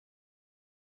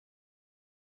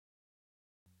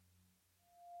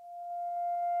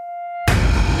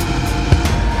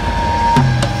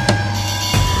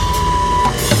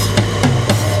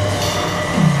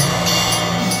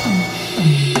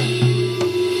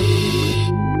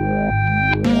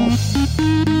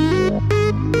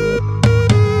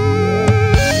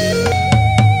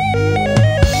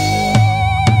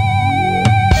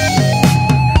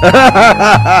And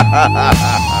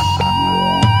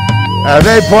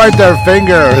they point their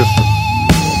fingers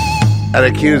and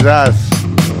accuse us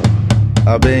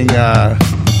of being,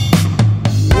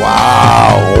 wow.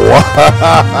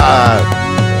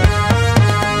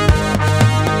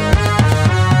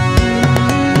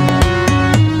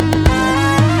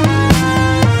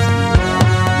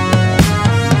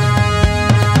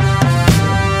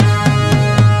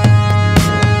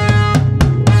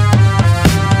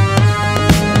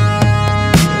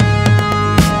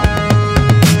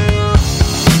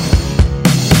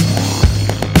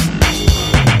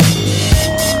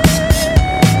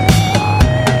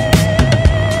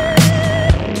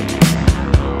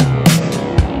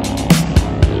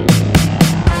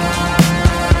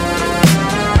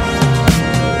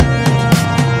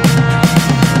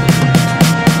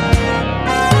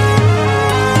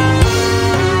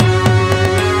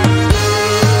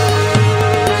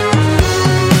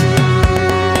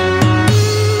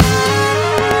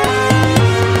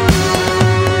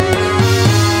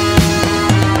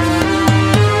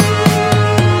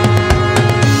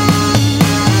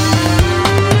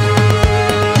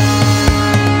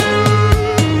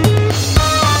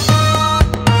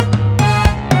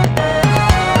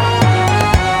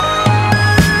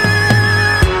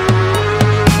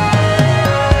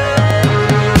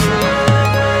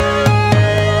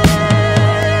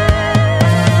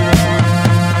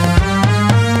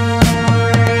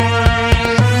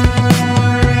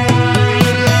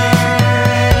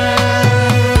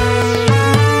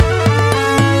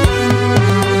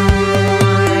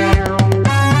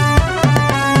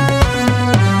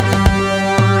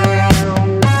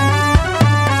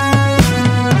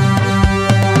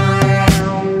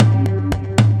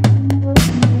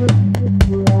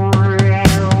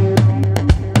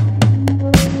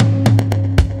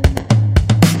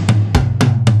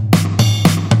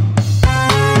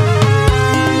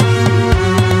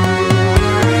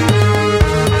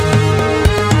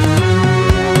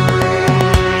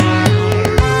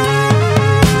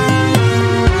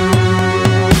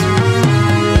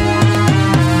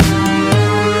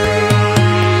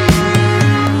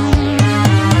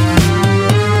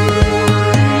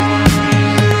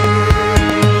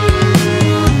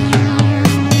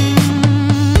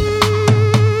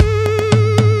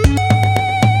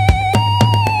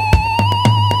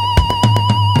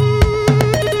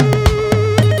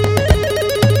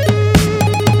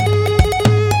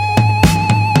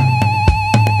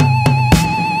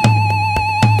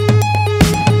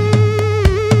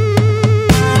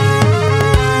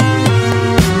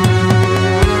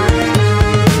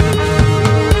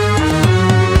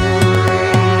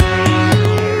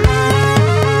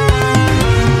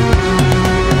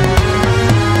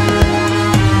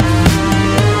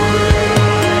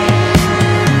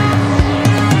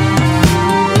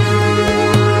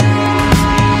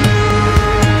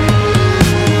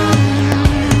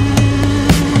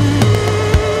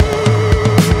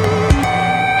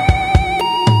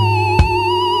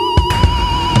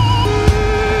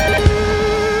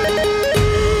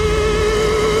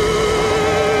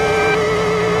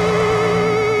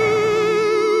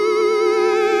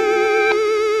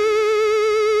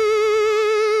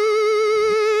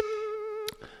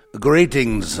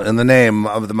 Greetings in the name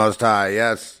of the Most High.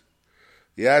 Yes,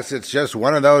 it's just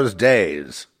one of those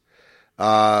days.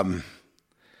 And,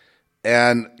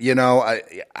 you know,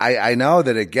 I know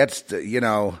that it gets,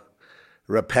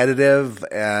 repetitive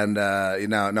and,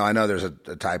 no, I know there's a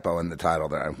typo in the title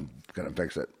there. I'm going to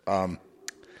fix it. I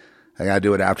got to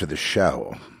do it after the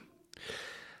show.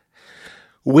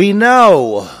 We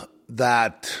know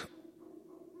that,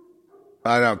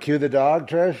 I don't know, cue the dog,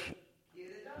 Trish?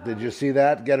 Did you see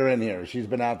that? Get her in here. She's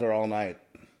been out there all night.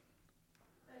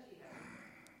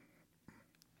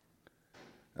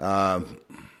 Yeah,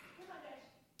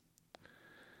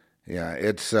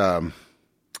 it's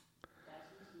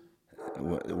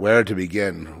where to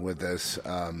begin with this.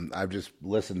 I've just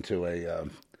listened to a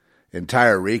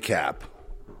entire recap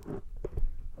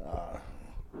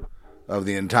of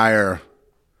the entire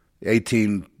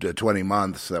 18 to 20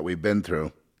 months that we've been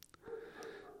through.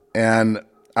 And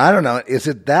I don't know, is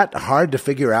it that hard to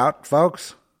figure out,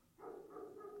 folks?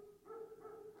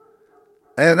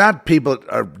 And not people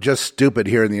are just stupid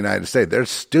here in the United States. They're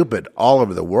stupid all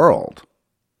over the world.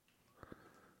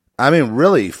 I mean,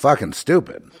 really fucking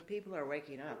stupid. People are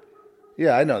waking up.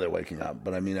 Yeah, I know they're waking up,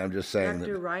 but I mean, I'm just saying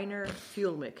Dr. Rainer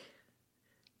Fuellmich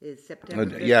is September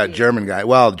 15th. Yeah, German guy.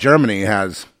 Well, Germany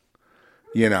has,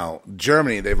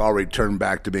 Germany, they've already turned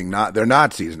back to being they're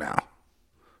Nazis now,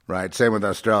 right? Same with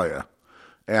Australia.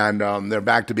 And they're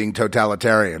back to being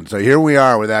totalitarian. So here we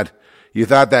are with that You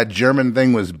thought that German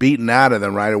thing was beaten out of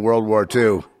them right at World War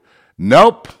II.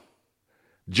 Nope.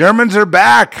 Germans are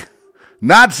back.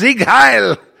 Not Sieg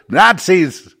Heil.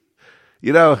 Nazis.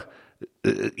 Sieg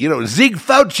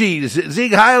Fauci.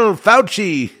 Sieg Heil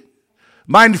Fauci.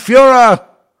 Mein Führer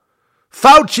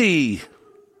Fauci.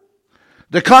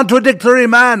 The contradictory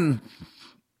man.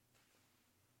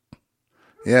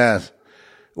 Yes.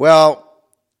 Well,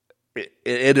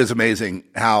 it is amazing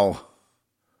how,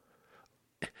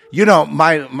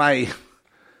 my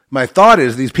thought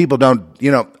is these people don't,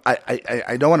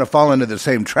 I don't want to fall into the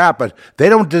same trap, but they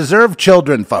don't deserve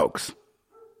children, folks.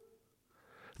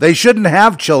 They shouldn't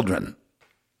have children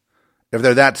if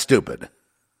they're that stupid.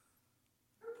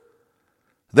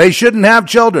 They shouldn't have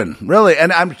children, really.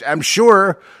 And I'm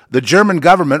sure the German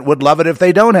government would love it if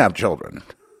they don't have children.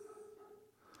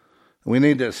 We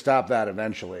need to stop that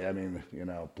eventually. I mean,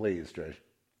 please, Trish.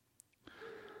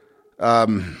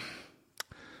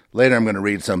 Later I'm going to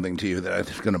read something to you that I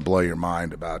think is going to blow your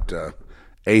mind about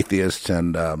atheists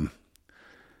and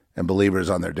believers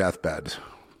on their deathbeds.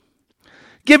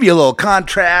 Give you a little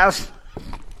contrast.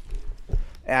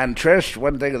 And Trish,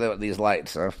 what do you think of these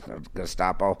lights?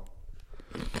 Gestapo.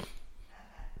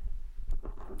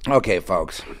 Okay,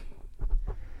 folks.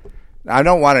 I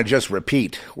don't want to just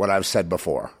repeat what I've said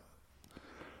before.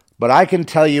 But I can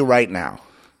tell you right now,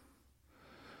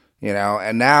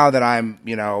 and now that I'm,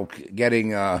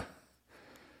 getting, my,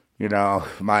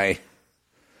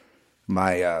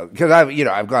 because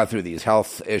I've gone through these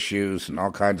health issues and all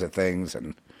kinds of things,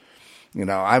 and,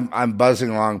 I'm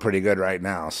buzzing along pretty good right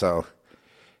now. So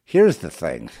here's the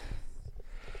thing.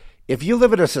 If you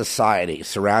live in a society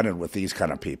surrounded with these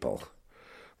kind of people,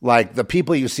 like the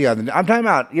people you see I'm talking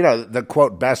about, the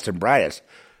quote best and brightest,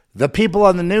 the people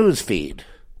on the news feed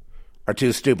are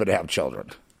too stupid to have children.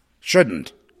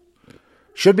 Shouldn't.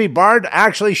 Should be barred,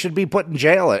 actually should be put in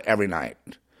jail every night.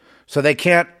 So they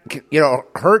can't,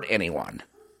 hurt anyone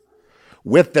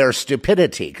with their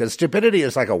stupidity, because stupidity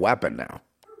is like a weapon now.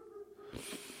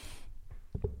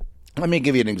 Let me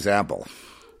give you an example.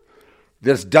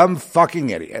 This dumb fucking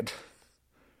idiot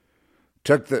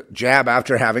took the jab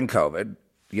after having COVID.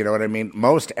 You know what I mean?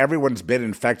 Most everyone's been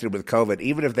infected with COVID,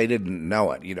 even if they didn't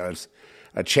know it. It's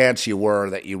a chance you were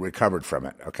that you recovered from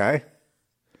it, okay?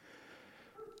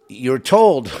 You're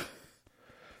told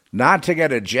not to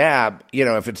get a jab,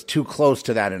 if it's too close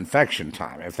to that infection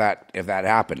time, if that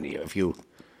happened to you.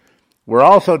 We're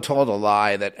also told a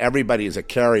lie that everybody is a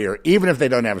carrier, even if they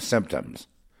don't have symptoms.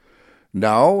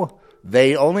 No,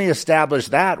 they only establish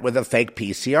that with a fake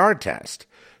PCR test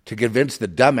to convince the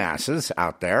dumbasses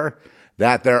out there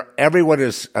that everyone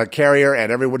is a carrier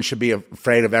and everyone should be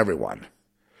afraid of everyone.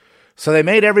 So they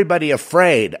made everybody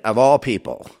afraid of all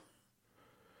people.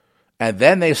 And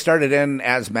then they started in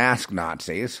as mask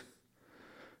Nazis.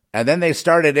 And then they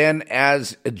started in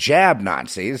as jab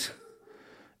Nazis.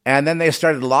 And then they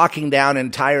started locking down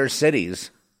entire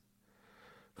cities.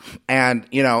 And,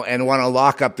 and want to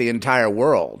lock up the entire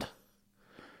world.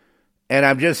 And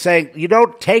I'm just saying, you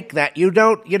don't take that. You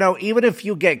don't, even if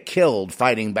you get killed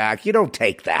fighting back, you don't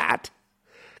take that.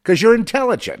 Because you're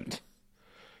intelligent.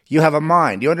 You have a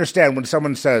mind. You understand when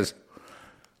someone says,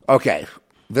 okay,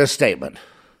 this statement.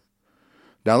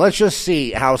 Now let's just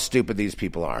see how stupid these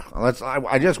people are.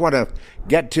 I just want to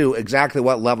get to exactly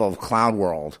what level of clown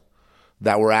world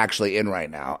that we're actually in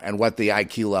right now and what the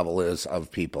IQ level is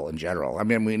of people in general. I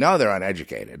mean, we know they're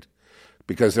uneducated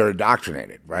because they're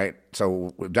indoctrinated, right?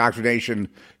 So indoctrination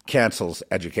cancels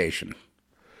education.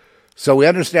 So we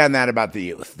understand that about the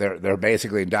youth. They're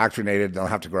basically indoctrinated. They'll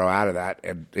have to grow out of that,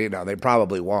 and they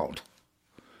probably won't.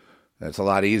 It's a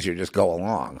lot easier to just go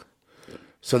along.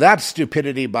 So that's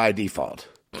stupidity by default.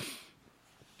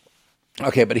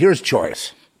 Okay, but here's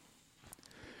choice.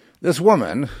 This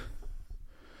woman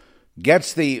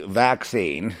gets the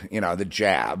vaccine, the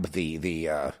jab,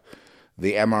 the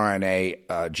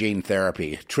mRNA gene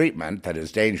therapy treatment that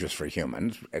is dangerous for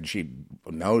humans, and she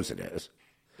knows it is.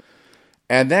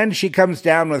 And then she comes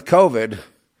down with COVID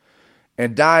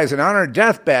and dies, and on her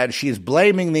deathbed, she's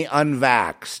blaming the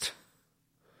unvaxxed.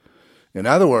 In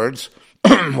other words,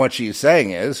 what she's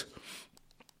saying is,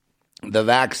 the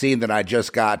vaccine that I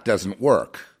just got doesn't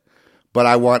work, but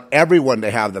I want everyone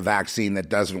to have the vaccine that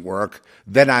doesn't work,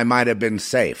 then I might have been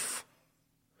safe.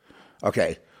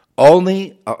 Okay,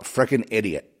 only a frickin'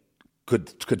 idiot could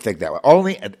think that way.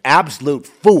 Only an absolute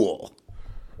fool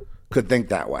could think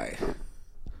that way.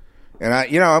 And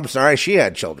I'm sorry she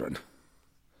had children.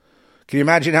 Can you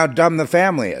imagine how dumb the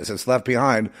family is that's left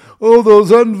behind? Oh,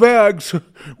 those unvaxxed.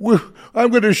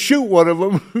 I'm going to shoot one of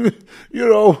them.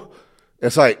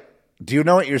 It's like, do you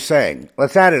know what you're saying?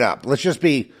 Let's add it up. Let's just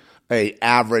be a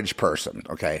average person.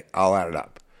 Okay, I'll add it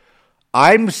up.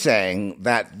 I'm saying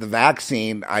that the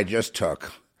vaccine I just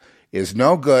took is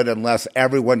no good unless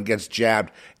everyone gets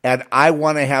jabbed. And I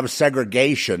want to have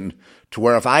segregation to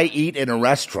where if I eat in a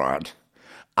restaurant,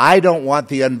 I don't want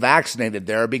the unvaccinated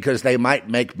there because they might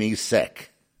make me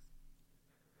sick.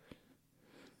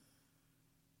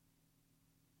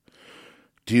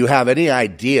 Do you have any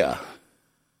idea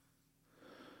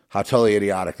how totally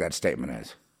idiotic that statement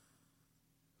is?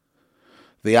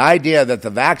 The idea that the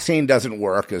vaccine doesn't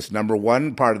work is number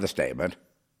one part of the statement.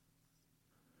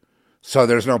 So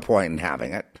there's no point in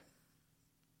having it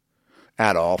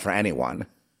at all for anyone.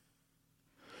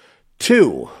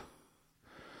 Two,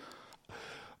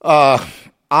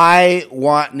 I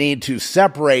need to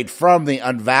separate from the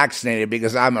unvaccinated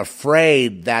because I'm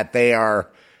afraid that they are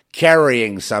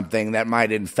carrying something that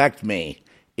might infect me,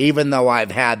 even though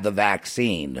I've had the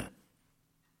vaccine.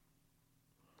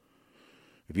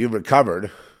 If you've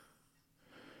recovered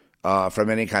from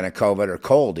any kind of COVID or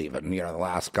cold even, the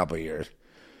last couple of years,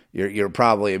 you're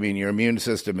probably, your immune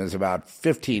system is about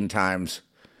 15 times,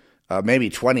 maybe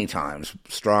 20 times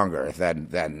stronger than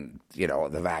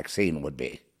the vaccine would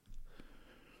be.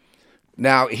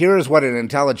 Now, here's what an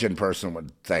intelligent person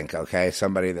would think, okay?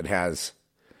 Somebody that has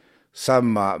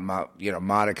some,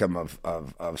 modicum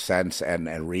of sense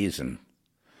and reason.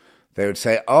 They would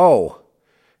say,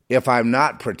 if I'm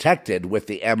not protected with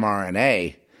the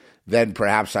mRNA, then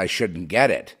perhaps I shouldn't get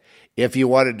it. If you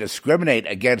want to discriminate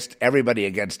against everybody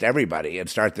and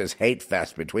start this hate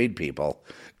fest between people,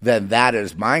 then that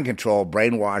is mind control,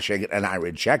 brainwashing, and I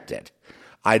reject it.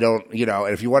 I don't,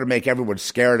 if you want to make everyone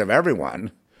scared of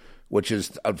everyone, which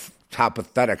is how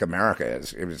pathetic America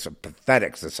is. It's a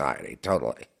pathetic society,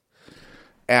 totally.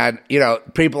 And,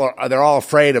 people they're all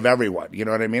afraid of everyone. You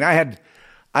know what I mean?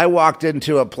 I walked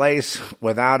into a place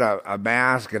without a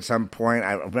mask at some point.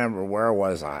 I remember, where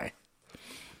was I?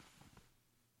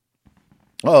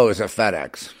 Oh, it was a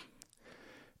FedEx.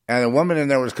 And the woman in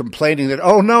there was complaining that,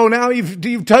 no, now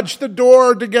you've touched the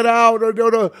door to get out.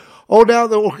 Or now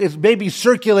it's maybe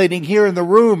circulating here in the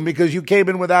room because you came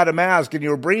in without a mask and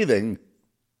you were breathing.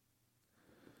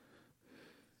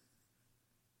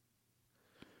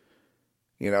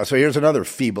 So here's another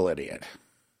feeble idiot.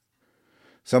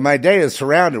 So my day is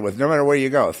surrounded with, no matter where you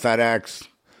go, FedEx,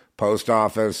 post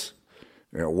office,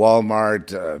 Walmart,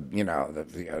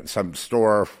 some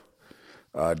store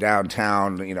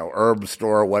downtown, herb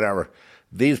store, whatever.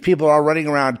 These people are running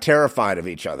around terrified of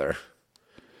each other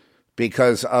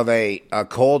because of a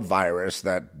cold virus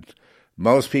that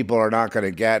most people are not going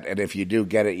to get, and if you do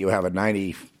get it, you have a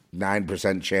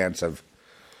 99% chance of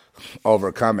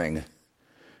overcoming,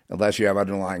 unless you have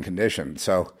underlying conditions.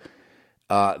 So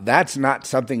that's not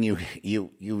something you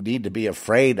need to be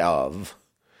afraid of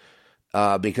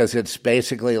because it's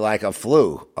basically like a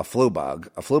flu bug.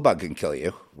 A flu bug can kill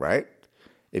you, right?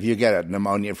 If you get a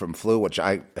pneumonia from flu, which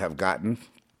I have gotten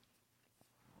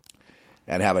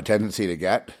and have a tendency to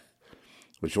get,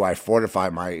 which is why I fortify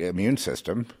my immune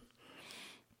system,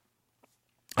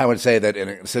 I would say that in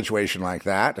a situation like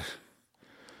that,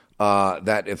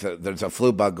 that if there's a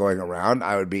flu bug going around,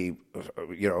 I would be,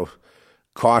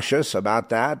 cautious about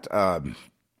that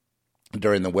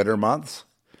during the winter months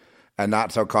and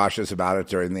not so cautious about it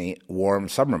during the warm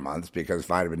summer months because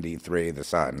vitamin D3, the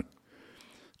sun,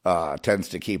 tends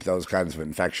to keep those kinds of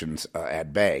infections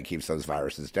at bay, keeps those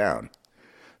viruses down.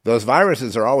 Those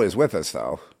viruses are always with us,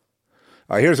 though.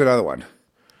 Here's another one.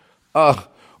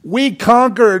 We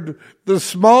conquered the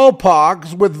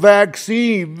smallpox with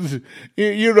vaccines,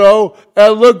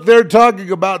 and look, they're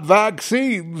talking about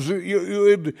vaccines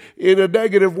in a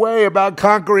negative way about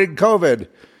conquering COVID.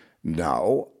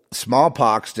 No,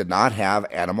 smallpox did not have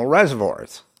animal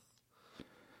reservoirs.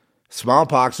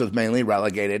 Smallpox was mainly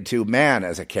relegated to man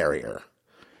as a carrier.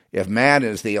 If man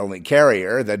is the only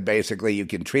carrier, then basically you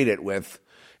can treat it with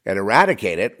and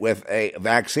eradicate it with a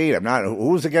vaccine.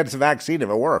 Who's against the vaccine if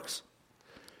it works?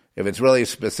 If it's really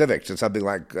specific to something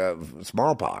like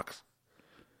smallpox.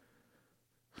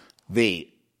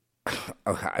 It's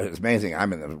amazing.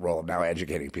 I'm in the role of now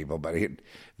educating people, but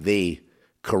the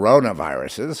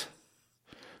coronaviruses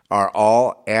are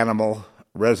all animal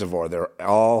reservoir. They're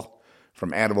all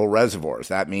from animal reservoirs.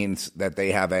 That means that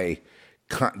they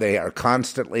are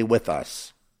constantly with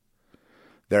us.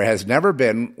 There has never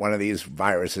been one of these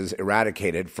viruses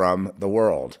eradicated from the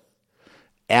world.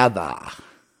 Ever.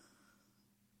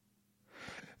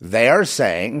 They are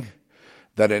saying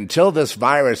that until this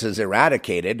virus is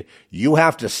eradicated, you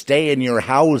have to stay in your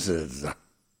houses.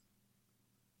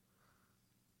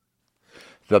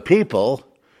 The people,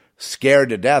 scared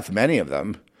to death, many of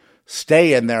them,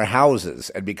 stay in their houses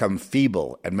and become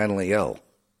feeble and mentally ill.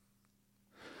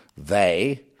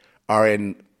 They are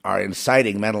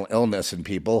inciting mental illness in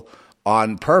people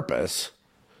on purpose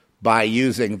by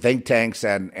using think tanks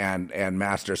and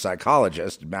master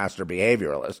psychologists, master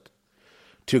behavioralists,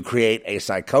 to create a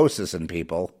psychosis in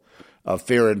people of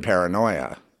fear and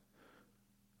paranoia.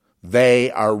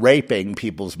 They are raping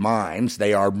people's minds.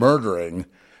 They are murdering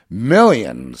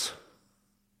millions.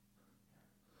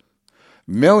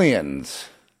 Millions.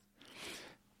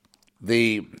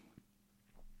 The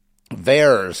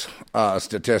VAERS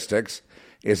statistics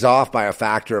is off by a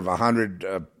factor of 100,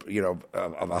 of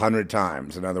 100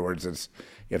 times. In other words, it's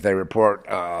if they report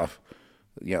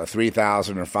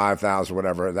 3,000 or 5,000 or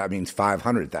whatever, that means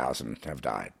 500,000 have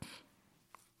died.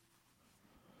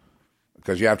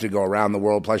 Because you have to go around the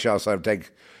world, plus you also have to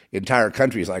take entire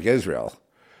countries like Israel,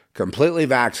 completely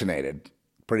vaccinated,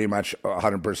 pretty much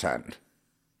 100%.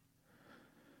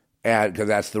 And because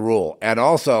that's the rule. And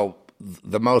also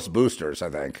the most boosters,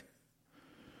 I think.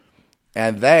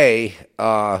 And they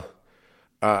are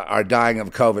dying of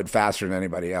COVID faster than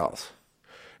anybody else.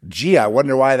 Gee, I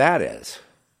wonder why that is.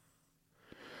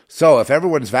 So if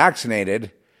everyone's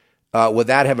vaccinated, would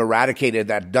that have eradicated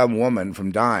that dumb woman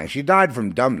from dying? She died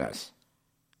from dumbness.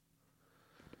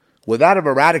 Would that have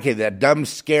eradicated that dumb,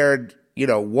 scared,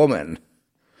 woman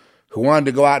who wanted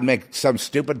to go out and make some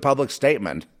stupid public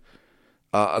statement,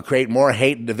 create more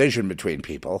hate and division between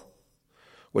people,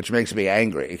 which makes me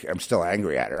angry. I'm still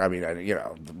angry at her. I mean,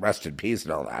 rest in peace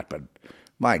and all that, but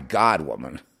my God,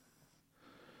 woman.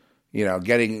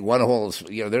 Getting one whole,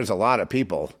 there's a lot of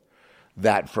people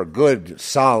that for good,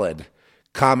 solid,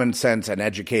 common sense and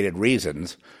educated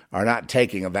reasons are not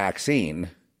taking a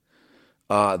vaccine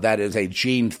that is a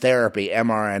gene therapy,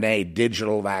 mRNA,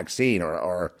 digital vaccine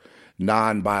or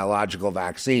non-biological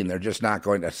vaccine. They're just not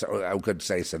going to, I could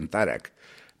say synthetic.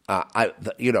 I'm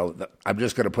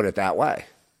just going to put it that way.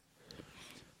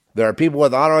 There are people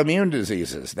with autoimmune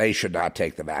diseases. They should not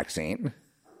take the vaccine.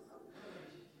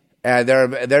 And there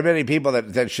are many people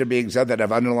that should be exempt that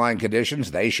have underlying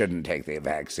conditions. They shouldn't take the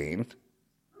vaccine.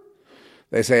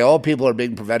 They say old people are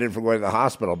being prevented from going to the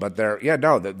hospital, but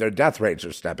their death rates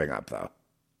are stepping up, though.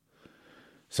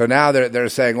 So now they're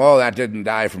saying, oh, that didn't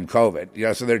die from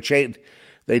COVID. So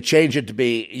they change it to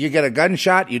be, you get a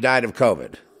gunshot, you died of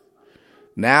COVID.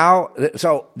 Now,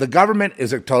 so the government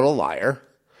is a total liar.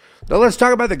 Now let's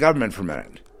talk about the government for a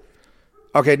minute.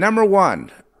 Okay, number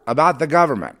one, about the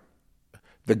government.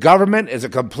 The government is a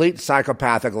complete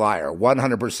psychopathic liar,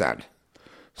 100%.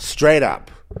 Straight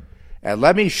up. And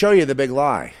let me show you the big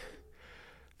lie.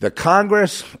 The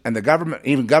Congress and the government,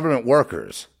 even government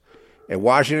workers in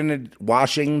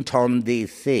Washington,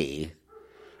 D.C.,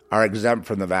 are exempt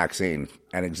from the vaccine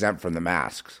and exempt from the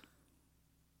masks.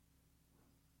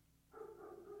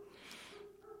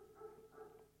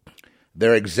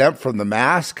 They're exempt from the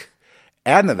mask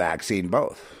and the vaccine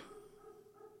both.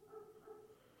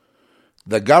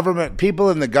 The government, people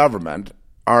in the government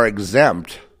are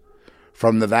exempt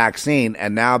from the vaccine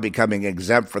and now becoming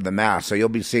exempt from the mask. So you'll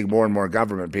be seeing more and more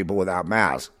government people without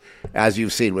masks, as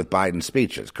you've seen with Biden's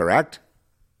speeches, correct?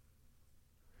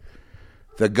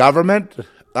 The government,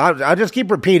 I'll just keep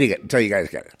repeating it until you guys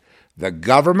get it. The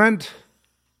government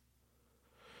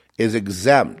is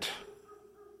exempt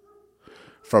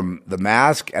from the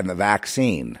mask and the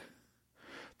vaccine.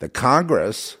 The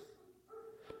Congress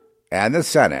and the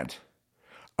Senate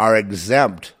are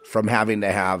exempt from having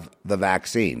to have the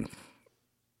vaccine.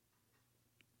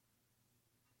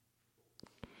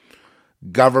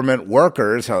 Government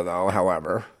workers,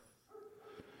 however,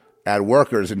 and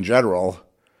workers in general,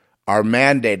 are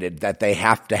mandated that they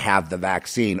have to have the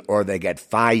vaccine or they get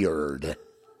fired.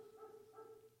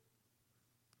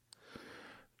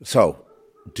 So,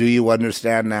 do you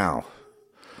understand now?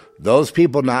 Those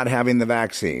people not having the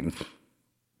vaccine,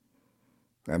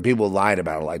 and people lied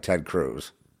about it like Ted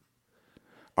Cruz,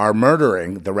 are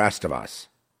murdering the rest of us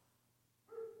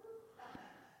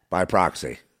by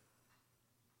proxy.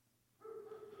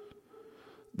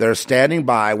 They're standing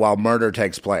by while murder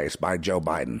takes place by Joe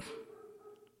Biden.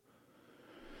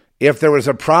 If there was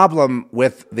a problem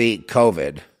with the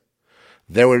COVID,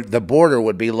 the border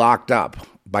would be locked up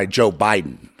by Joe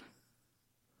Biden.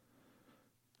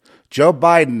 Joe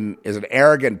Biden is an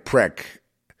arrogant prick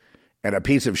and a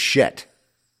piece of shit,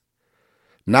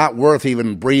 not worth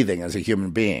even breathing as a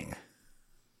human being.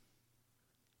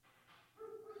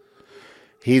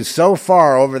 He's so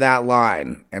far over that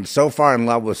line and so far in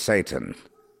love with Satan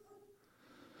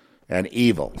and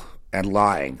evil and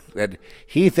lying that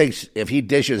he thinks if he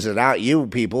dishes it out, you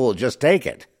people will just take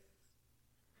it.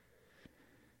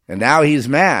 And now he's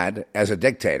mad as a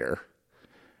dictator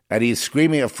and he's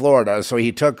screaming at Florida. So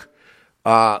he took,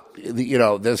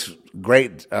 this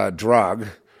great drug,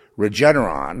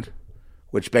 Regeneron,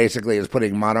 which basically is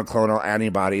putting monoclonal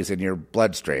antibodies in your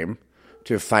bloodstream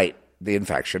to fight the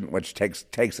infection, which takes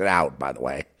it out, by the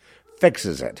way,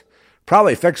 fixes it.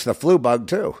 Probably fixed the flu bug,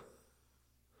 too.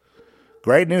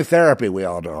 Great new therapy we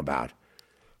all know about.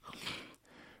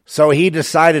 So he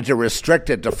decided to restrict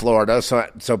it to Florida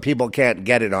so people can't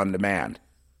get it on demand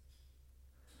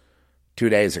 2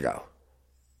 days ago.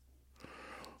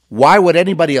 Why would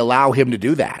anybody allow him to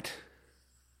do that?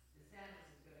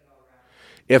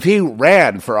 If he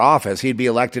ran for office, he'd be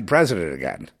elected president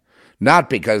again. Not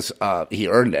because he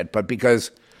earned it, but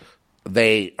because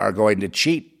they are going to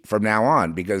cheat from now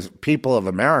on, because people of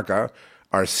America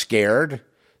are scared,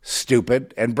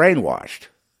 stupid, and brainwashed.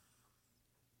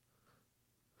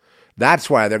 That's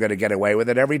why they're going to get away with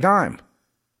it every time.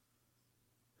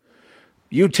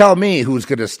 You tell me who's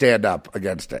going to stand up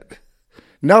against it.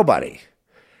 Nobody.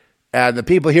 And the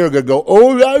people here are going to go,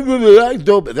 oh,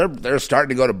 they're starting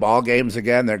to go to ball games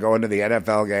again. They're going to the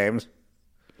NFL games.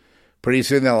 Pretty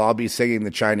soon they'll all be singing the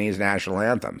Chinese national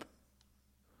anthem.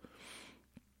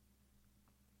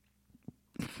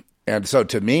 And so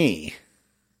to me,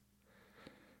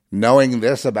 knowing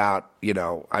this about,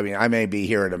 I may be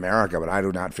here in America, but I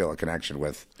do not feel a connection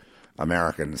with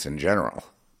Americans in general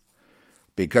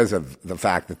because of the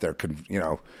fact that they're,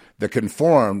 the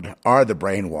conformed are the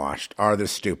brainwashed, are the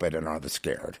stupid, and are the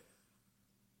scared.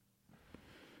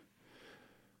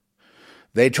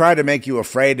 They try to make you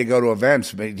afraid to go to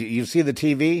events. You see the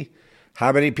TV?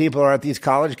 How many people are at these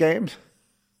college games?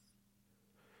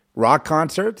 Rock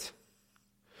concerts?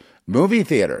 Movie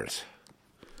theaters.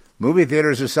 Movie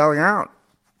theaters are selling out.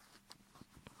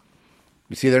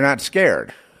 You see, they're not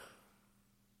scared.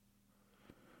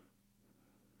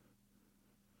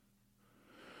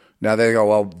 Now they go,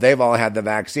 well, they've all had the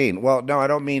vaccine. Well, no, I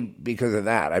don't mean because of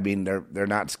that. I mean, they're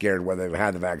not scared whether they've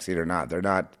had the vaccine or not. They're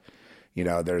not,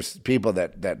 there's people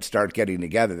that start getting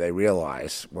together, they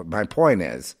realize. What my point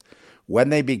is, when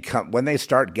they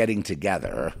start getting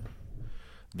together,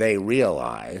 they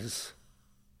realize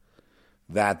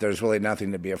that there's really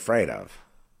nothing to be afraid of.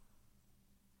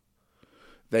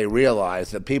 They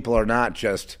realize that people are not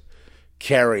just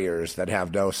carriers that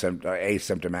have no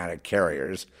asymptomatic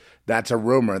carriers. That's a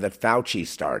rumor that Fauci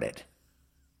started.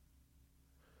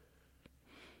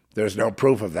 There's no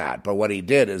proof of that. But what he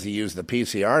did is he used the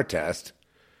PCR test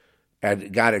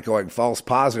and got it going false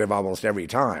positive almost every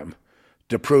time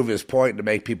to prove his point, to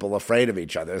make people afraid of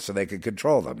each other so they could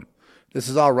control them. This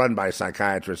is all run by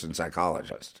psychiatrists and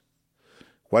psychologists.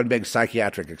 One big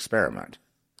psychiatric experiment.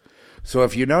 So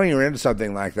if you know you're in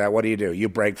something like that, what do? You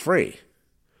break free.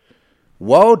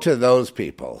 Woe to those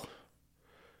people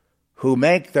who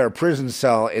make their prison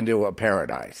cell into a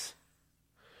paradise.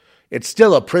 It's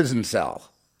still a prison cell.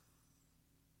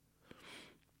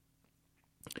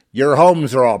 Your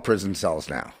homes are all prison cells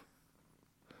now.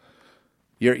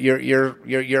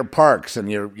 Your parks and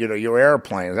your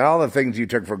airplanes, all the things you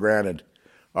took for granted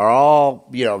are all,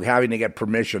 having to get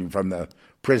permission from the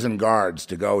prison guards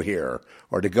to go here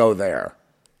or to go there.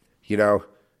 You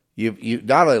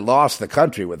not only lost the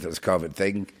country with this COVID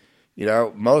thing,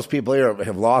 most people here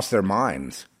have lost their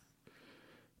minds.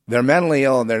 They're mentally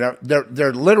ill, and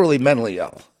they're literally mentally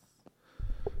ill.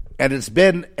 And it's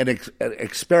been an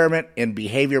experiment in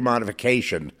behavior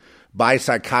modification by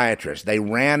psychiatrists. They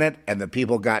ran it, and the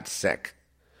people got sick.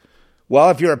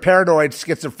 Well, if you're a paranoid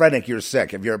schizophrenic, you're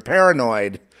sick. If you're a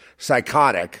paranoid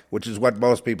psychotic, which is what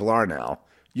most people are now,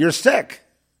 you're sick.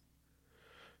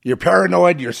 You're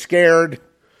paranoid, you're scared.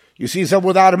 You see someone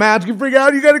without a mask, you freak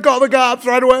out, you got to call the cops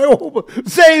right away. Oh,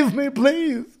 save me,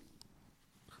 please.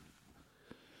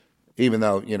 Even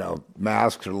though,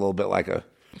 masks are a little bit like a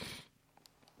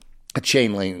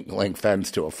chain link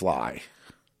fence to a fly.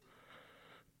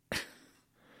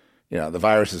 The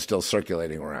virus is still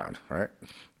circulating around, right?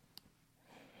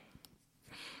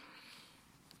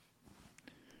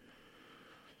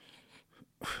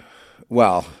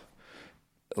 Well,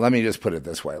 let me just put it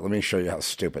this way. Let me show you how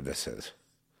stupid this is.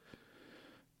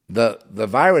 The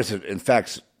virus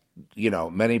infects,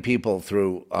 many people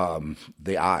through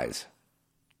the eyes.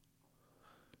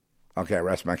 Okay, I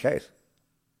rest my case.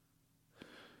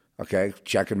 Okay,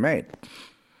 check and mate.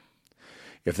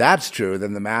 If that's true,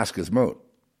 then the mask is moot,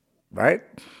 right?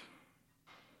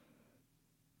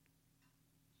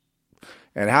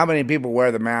 And how many people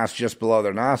wear the mask just below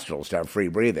their nostrils to have free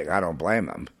breathing? I don't blame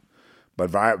them. But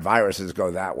viruses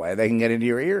go that way. They can get into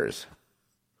your ears.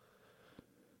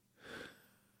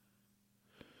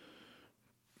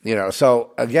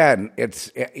 So again,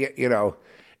 it's,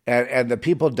 And the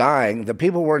people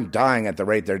weren't dying at the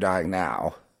rate they're dying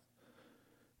now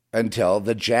until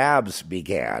the jabs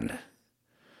began.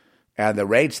 And the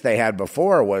rates they had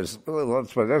before was,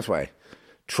 let's put it this way,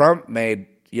 Trump made,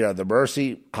 the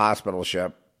Mercy hospital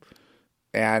ship,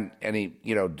 and he,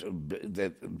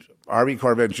 the Army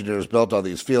Corps of Engineers built all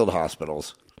these field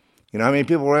hospitals. You know how many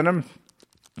people were in them?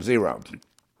 0,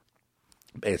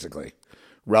 basically.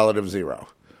 Relative 0.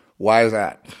 Why is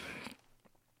that?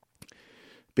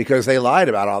 Because they lied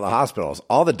about all the hospitals.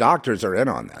 All the doctors are in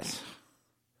on this.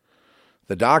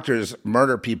 The doctors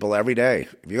murder people every day.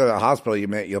 If you go to the hospital,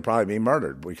 you'll probably be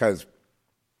murdered because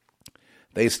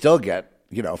they still get,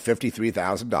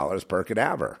 $53,000 per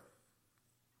cadaver.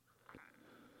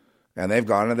 And they've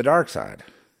gone to the dark side.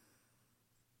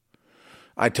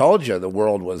 I told you the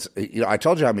world was, I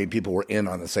told you how many people were in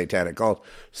on the satanic cult.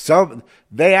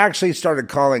 They actually started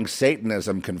calling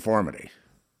Satanism conformity.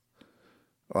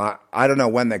 Well, I don't know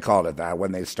when they called it that,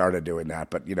 when they started doing that,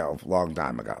 but, a long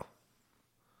time ago.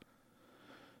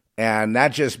 And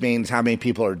that just means how many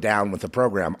people are down with the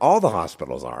program. All the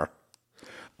hospitals are.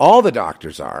 All the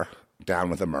doctors are down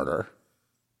with the murder.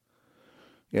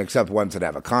 Except ones that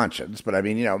have a conscience. But, I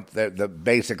mean,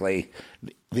 basically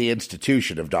the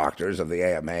institution of doctors, of the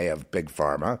AMA, of Big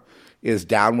Pharma, is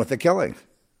down with the killing.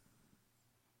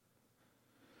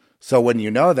 So when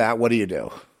you know that, what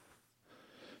do?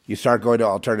 You start going to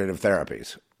alternative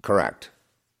therapies. Correct.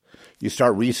 You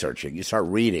start researching. You start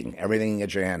reading everything you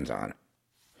get your hands on.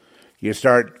 You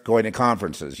start going to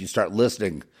conferences. You start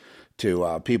listening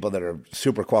to people that are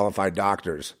super qualified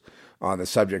doctors on the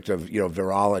subject of,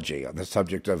 virology, on the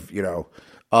subject of,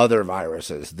 other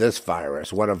viruses, this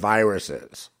virus, what a virus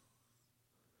is.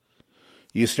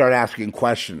 You start asking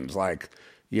questions like,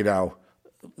 we've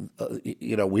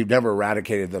never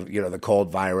eradicated the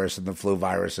cold virus and the flu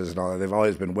viruses and all that. They've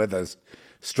always been with us,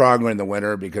 stronger in the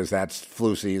winter because that's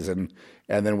flu season.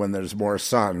 And then when there's more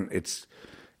sun,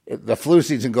 the flu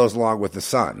season goes along with the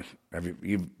sun.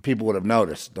 People would have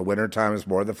noticed the winter time is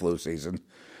more the flu season.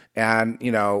 And,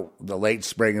 the late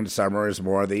spring and summer is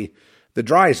more the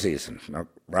dry season,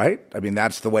 right? I mean,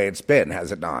 that's the way it's been,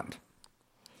 has it not?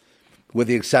 With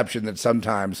the exception that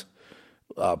sometimes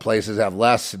places have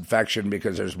less infection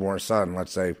because there's more sun.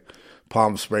 Let's say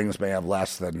Palm Springs may have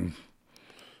less than,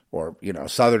 or,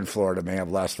 southern Florida may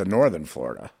have less than northern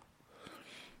Florida.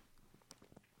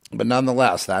 But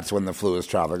nonetheless, that's when the flu is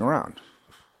traveling around.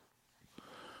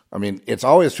 I mean, it's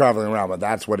always traveling around, but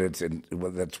that's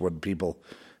that's when people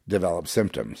develop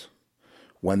symptoms,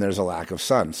 when there's a lack of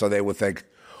sun. So they would think,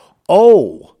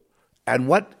 and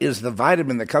what is the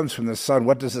vitamin that comes from the sun?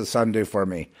 What does the sun do for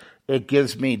me? It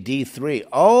gives me D3.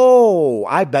 Oh,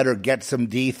 I better get some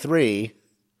D3,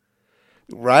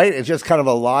 right? It's just kind of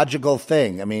a logical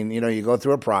thing. I mean, you go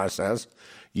through a process,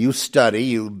 you study,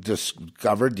 you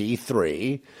discover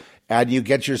D3, and you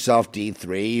get yourself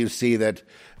D3. You see that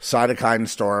cytokine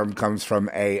storm comes from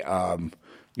a,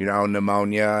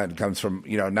 pneumonia, and comes from,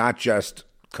 not just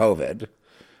COVID,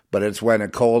 but it's when a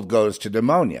cold goes to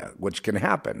pneumonia, which can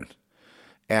happen.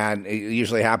 And it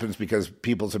usually happens because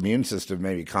people's immune system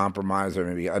may be compromised or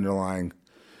maybe underlying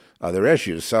other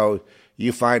issues. So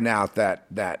you find out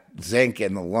that zinc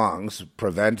in the lungs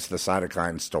prevents the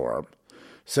cytokine storm.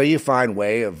 So you find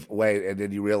way, and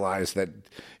then you realize that,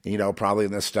 probably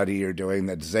in the study you're doing,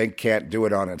 that zinc can't do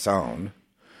it on its own,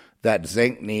 that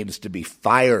zinc needs to be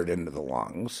fired into the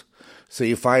lungs. So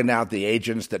you find out the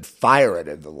agents that fire it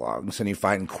into the lungs, and you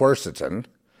find quercetin,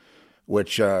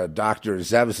 which Dr.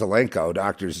 Zev Zelenko,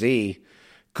 Dr. Z,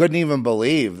 couldn't even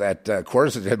believe that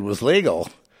quercetin was legal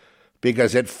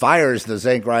because it fires the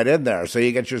zinc right in there. So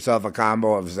you get yourself a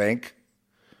combo of zinc,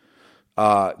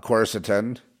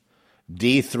 quercetin,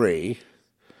 D3,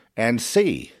 and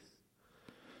C.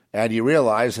 And you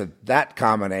realize that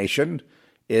combination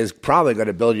is probably going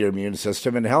to build your immune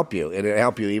system and help you. It'll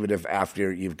help you even if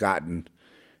after you've gotten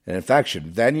an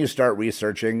infection. Then you start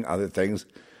researching other things.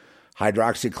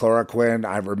 Hydroxychloroquine,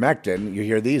 ivermectin, you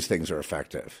hear these things are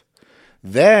effective.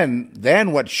 Then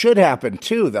what should happen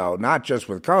too, though, not just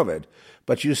with COVID,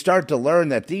 but you start to learn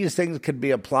that these things could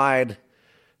be applied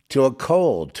to a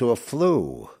cold, to a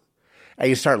flu. And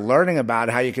you start learning about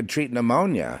how you can treat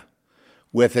pneumonia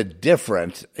with a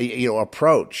different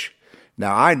approach.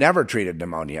 Now, I never treated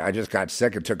pneumonia. I just got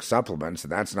sick and took supplements,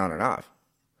 and that's not enough.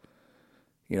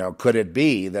 Could it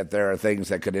be that there are things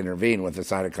that could intervene with the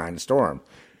cytokine storm?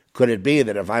 Could it be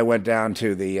that if I went down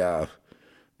to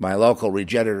my local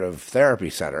regenerative therapy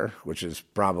center, which is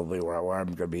probably where I'm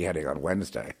going to be heading on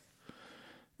Wednesday,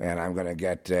 and I'm going to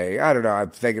get I'm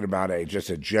thinking about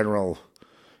just a general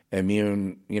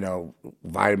immune,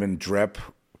 vitamin drip,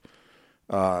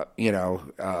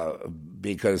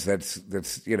 because that's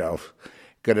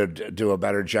going to do a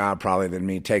better job probably than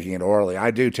me taking it orally.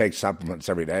 I do take supplements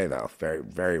every day, though, very,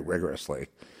 very rigorously.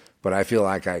 But I feel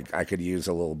like I could use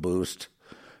a little boost,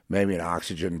 maybe an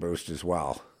oxygen boost as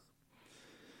well.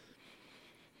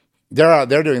 They're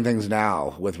doing things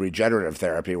now with regenerative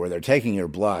therapy where they're taking your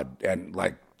blood and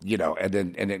and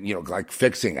then like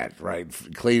fixing it, right,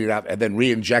 cleaning it up, and then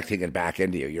re-injecting it back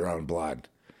into you, your own blood,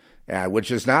 which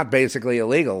is not basically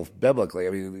illegal biblically. I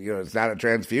mean, it's not a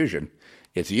transfusion.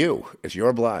 It's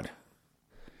your blood,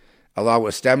 along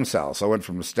with stem cells. So I went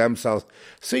from stem cells.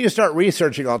 So you start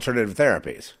researching alternative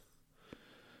therapies.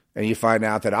 And you find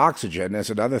out that oxygen is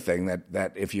another thing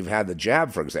that if you've had the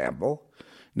jab, for example,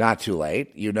 not too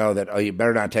late, you know that, you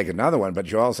better not take another one,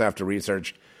 but you also have to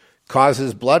research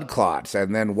causes blood clots.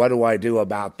 And then what do I do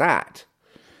about that?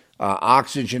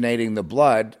 Oxygenating the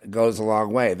blood goes a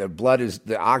long way.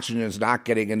 The oxygen is not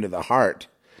getting into the heart.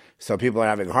 So people are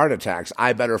having heart attacks.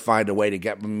 I better find a way to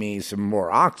get me some more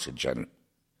oxygen.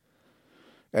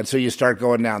 And so you start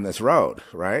going down this road,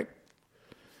 right?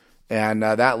 And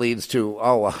that leads to,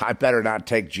 I better not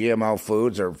take GMO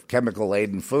foods or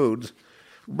chemical-laden foods,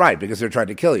 right, because they're trying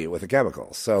to kill you with the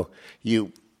chemicals. So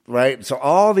so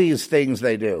all these things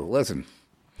they do. Listen,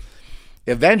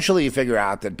 eventually you figure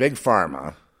out that Big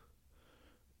Pharma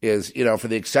is, for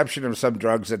the exception of some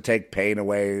drugs that take pain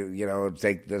away,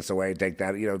 take this away, take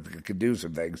that, could do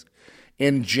some things.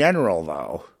 In general,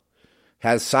 though,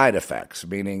 has side effects,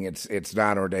 meaning it's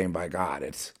not ordained by God.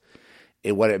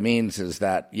 What it means is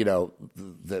that,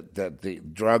 the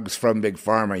drugs from Big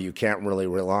Pharma you can't really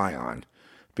rely on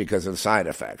because of side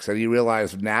effects. And you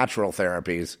realize natural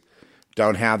therapies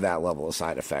don't have that level of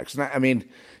side effects. I mean,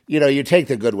 you take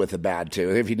the good with the bad, too.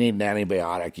 If you need an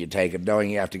antibiotic, you take it knowing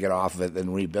you have to get off of it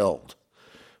and rebuild.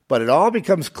 But it all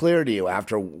becomes clear to you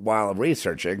after a while of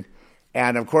researching.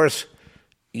 And, of course,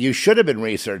 you should have been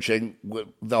researching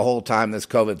the whole time this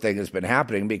COVID thing has been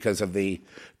happening because of the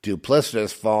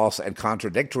duplicitous, false, and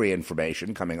contradictory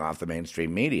information coming off the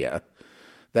mainstream media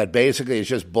that basically is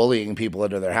just bullying people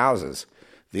into their houses.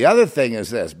 The other thing is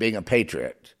this, being a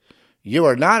patriot. You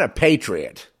are not a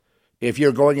patriot if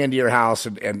you're going into your house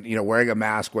and wearing a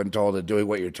mask when told and doing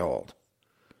what you're told.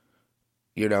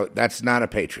 That's not a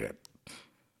patriot.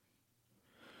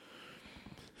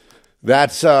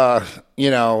 That's, a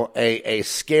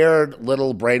scared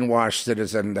little brainwashed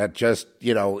citizen that just,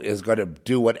 is going to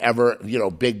do whatever,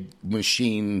 big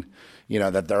machine,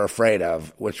 that they're afraid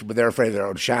of, which they're afraid of their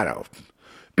own shadow,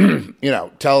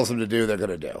 tells them to do, they're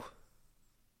going to do.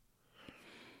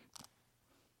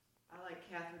 I like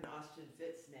Catherine Austin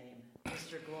Fitts' name,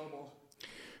 Mr. Global.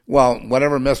 Well,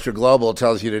 whatever Mr. Global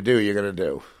tells you to do, you're going to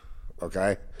do,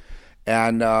 okay?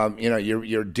 And,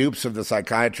 you're dupes of the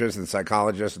psychiatrists and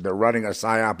psychologists, and they're running a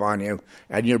psyop on you,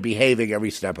 and you're behaving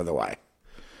every step of the way.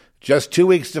 Just 2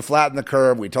 weeks to flatten the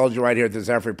curve. We told you right here at the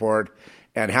Zeph Report.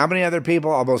 And how many other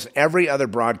people? Almost every other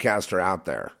broadcaster out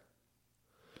there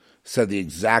said the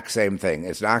exact same thing.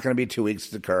 It's not going to be 2 weeks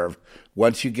to the curve.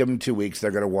 Once you give them 2 weeks,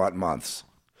 they're going to want months.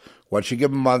 Once you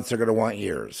give them months, they're going to want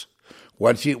years.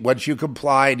 Once you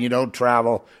comply and you don't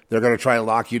travel, they're going to try and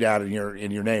lock you down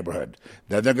in your neighborhood.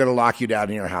 Then they're going to lock you down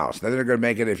in your house. Then they're going to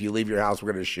make it if you leave your house,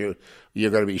 we're going to shoot.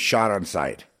 You're going to be shot on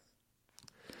sight.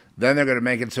 Then they're going to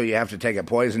make it so you have to take a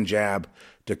poison jab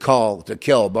to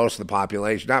kill most of the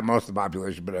population. Not most of the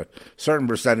population, but a certain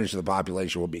percentage of the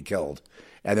population will be killed.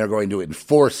 And they're going to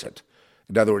enforce it.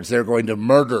 In other words, they're going to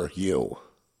murder you,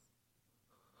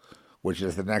 which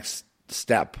is the next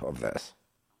step of this.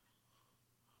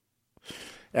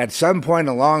 At some point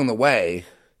along the way,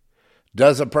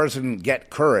 does a person get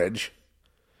courage,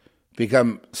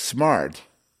 become smart,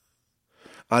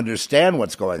 understand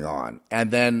what's going on, and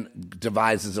then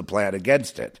devises a plan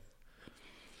against it?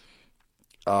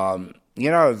 I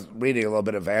was reading a little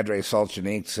bit of Andrei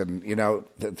Solzhenitsyn, and,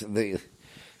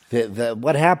 the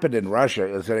what happened in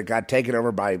Russia is that it got taken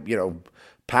over by,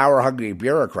 power-hungry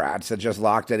bureaucrats that just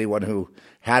locked anyone who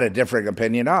had a differing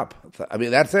opinion up. I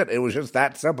mean, that's it. It was just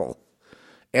that simple.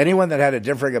 Anyone that had a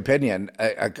differing opinion,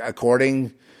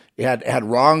 had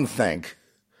wrong think,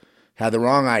 had the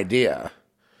wrong idea.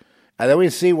 And then we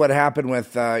see what happened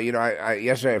with,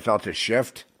 yesterday I felt a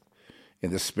shift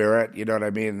in the spirit, you know what I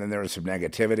mean? And then there was some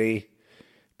negativity.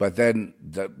 But then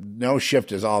no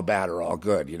shift is all bad or all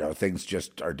good. Things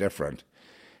just are different.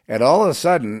 And all of a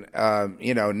sudden,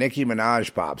 Nicki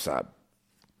Minaj pops up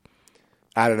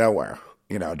out of nowhere,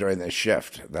 during this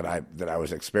shift that I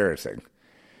was experiencing.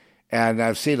 And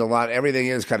I've seen a lot, everything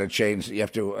is kind of changed. You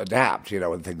have to adapt,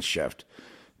 when things shift.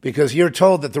 Because you're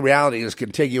told that the reality is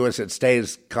contiguous, it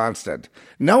stays constant.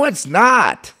 No, it's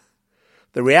not.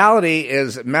 The reality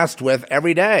is messed with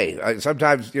every day.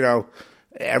 Sometimes,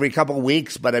 every couple of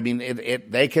weeks, but I mean,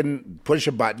 they can push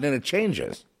a button and it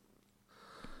changes.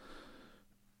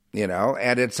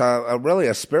 And it's really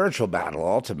a spiritual battle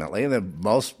ultimately. And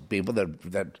most people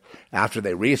that after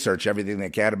they research everything they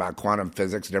can about quantum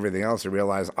physics and everything else, they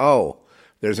realize,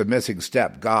 there's a missing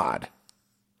step, God.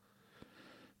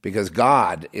 Because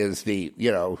God is the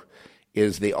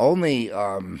only,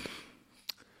 I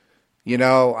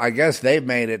guess they've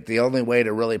made it the only way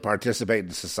to really participate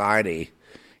in society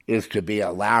is to be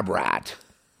a lab rat.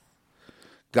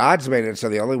 God's made it so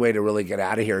the only way to really get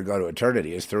out of here and go to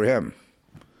eternity is through him.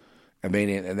 I mean,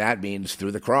 and that means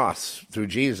through the cross, through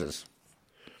Jesus.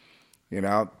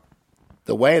 The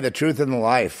way, the truth, and the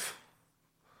life.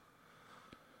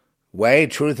 Way,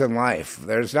 truth, and life.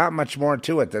 There's not much more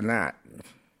to it than that.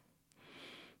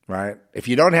 Right? If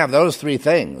you don't have those three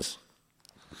things,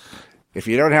 if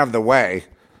you don't have the way,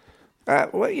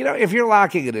 if you're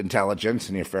lacking in intelligence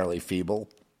and you're fairly feeble,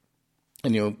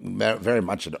 and you're very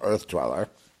much an earth dweller,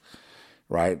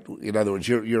 right? In other words,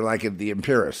 you're like the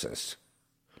empiricist.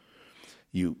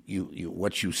 You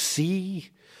what you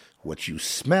see, what you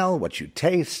smell, what you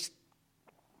taste,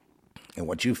 and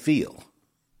what you feel.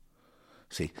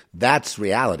 See, that's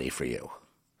reality for you.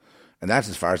 And that's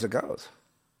as far as it goes.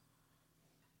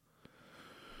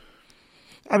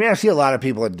 I mean, I see a lot of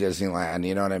people in Disneyland,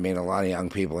 you know what I mean? A lot of young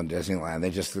people in Disneyland,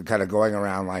 they just kind of going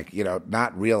around like,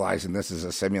 not realizing this is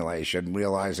a simulation,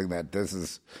 realizing that this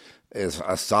is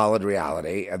a solid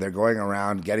reality, and they're going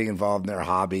around getting involved in their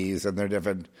hobbies and their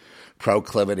different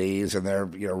proclivities, and they're,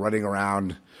 you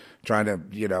around trying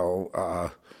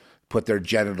to, put their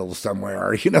genitals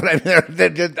somewhere, you know what I mean? They're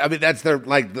just, that's their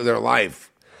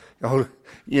life.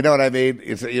 You know what I mean?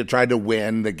 You're trying to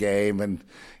win the game and,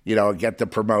 get the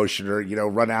promotion or,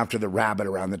 run after the rabbit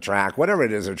around the track, whatever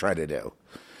it is they're trying to do.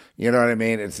 You know what I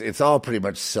mean? It's all pretty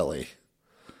much silly,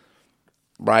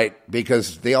 right?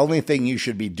 Because the only thing you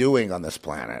should be doing on this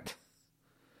planet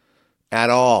at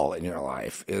all in your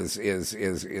life is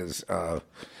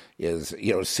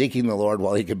seeking the Lord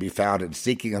while he can be found, and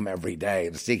seeking him every day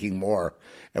and seeking more.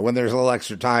 And when there's a little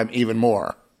extra time, even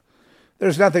more.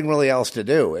 There's nothing really else to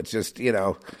do. It's just,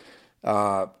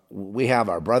 we have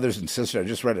our brothers and sisters. I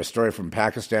just read a story from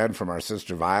Pakistan from our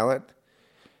sister Violet.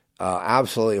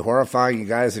 Absolutely horrifying. You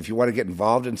guys, if you want to get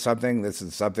involved in something, this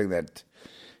is something that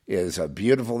is a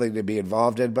beautiful thing to be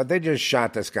involved in. But they just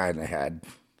shot this guy in the head.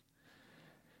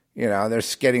 They're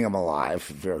skinning him alive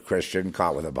if you're a Christian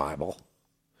caught with a Bible.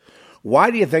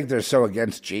 Why do you think they're so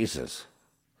against Jesus?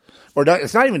 Or no,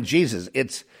 it's not even Jesus.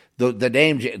 It's the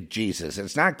name Jesus.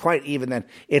 It's not quite even that.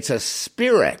 It's a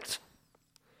spirit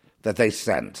that they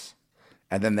sense,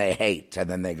 and then they hate, and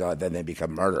then they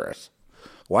become murderous.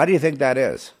 Why do you think that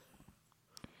is?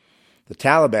 The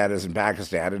Taliban is in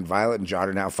Pakistan, and Violet and John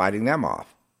are now fighting them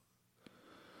off.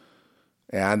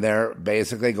 And they're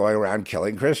basically going around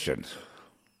killing Christians.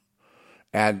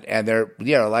 And they're,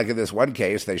 like in this one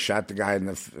case, they shot the guy in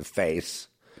the face,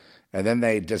 and then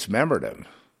they dismembered him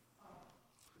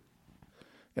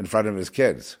in front of his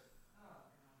kids.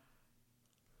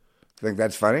 Think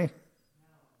that's funny?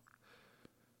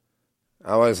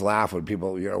 I always laugh when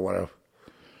people, want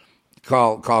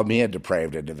to call me a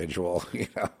depraved individual,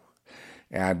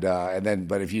 and then,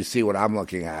 but if you see what I'm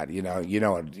looking at, you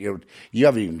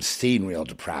haven't even seen real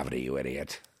depravity, you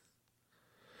idiot.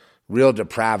 Real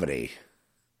depravity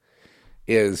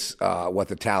is what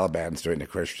the Taliban's doing to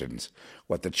Christians,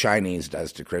 what the Chinese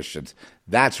does to Christians.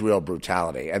 That's real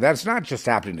brutality, and that's not just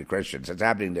happening to Christians. It's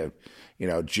happening to,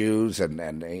 Jews and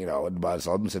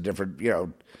Muslims and different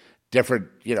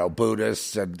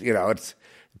Buddhists, and it's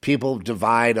people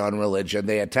divide on religion,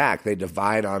 they attack. They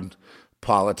divide on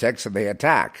politics, and they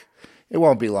attack. It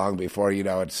won't be long before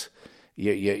it's.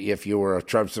 If you were a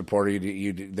Trump supporter,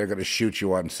 they're going to shoot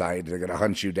you on sight. They're going to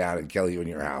hunt you down and kill you in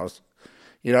your house.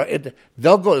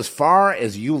 They'll go as far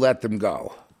as you let them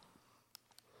go.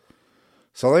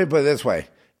 So let me put it this way.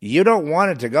 You don't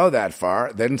want it to go that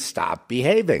far, then stop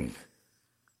behaving.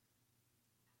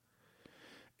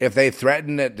 If they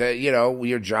threaten that,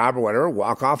 your job or whatever,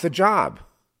 walk off the job.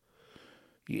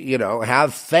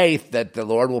 Have faith that the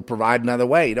Lord will provide another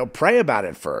way. Pray about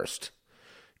it first.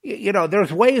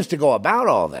 There's ways to go about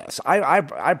all this.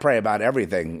 I pray about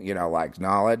everything, like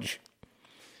knowledge,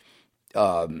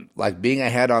 like being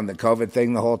ahead on the COVID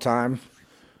thing the whole time.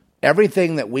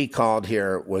 Everything that we called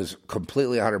here was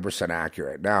completely 100%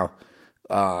 accurate. Now,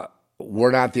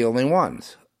 we're not the only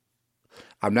ones.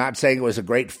 I'm not saying it was a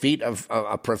great feat of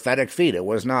a prophetic feat. It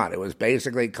was not. It was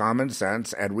basically common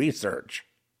sense and research.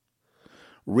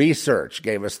 Research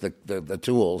gave us the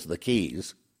tools, the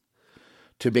keys,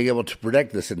 to being able to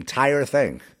predict this entire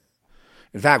thing.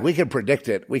 In fact, we can predict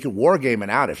it. We can war game it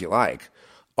out if you like,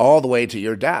 all the way to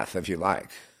your death if you like,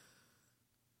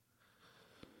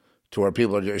 to where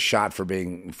people are just shot for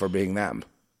being them,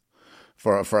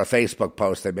 for a Facebook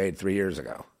post they made 3 years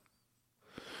ago.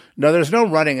 No, there's no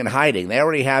running and hiding. They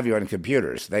already have you on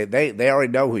computers. They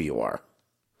already know who you are,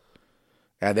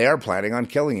 and they are planning on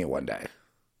killing you one day.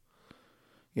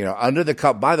 Under the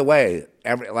by the way,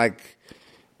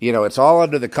 it's all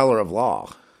under the color of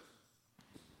law.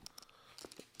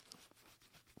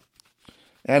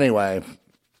 Anyway,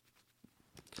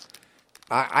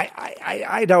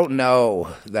 I don't know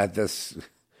that this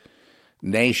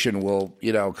nation will,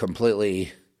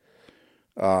 completely.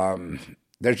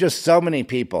 There's just so many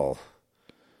people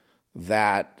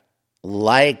that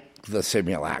like the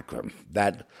simulacrum,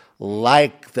 that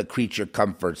like the creature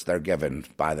comforts they're given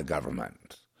by the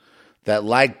government, that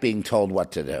like being told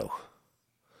what to do,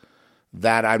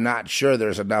 that I'm not sure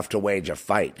there's enough to wage a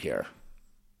fight here.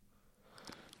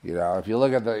 If you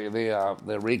look at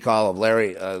the recall of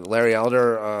Larry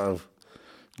Elder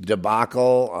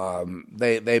debacle,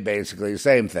 they basically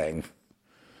same thing.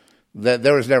 That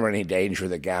there was never any danger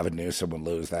that Gavin Newsom would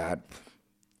lose that.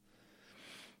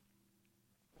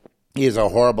 He is a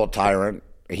horrible tyrant.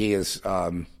 He has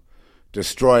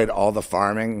destroyed all the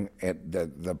farming at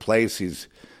the place. These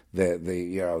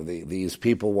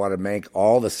people want to make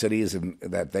all the cities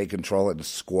that they control in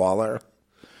squalor.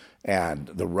 And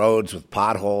the roads with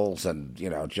potholes and,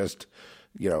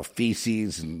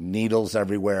 feces and needles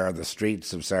everywhere on the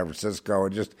streets of San Francisco.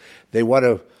 And they want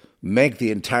to make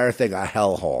the entire thing a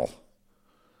hellhole.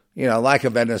 Like a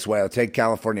Venezuela. Take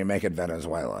California, make it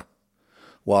Venezuela.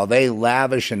 While they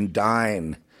lavish and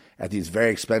dine at these very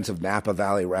expensive Napa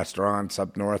Valley restaurants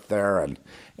up north there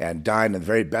and dine in the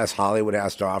very best Hollywood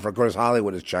has to offer. Of course,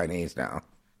 Hollywood is Chinese now.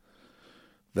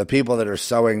 The people that are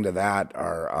sewing to that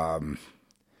are...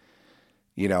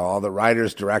 all the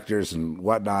writers, directors, and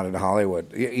whatnot in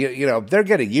Hollywood, they're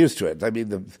getting used to it. I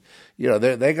mean,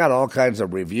 they got all kinds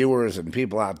of reviewers and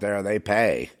people out there they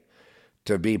pay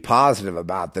to be positive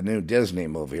about the new Disney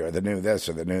movie or the new this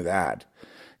or the new that,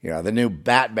 the new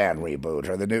Batman reboot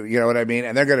or the new, you know what I mean?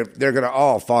 And they're gonna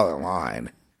all fall in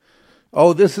line.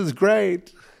 Oh, this is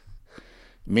great.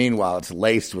 Meanwhile, it's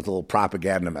laced with little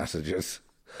propaganda messages.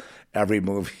 Every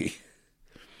movie.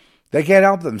 They can't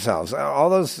help themselves. All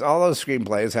those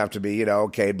screenplays have to be,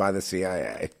 okayed by the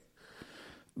CIA.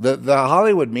 The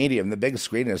Hollywood medium, the big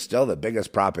screen, is still the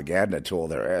biggest propaganda tool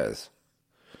there is.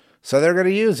 So they're going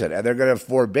to use it, and they're going to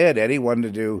forbid anyone to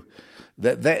do.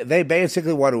 They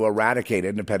basically want to eradicate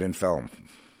independent film.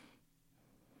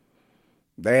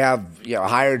 They have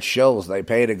hired shills they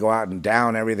pay to go out and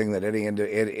down everything that any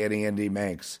indie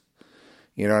makes.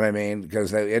 You know what I mean?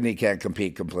 Because the indie can't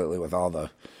compete completely with all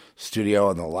the studio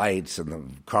and the lights and the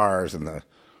cars and the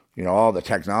all the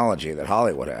technology that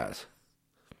Hollywood has.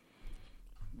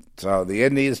 So the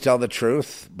indies tell the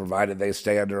truth, provided they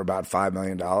stay under about $5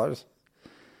 million,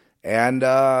 and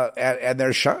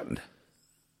they're shunned.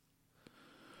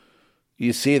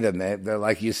 You see them; they're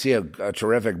like you see a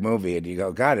terrific movie, and you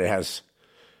go, God, it has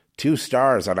 2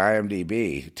 stars on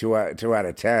IMDb, 2 out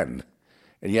of 10,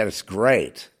 and yet it's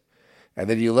great. And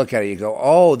then you look at it, you go,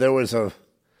 oh, there was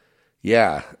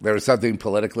something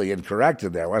politically incorrect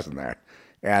in there, wasn't there?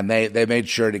 And they made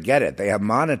sure to get it. They have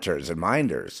monitors and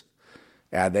minders.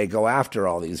 And they go after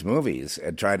all these movies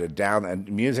and try to down,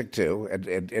 and music too,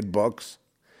 and books,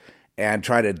 and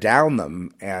try to down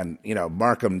them and,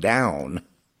 mark them down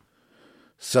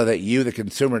so that you, the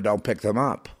consumer, don't pick them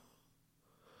up,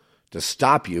 to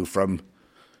stop you from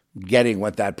getting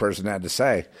what that person had to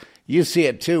say. You see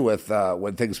it too with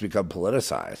when things become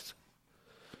politicized.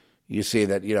 You see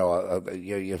that,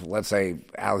 let's say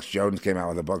Alex Jones came out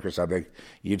with a book or something,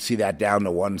 you'd see that down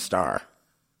to 1 star,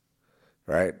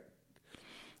 right?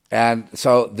 And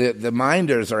so the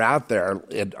minders are out there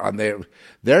on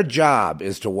their job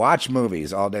is to watch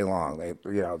movies all day long.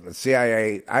 The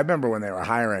CIA, I remember when they were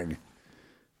hiring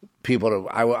people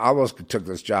I almost took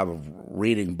this job of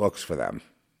reading books for them.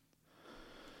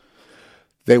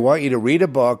 They want you to read a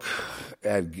book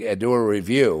and do a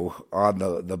review on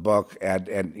the book, and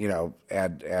they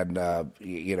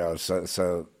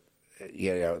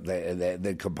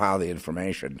compile the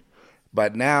information.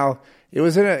 But now it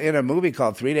was in a movie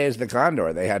called 3 Days of the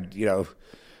Condor. They had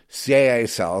CIA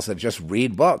cells that just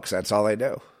read books. That's all they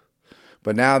do.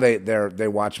 But now they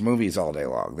watch movies all day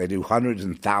long. They do hundreds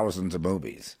and thousands of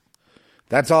movies.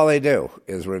 That's all they do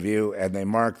is review, and they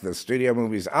mark the studio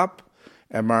movies up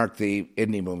and mark the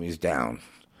indie movies down.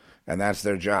 And that's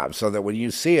their job. So that when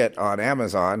you see it on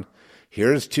Amazon,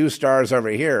 here's 2 stars over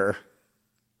here,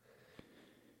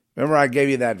 Remember I gave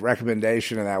you that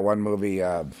recommendation in that one movie,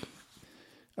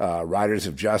 Riders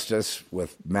of Justice,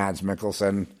 with Mads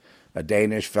Mikkelsen, a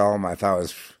Danish film. I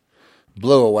thought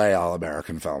blew away all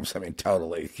American films. I mean,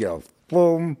 totally.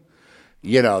 Boom.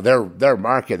 They're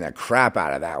marking the crap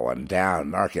out of that one down,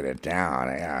 marking it down.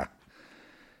 Yeah.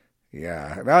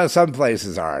 Yeah. Now, some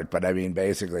places aren't, but I mean,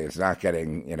 basically, it's not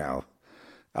getting,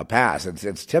 a pass.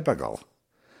 It's typical.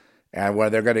 And where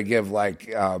they're going to give,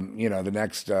 the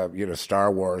next, Star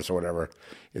Wars or whatever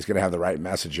is going to have the right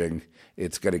messaging.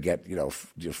 It's going to get,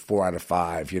 4 out of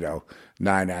 5,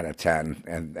 9 out of 10.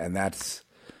 And that's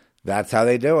how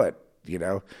they do it,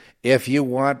 If you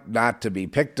want not to be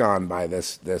picked on by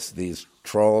these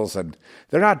trolls, and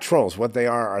they're not trolls. What they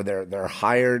are they're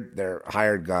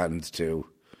hired guns to,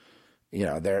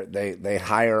 they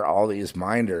hire all these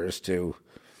minders to,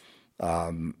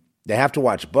 they have to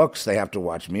watch books, they have to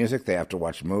watch music, they have to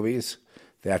watch movies,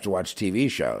 they have to watch TV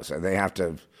shows, and they have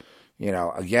to,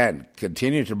 again,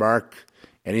 continue to mark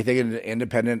anything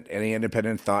any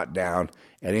independent thought down,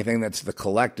 anything that's the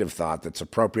collective thought that's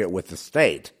appropriate with the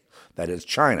state, that is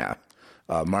China,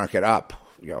 mark it up.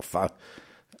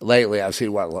 Lately I've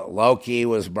seen Loki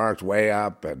was marked way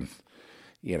up, and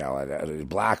a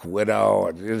Black Widow,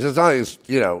 and there's just all these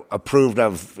approved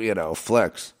of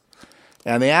flicks.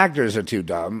 And the actors are too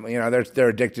dumb. They're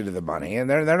addicted to the money, and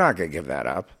they're not going to give that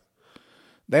up.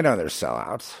 They know they're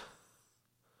sellouts.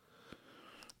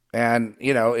 And,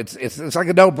 it's like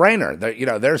a no-brainer.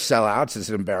 They're sellouts. It's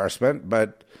an embarrassment.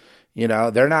 But,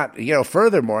 they're not,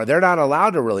 furthermore, they're not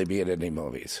allowed to really be in indie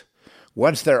movies.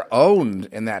 Once they're owned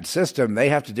in that system, they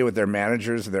have to do what their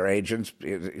managers and their agents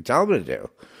tell them to do,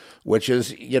 which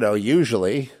is,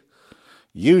 usually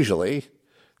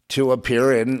to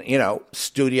appear in,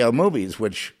 studio movies,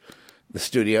 which the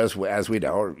studios, as we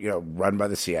know, are, run by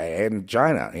the CIA and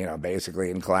China, basically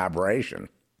in collaboration.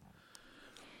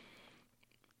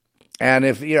 And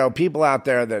if, people out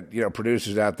there that,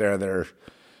 producers out there that are,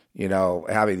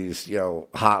 having these,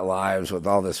 hot lives with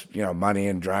all this, money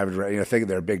and driving, thinking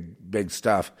they're big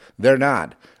stuff, they're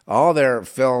not. All their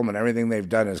film and everything they've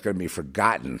done is going to be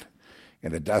forgotten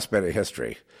in the dustbin of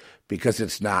history because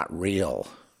it's not real.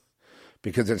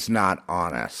 Because it's not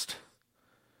honest,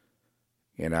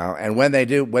 And when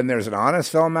there's an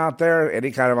honest film out there, any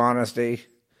kind of honesty,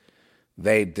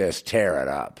 they just tear it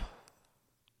up.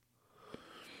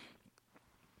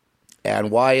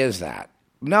 And why is that?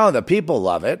 No, the people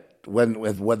love it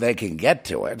when they can get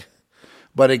to it.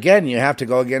 But again, you have to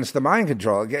go against the mind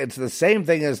control. It's the same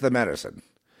thing as the medicine.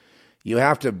 You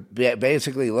have to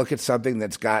basically look at something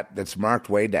that's marked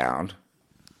way down.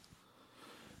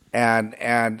 And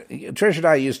Trish and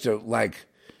I used to,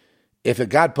 if it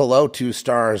got below 2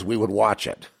 stars, we would watch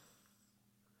it.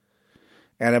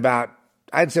 And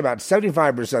I'd say about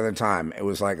 75% of the time, it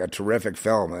was like a terrific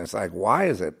film. And it's like, why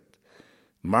is it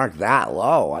marked that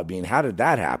low? I mean, how did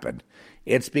that happen?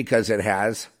 It's because it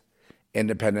has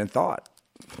independent thought.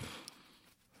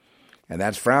 And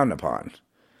that's frowned upon.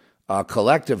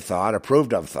 Collective thought,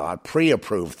 approved of thought,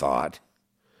 pre-approved thought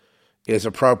is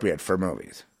appropriate for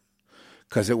movies,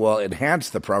 because it will enhance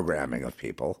the programming of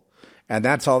people, and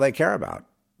that's all they care about.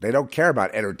 They don't care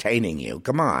about entertaining you.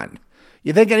 Come on.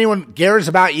 You think anyone cares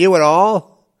about you at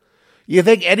all? You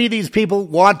think any of these people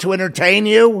want to entertain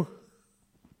you?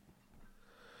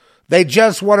 They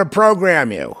just want to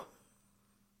program you.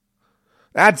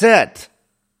 That's it.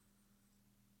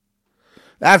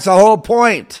 That's the whole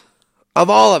point of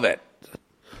all of it.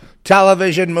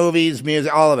 Television, movies,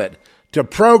 music, all of it. To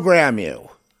program you.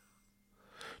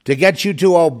 To get you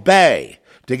to obey,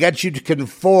 to get you to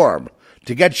conform,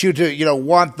 to get you to,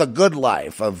 want the good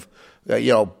life of,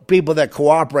 people that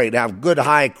cooperate, have good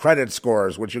high credit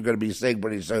scores, which you're going to be seeing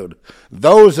pretty soon.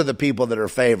 Those are the people that are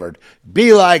favored.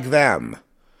 Be like them.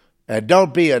 And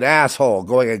don't be an asshole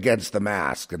going against the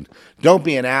mask. And don't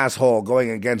be an asshole going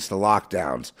against the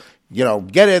lockdowns.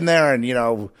 Get in there and,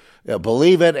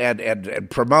 believe it and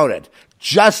promote it.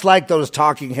 Just like those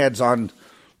talking heads on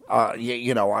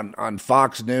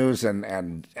Fox News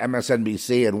and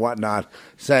MSNBC and whatnot,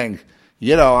 saying,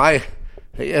 I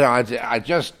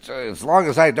just, as long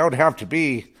as I don't have to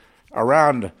be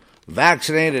around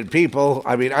vaccinated people,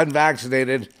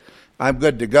 unvaccinated, I'm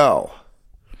good to go.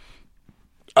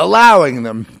 Allowing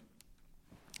them,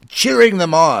 cheering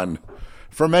them on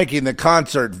for making the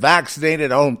concert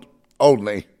vaccinated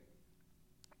only.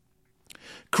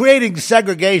 Creating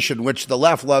segregation, which the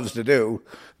left loves to do.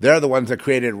 They're the ones that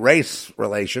created race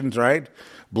relations, right?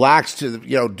 Blacks do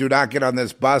not get on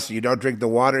this bus. You don't drink the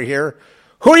water here.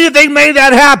 Who do you think made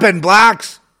that happen,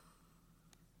 blacks?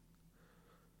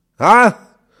 Huh?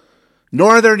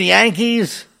 Northern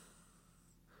Yankees?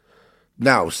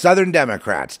 No, Southern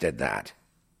Democrats did that.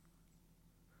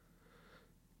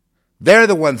 They're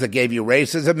the ones that gave you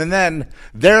racism, and then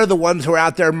they're the ones who are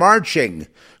out there marching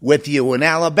with you in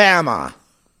Alabama.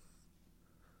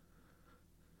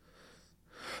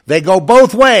 They go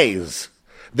both ways.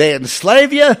 They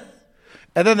enslave you,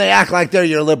 and then they act like they're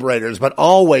your liberators, but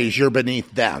always you're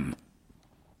beneath them.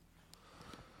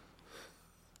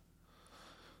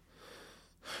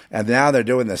 And now they're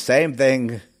doing the same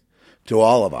thing to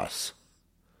all of us.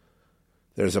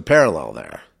 There's a parallel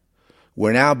there.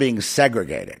 We're now being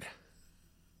segregated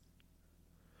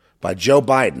by Joe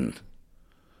Biden,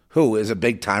 who is a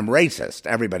big-time racist.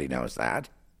 Everybody knows that.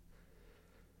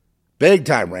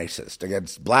 Big-time racist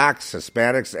against blacks,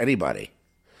 Hispanics, anybody.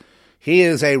 He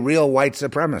is a real white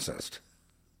supremacist.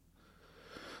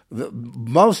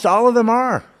 Most all of them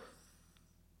are.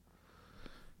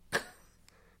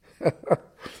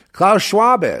 Klaus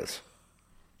Schwab is.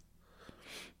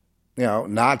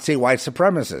 Nazi white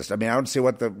supremacist. I mean, I don't see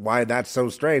why that's so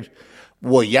strange.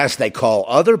 Well, yes, they call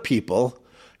other people.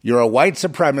 You're a white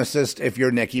supremacist if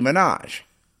you're Nicki Minaj.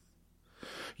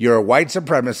 You're a white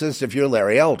supremacist if you're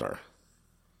Larry Elder.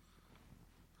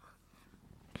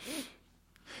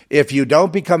 If you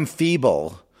don't become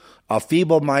a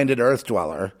feeble-minded earth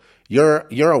dweller,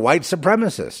 you're a white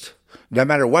supremacist, no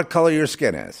matter what color your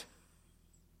skin is.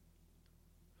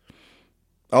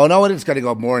 Oh, no, it's going to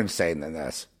go more insane than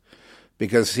this.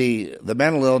 Because, see, the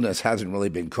mental illness hasn't really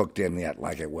been cooked in yet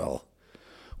like it will.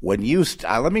 When you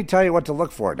let me tell you what to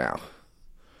look for now.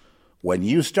 When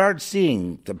you start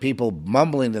seeing the people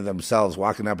mumbling to themselves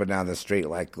walking up and down the street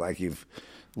like you've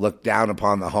looked down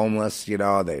upon the homeless,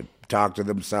 they talk to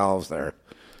themselves. They're,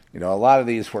 a lot of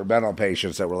these were mental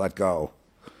patients that were let go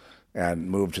and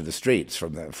moved to the streets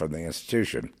from the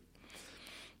institution.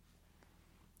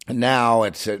 And now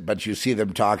but you see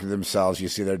them talking to themselves. You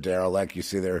see they're derelict. You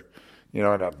see they're, in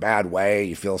a bad way.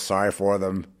 You feel sorry for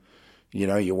them.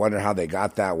 You wonder how they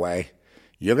got that way.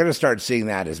 You're going to start seeing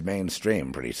that as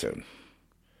mainstream pretty soon.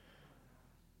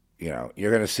 You're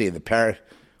going to see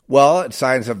it's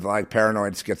signs of like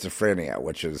paranoid schizophrenia,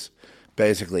 which is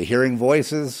basically hearing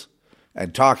voices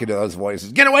and talking to those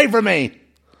voices. Get away from me!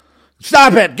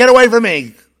 Stop it! Get away from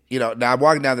me! Now I'm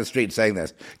walking down the street saying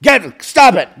this.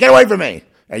 Stop it! Get away from me!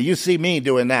 And you see me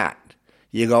doing that.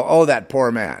 You go, oh, that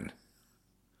poor man.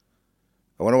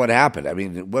 I wonder what happened. I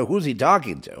mean, who's he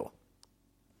talking to?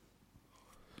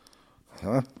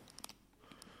 Huh?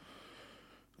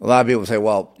 A lot of people say,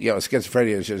 well,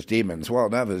 schizophrenia is just demons. Well,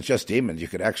 no, if it's just demons, you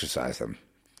could exorcise them.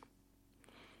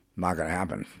 Not going to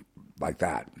happen like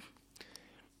that.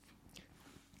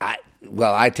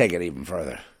 I take it even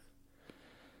further.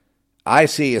 I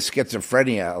see a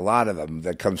schizophrenia, a lot of them,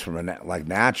 that comes from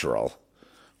natural,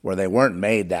 where they weren't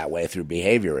made that way through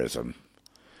behaviorism,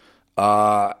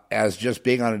 as just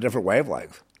being on a different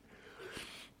wavelength.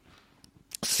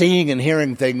 Seeing and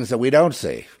hearing things that we don't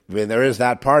see. I mean, there is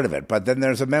that part of it. But then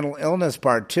there's a mental illness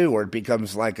part, too, where it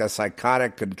becomes like a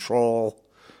controlled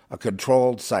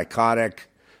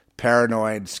psychotic,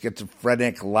 paranoid,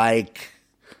 schizophrenic-like,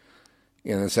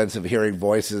 in the sense of hearing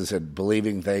voices and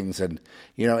believing things. And,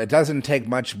 it doesn't take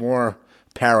much more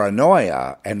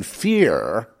paranoia and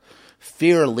fear.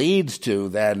 Fear leads to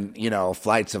then,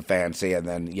 flights of fancy and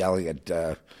then yelling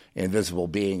at invisible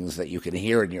beings that you can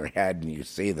hear in your head and you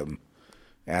see them.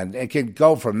 And it can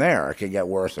go from there. It can get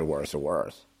worse and worse and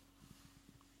worse.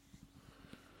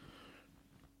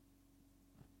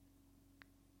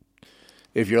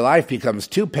 If your life becomes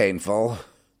too painful,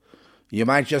 you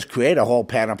might just create a whole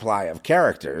panoply of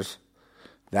characters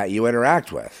that you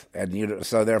interact with, and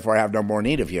so therefore have no more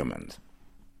need of humans.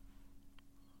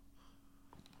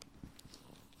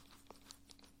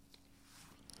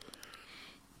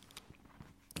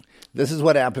 This is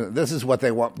what happens. This is what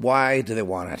they want. Why do they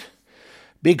want it?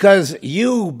 Because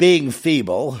you being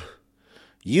feeble,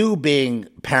 you being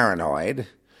paranoid,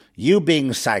 you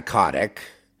being psychotic,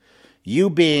 you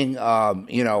being,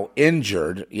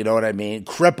 injured,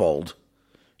 crippled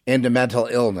into mental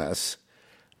illness,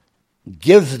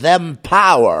 gives them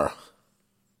power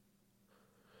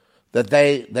that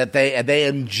they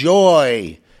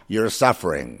enjoy your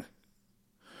suffering.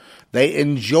 They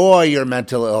enjoy your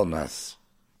mental illness.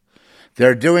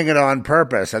 They're doing it on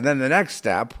purpose. And then the next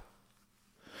step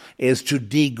is to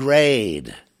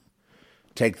degrade.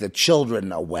 Take the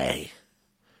children away.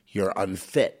 You're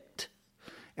unfit.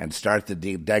 And start the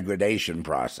degradation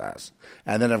process.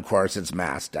 And then, of course, it's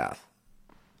mass death.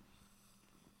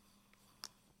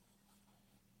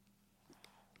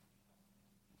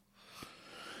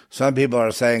 Some people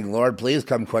are saying, Lord, please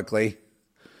come quickly.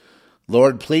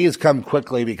 Lord, please come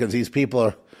quickly, because these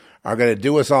people are going to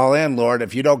do us all in, Lord.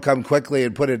 If you don't come quickly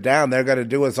and put it down, they're going to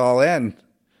do us all in.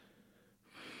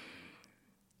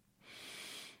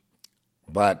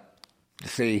 But,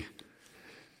 see,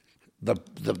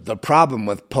 the problem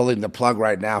with pulling the plug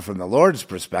right now from the Lord's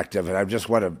perspective, and I just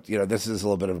want to, this is a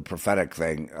little bit of a prophetic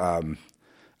thing.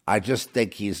 I just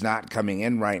think he's not coming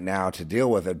in right now to deal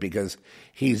with it because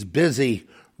he's busy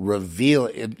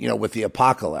revealing, with the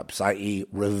apocalypse, i.e.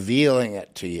 revealing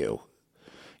it to you.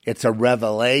 It's a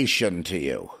revelation to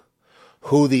you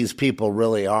who these people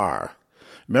really are.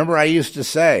 Remember I used to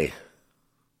say,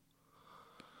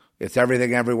 it's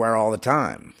everything everywhere all the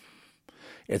time.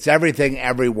 It's everything,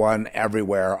 everyone,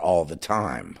 everywhere, all the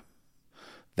time.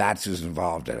 That's who's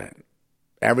involved in it.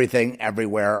 Everything,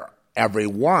 everywhere,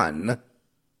 everyone,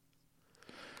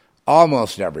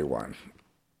 almost everyone.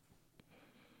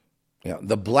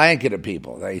 The blanket of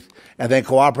people. They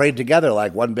cooperate together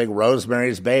like one big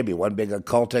Rosemary's Baby, one big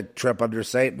occultic trip under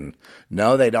Satan.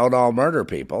 No, they don't all murder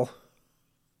people.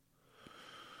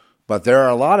 But there are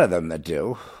a lot of them that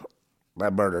do.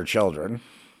 That murder children.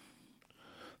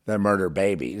 That murder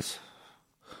babies,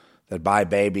 that buy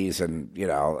babies and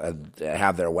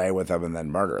have their way with them and then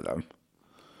murder them.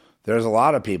 There's a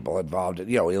lot of people involved in,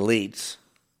 elites,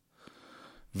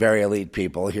 very elite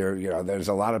people here. There's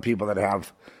a lot of people that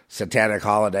have satanic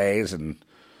holidays and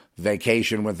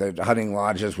vacation with the hunting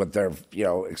lodges with their,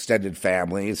 extended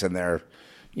families, and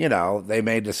they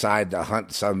may decide to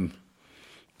hunt some,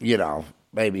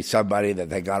 maybe somebody that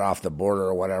they got off the border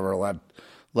or whatever,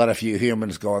 let a few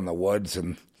humans go in the woods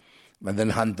and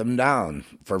then hunt them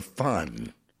for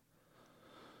fun.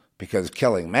 Because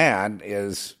killing man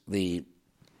is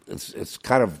it's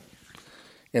kind of,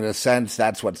 in a sense,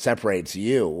 that's what separates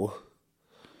you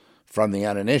from the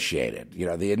uninitiated.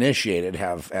 The initiated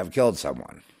have killed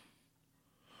someone.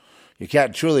 You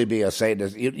can't truly be a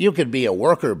Satanist. You could be a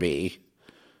worker bee,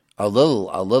 a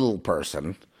little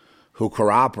person who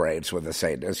cooperates with the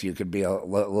Satanist. You could be a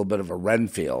little bit of a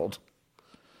Renfield,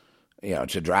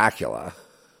 to Dracula.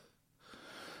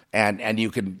 And you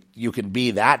can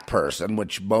be that person,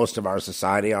 which most of our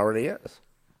society already is.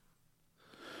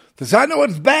 Because I know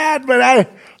it's bad, but I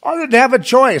didn't have a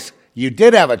choice. You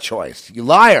did have a choice, you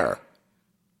liar.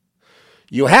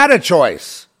 You had a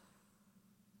choice.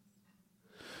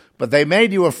 But they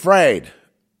made you afraid.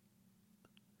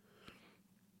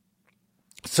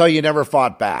 So you never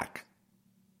fought back.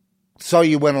 So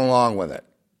you went along with it.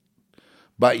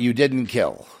 But you didn't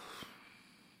kill.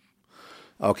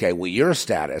 Okay, well, your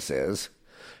status is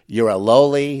you're a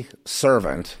lowly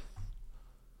servant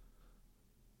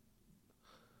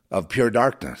of pure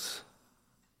darkness,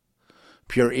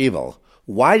 pure evil.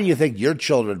 Why do you think your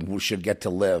children should get to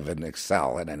live and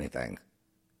excel in anything?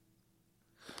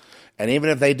 And even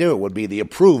if they do, it would be the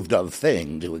approved of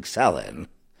thing to excel in,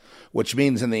 which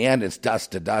means in the end it's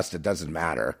dust to dust. It doesn't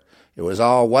matter. It was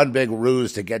all one big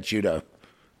ruse to get you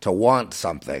to want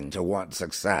something, to want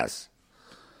success.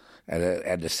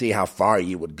 And to see how far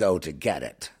you would go to get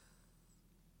it.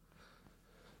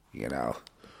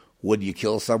 Would you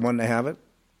kill someone to have it?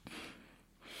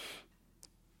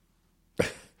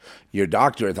 Your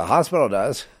doctor at the hospital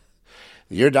does.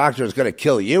 Your doctor is going to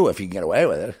kill you if he can get away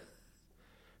with it.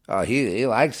 Oh, he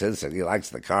likes it. He likes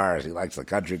the cars. He likes the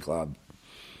country club.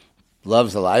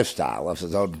 Loves the lifestyle. Loves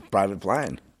his own private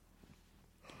plane.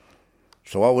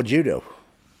 So what would you do?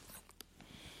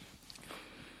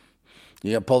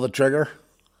 You gonna pull the trigger?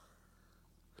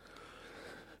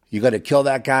 You gonna kill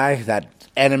that guy, that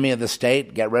enemy of the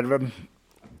state, get rid of him?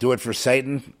 Do it for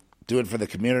Satan? Do it for the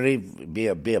community? Be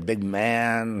a big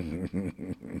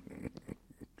man?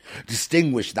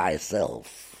 Distinguish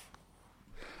thyself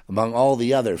among all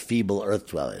the other feeble earth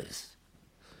dwellers,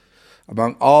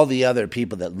 among all the other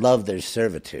people that love their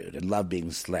servitude and love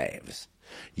being slaves.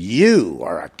 You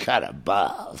are a cut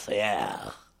above,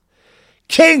 yeah.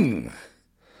 King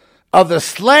of the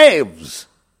slaves,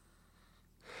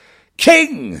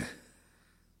 king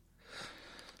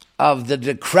of the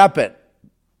decrepit,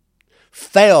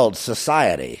 failed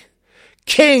society,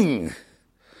 king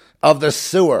of the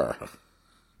sewer.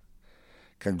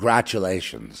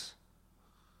 Congratulations.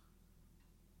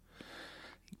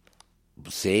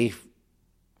 See,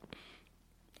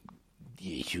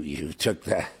 you took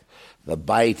the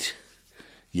bite,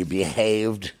 you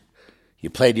behaved, you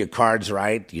played your cards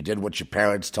right, you did what your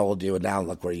parents told you, and now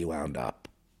look where you wound up.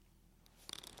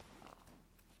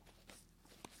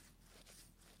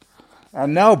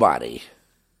 And nobody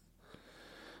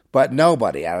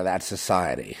out of that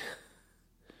society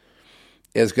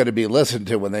is going to be listened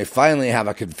to when they finally have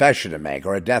a confession to make,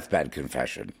 or a deathbed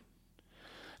confession,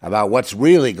 about what's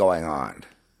really going on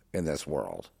in this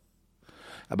world.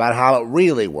 about how it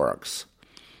really works,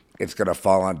 it's going to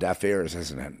fall on deaf ears,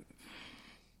 isn't it?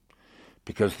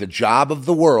 Because the job of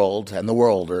the world and the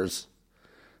worlders,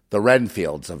 the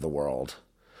Renfields of the world,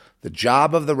 the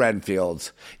job of the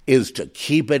Renfields is to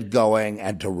keep it going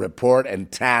and to report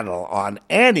and tattle on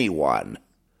anyone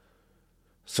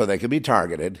so they can be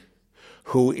targeted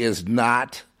who is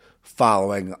not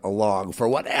following along for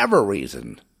whatever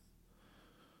reason.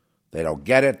 They don't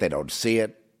get it, they don't see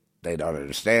it, they don't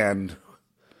understand,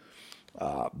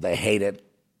 they hate it,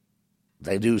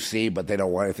 they do see, but they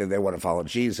don't want anything, they want to follow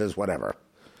Jesus, whatever.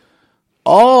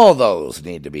 All those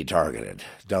need to be targeted,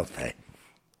 don't they?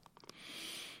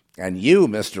 And you,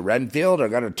 Mr. Renfield, are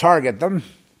going to target them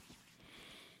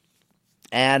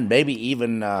and maybe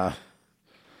even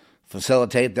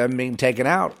facilitate them being taken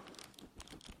out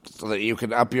so that you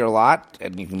can up your lot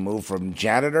and you can move from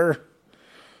janitor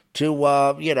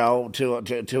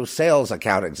to sales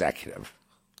account executive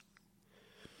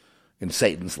in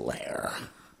Satan's lair,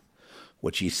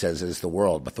 which he says is the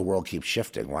world, but the world keeps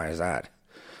shifting. Why is that?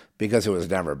 Because it was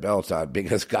never built on,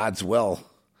 because God's will,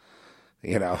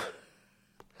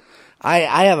 I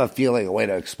have a feeling, a way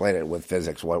to explain it with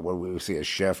physics, when we see a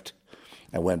shift,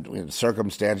 and when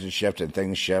circumstances shift and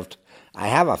things shift, I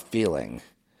have a feeling,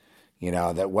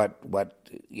 that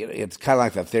it's kind of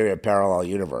like the theory of parallel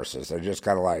universes. They're just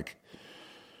kind of like,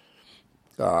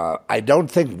 I don't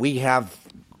think we have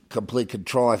complete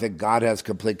control. I think God has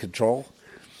complete control.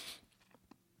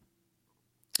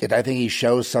 And I think he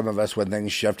shows some of us when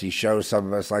things shift. He shows some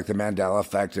of us, like the Mandela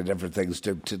effect and different things,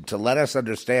 to let us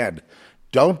understand,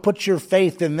 don't put your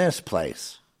faith in this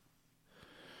place.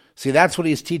 See, that's what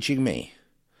he's teaching me.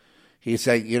 He's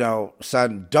saying,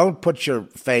 son, don't put your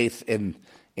faith in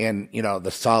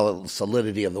the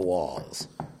solidity of the walls.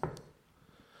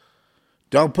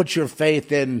 Don't put your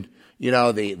faith in,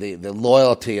 the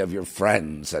loyalty of your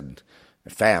friends and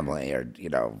family or,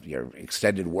 your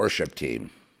extended worship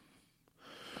team.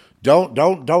 Don't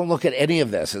look at any of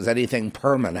this as anything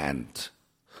permanent,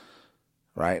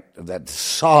 right? That's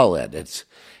solid.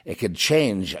 It can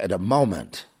change at a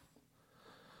moment.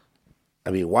 I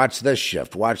mean, watch this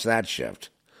shift, watch that shift.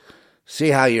 See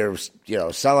how you're,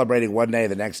 celebrating one day,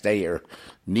 the next day you're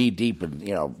knee deep and,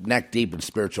 neck deep in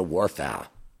spiritual warfare.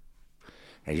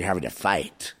 And you're having to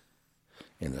fight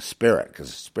in the spirit because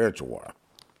it's spiritual war.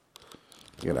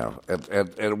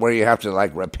 And where you have to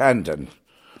repent and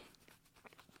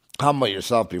humble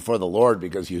yourself before the Lord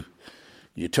because you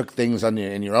took things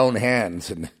in your own hands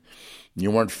and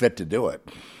you weren't fit to do it.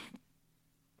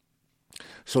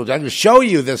 So I'm going to show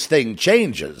you this thing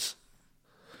changes.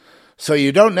 So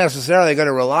you don't necessarily going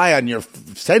to rely on your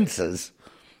senses.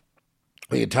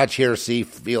 When you touch, hear, see,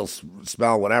 feel,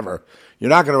 smell, whatever. You're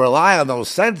not going to rely on those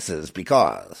senses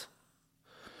because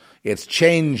it's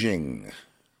changing.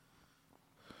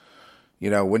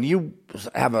 When you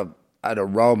have an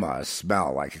aroma, a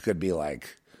smell, like it could be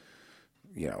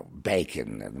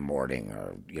bacon in the morning,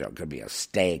 or, it could be a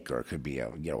steak, or it could be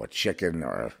a chicken,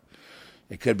 or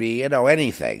it could be,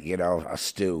 anything, a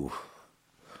stew.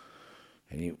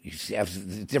 And you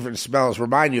have different smells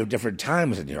remind you of different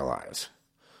times in your lives,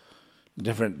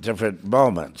 different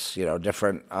moments,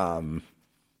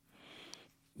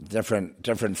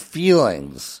 different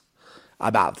feelings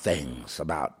about things,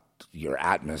 about your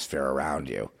atmosphere around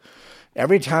you.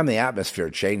 Every time the atmosphere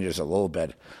changes a little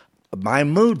bit, my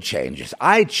mood changes.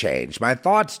 I change. My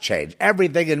thoughts change.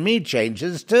 Everything in me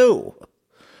changes too.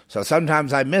 So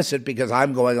sometimes I miss it because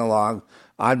I'm going along.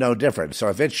 I'm no different. So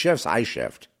if it shifts, I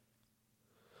shift.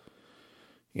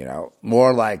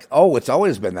 More like, oh, it's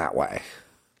always been that way.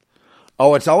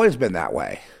 Oh, it's always been that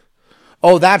way.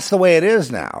 Oh, that's the way it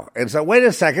is now. And so, wait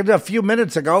a second, a few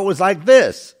minutes ago it was like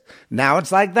this. Now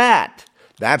it's like that.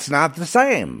 That's not the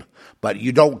same. But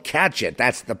you don't catch it.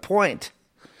 That's the point.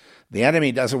 The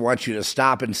enemy doesn't want you to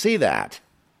stop and see that.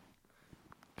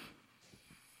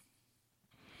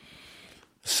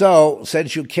 So,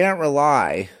 since you can't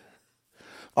rely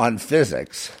on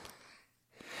physics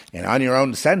and on your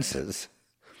own senses,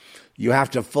 you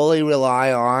have to fully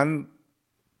rely on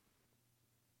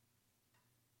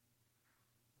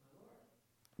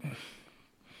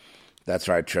that's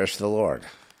right, Trish, the Lord.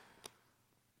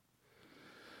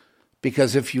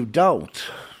 Because if you don't,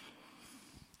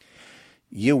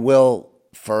 you will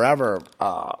forever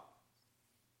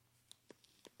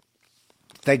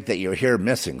think that you're here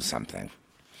missing something.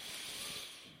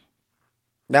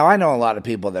 Now, I know a lot of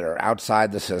people that are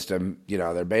outside the system.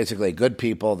 They're basically good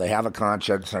people. They have a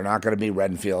conscience. They're not going to be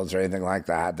Renfields or anything like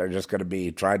that. They're just going to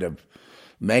be trying to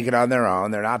make it on their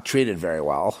own. They're not treated very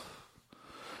well.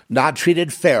 Not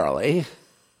treated fairly. I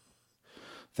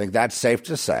think that's safe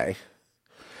to say.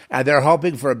 And they're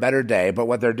hoping for a better day, but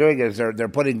what they're doing is they're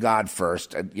putting God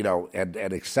first, and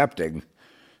and accepting,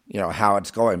 how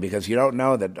it's going, because you don't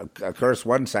know that a curse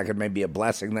one second may be a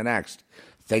blessing the next.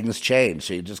 Things change,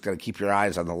 so you just got to keep your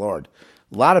eyes on the Lord.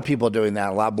 A lot of people doing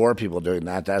that, a lot more people doing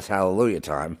that. That's hallelujah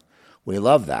time. We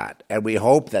love that, and we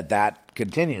hope that that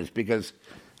continues, because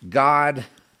God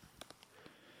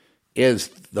is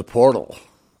the portal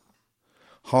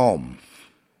home.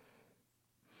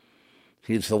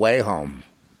 He's the way home.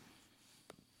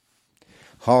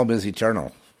 Home is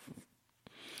eternal.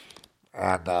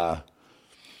 And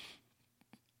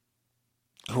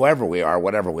whoever we are,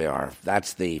 whatever we are, that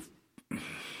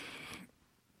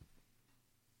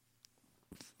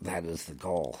is the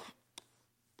goal.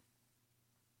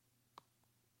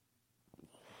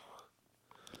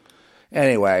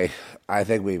 Anyway, I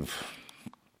think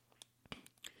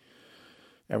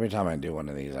every time I do one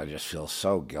of these, I just feel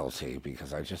so guilty,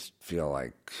 because I just feel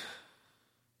like,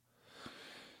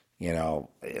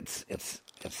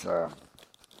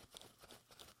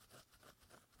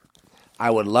 I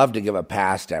would love to give a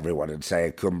pass to everyone and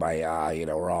say kumbaya,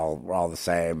 we're all the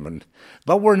same,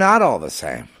 but we're not all the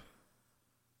same.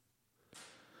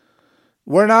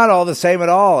 We're not all the same at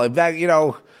all. In fact,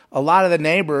 a lot of the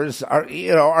neighbors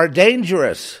are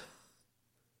dangerous.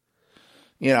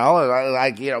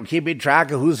 Keeping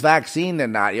track of who's vaccinated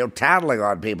and not, tattling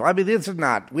on people. I mean,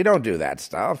 we don't do that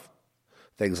stuff.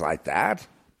 Things like that.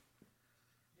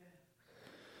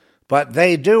 But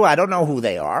they do. I don't know who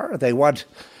they are. They want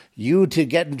you to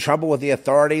get in trouble with the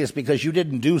authorities because you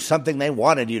didn't do something they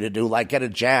wanted you to do, like get a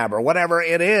jab or whatever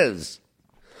it is.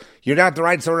 You're not the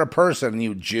right sort of person,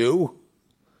 you Jew.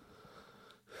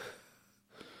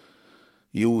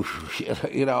 Give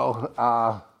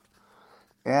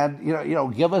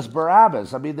us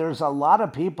Barabbas. I mean, there's a lot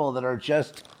of people that are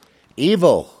just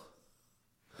evil.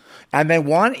 And they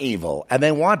want evil, and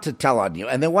they want to tell on you,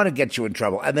 and they want to get you in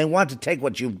trouble, and they want to take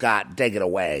what you've got and take it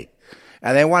away.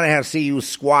 And they want to see you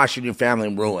squashed and your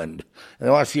family ruined. And they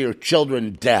want to see your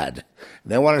children dead.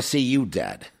 And they want to see you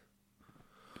dead.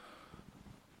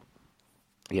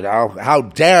 How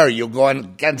dare you go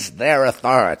against their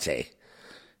authority?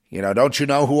 Don't you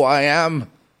know who I am?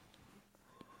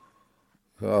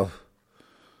 Well,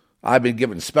 I've been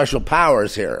given special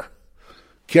powers here.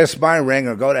 Kiss my ring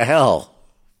or go to hell.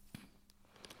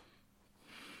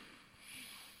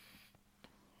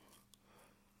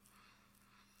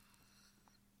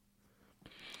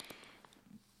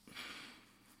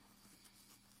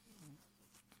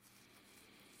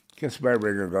 Kiss my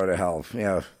ring or go to hell.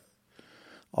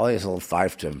 All these little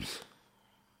fiefdoms.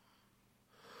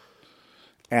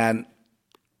 And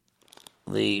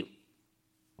the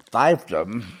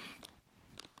fiefdom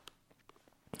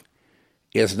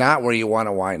is not where you want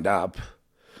to wind up.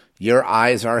 Your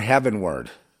eyes are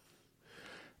heavenward.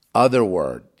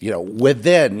 Otherward,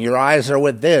 within. Your eyes are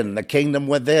within, the kingdom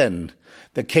within.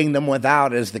 The kingdom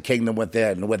without is the kingdom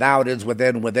within. Without is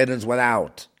within is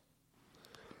without.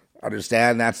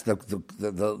 Understand? That's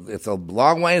it's a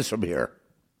long ways from here.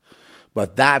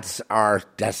 But that's our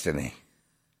destiny.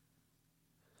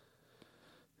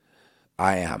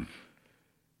 I am.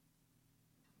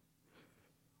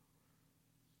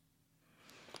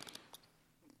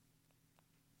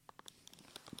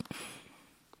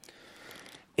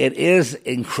 It is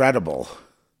incredible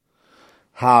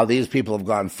how these people have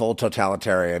gone full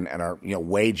totalitarian and are,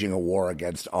 waging a war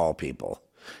against all people.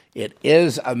 It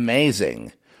is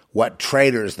amazing what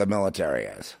traitors the military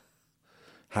is.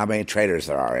 How many traitors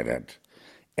there are in it.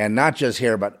 And not just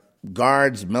here, but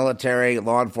guards, military,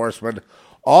 law enforcement,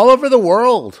 all over the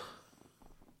world.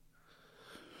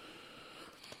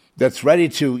 That's ready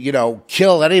to,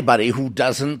 kill anybody who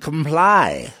doesn't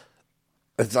comply.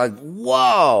 It's like,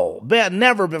 whoa, man,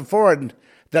 never before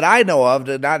that I know of,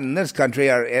 not in this country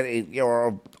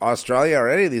or Australia or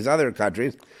any of these other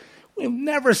countries, we've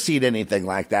never seen anything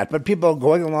like that. But people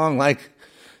going along like,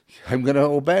 I'm going to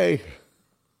obey.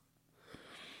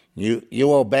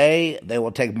 You obey, they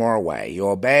will take more away. You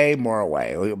obey, more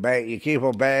away. You keep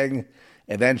obeying,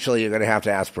 eventually you're going to have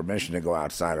to ask permission to go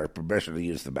outside or permission to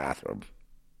use the bathroom.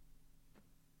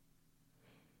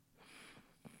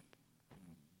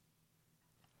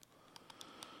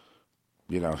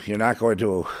 You're not going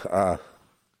to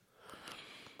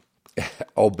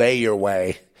obey your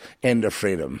way into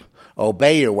freedom.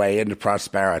 Obey your way into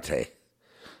prosperity.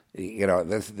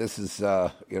 This is,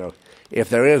 if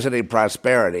there is any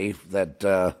prosperity that,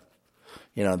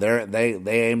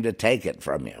 they aim to take it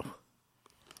from you.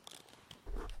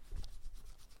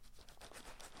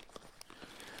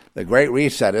 The Great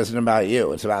Reset isn't about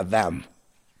you. It's about them.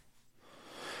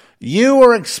 You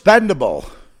are expendable.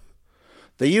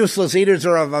 The useless eaters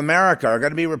of America are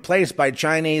going to be replaced by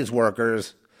Chinese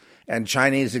workers and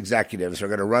Chinese executives who are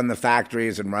going to run the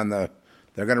factories and they're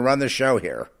going to run the show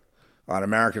here on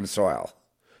American soil.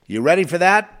 You ready for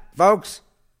that, folks?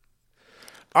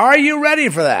 Are you ready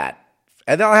for that?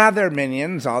 And they'll have their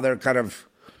minions, all their kind of,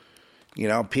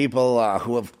 people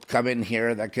who have come in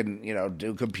here that can,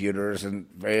 do computers and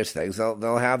various things.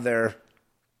 They'll have their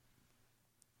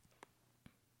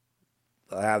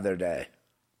day.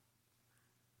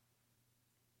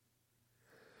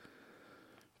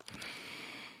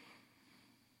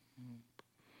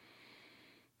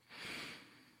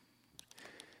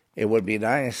 It would be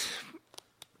nice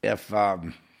if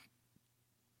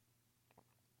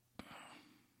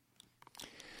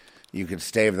you could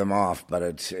stave them off,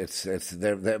 but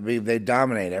they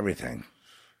dominate everything.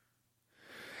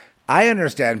 I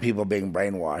understand people being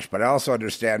brainwashed, but I also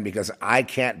understand because I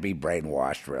can't be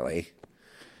brainwashed, really.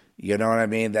 You know what I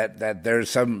mean? That there's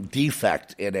some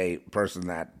defect in a person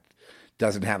that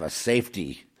doesn't have a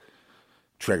safety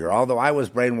trigger. Although I was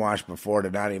brainwashed before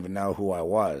to not even know who I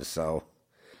was, so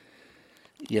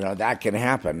that can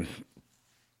happen.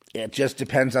 It just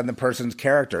depends on the person's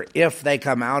character. If they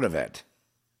come out of it,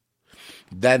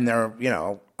 then they're,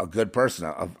 a good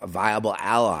person, a viable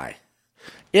ally.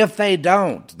 If they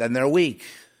don't, then they're weak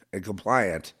and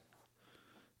compliant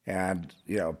and,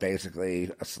 basically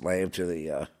a slave to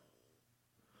the,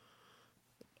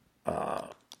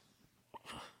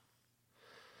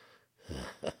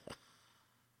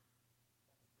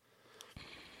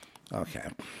 okay.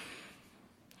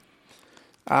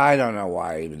 I don't know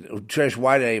why Trish,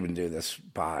 why did I even do this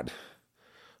pod?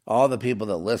 All the people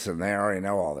that listen, they already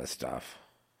know all this stuff.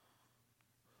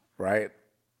 Right?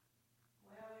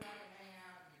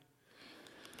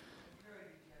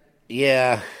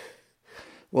 Yeah.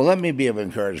 Well, let me be of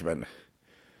encouragement.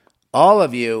 All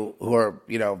of you who are,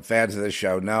 fans of this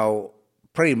show know,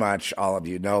 pretty much all of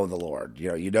you know the Lord.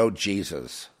 You know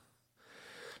Jesus.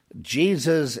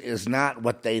 Jesus is not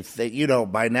what they think.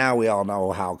 By now we all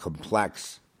know how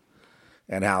complex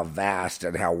and how vast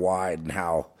and how wide and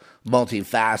how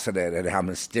multifaceted and how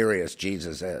mysterious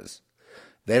Jesus is.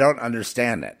 They don't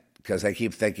understand it because they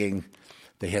keep thinking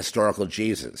the historical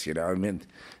Jesus,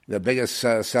 the biggest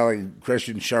selling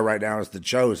Christian show right now is The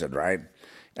Chosen, right?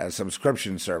 A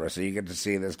subscription service. So you get to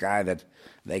see this guy that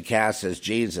they cast as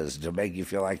Jesus to make you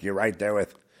feel like you're right there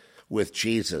with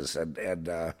Jesus and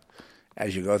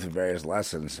as you go through various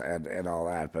lessons and all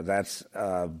that. But that's,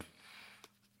 a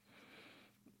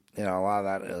lot of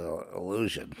that is an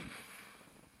illusion.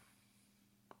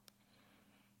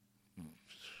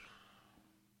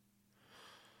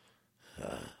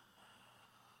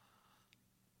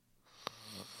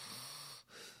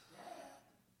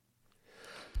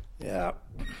 Yeah.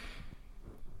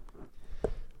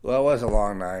 Well, it was a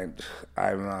long night.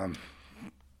 I'm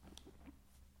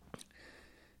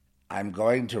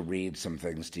going to read some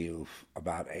things to you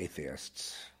about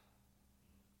atheists.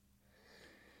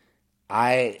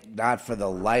 Not for the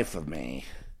life of me,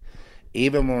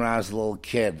 even when I was a little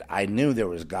kid, I knew there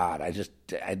was God.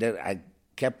 I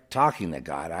kept talking to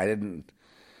God. I didn't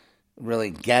really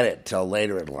get it till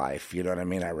later in life. You know what I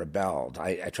mean? I rebelled.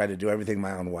 I tried to do everything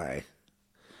my own way.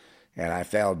 And I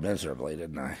failed miserably,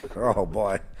 didn't I? Oh,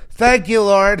 boy. Thank you,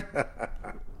 Lord.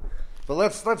 But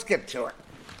let's get to it.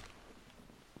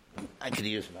 I could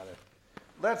use another.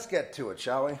 Let's get to it,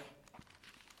 shall we?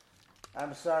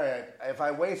 I'm sorry. If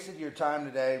I wasted your time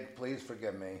today, please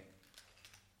forgive me.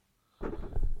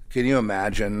 Can you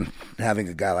imagine having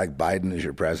a guy like Biden as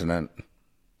your president?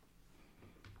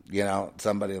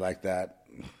 Somebody like that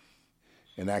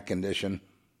in that condition.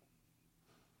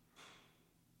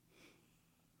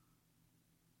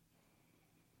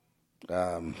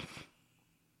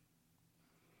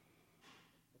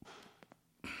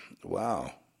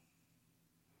 Wow.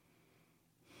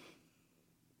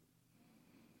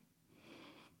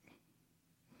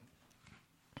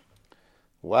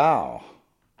 Wow.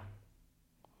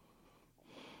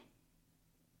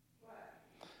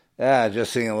 Yeah,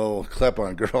 just seeing a little clip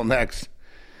on Girl Next.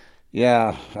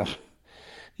 Yeah.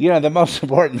 The most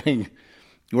important thing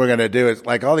we're going to do is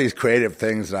like all these creative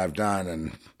things that I've done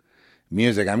and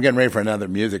music. I'm getting ready for another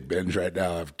music binge right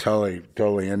now. I'm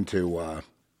totally into,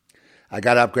 I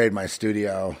got to upgrade my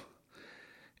studio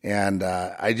and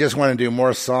I just want to do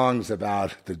more songs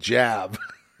about the jab.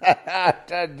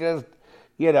 Just,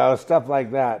 stuff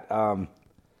like that.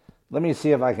 Let me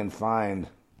see if I can find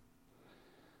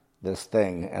this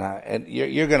thing, and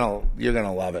you're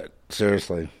gonna love it.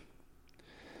 Seriously.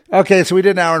 Okay, so we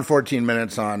did an hour and 14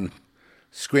 minutes on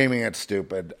screaming at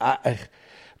stupid.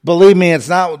 Believe me, it's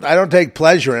not. I don't take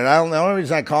pleasure in it. The only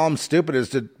reason I call them stupid is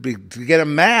to get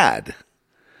them mad,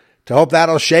 to hope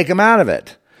that'll shake them out of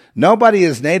it. Nobody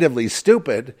is natively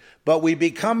stupid, but we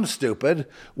become stupid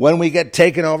when we get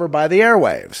taken over by the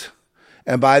airwaves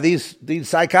and by these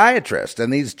psychiatrists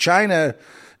and these China,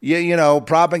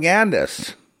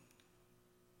 propagandists.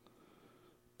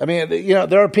 I mean,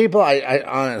 there are people, I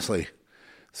honestly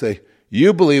say,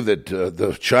 you believe that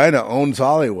the China owns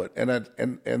Hollywood,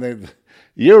 and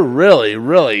you're really,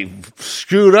 really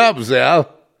screwed up, Zal.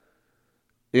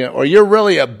 Or you're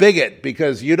really a bigot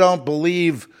because you don't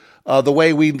believe the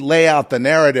way we lay out the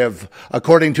narrative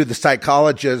according to the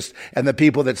psychologists and the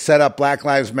people that set up Black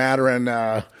Lives Matter and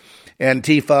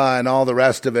Antifa and all the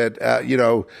rest of it,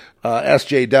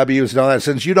 SJWs and all that.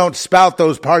 Since you don't spout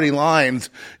those party lines,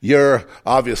 you're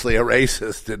obviously a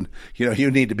racist and,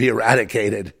 you need to be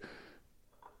eradicated.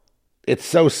 It's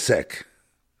so sick.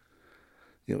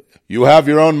 You have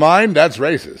your own mind? That's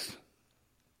racist.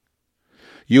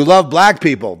 You love black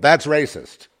people? That's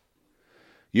racist.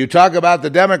 You talk about the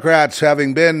Democrats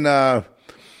having been, the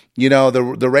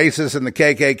racists and the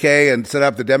KKK and set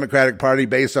up the Democratic Party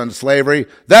based on slavery.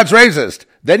 That's racist.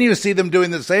 Then you see them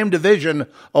doing the same division,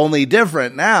 only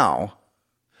different now.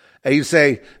 And you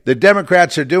say the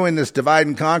Democrats are doing this divide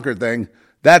and conquer thing.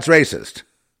 That's racist.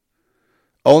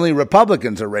 Only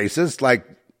Republicans are racist, like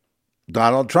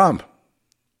Donald Trump.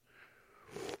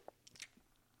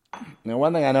 Now,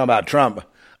 one thing I know about Trump,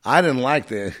 I didn't like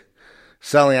the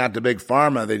selling out to Big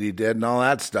Pharma that he did and all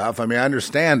that stuff. I mean, I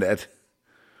understand it.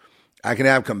 I can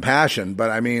have compassion, but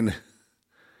I mean,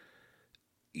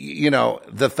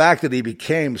 the fact that he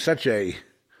became such a,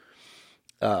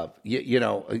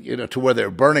 to where they're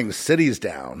burning cities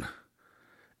down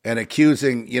and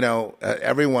accusing,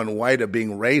 everyone white of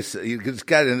being racist. It's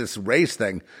got in this race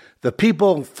thing. The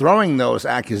people throwing those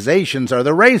accusations are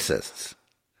the racists.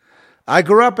 I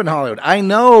grew up in Hollywood. I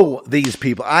know these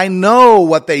people. I know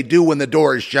what they do when the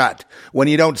door is shut, when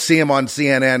you don't see them on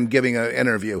CNN giving an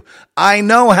interview. I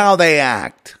know how they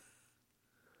act.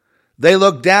 They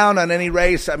look down on any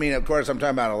race. I mean, of course, I'm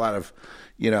talking about a lot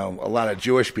of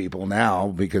Jewish people now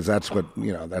because that's what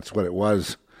it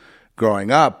was growing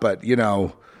up. But,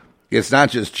 it's not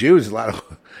just Jews. A lot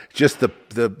of just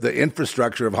the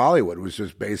infrastructure of Hollywood was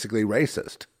just basically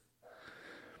racist.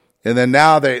 And then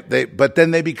now but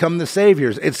then they become the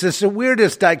saviors. It's just the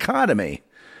weirdest dichotomy.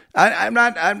 I'm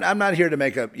not here to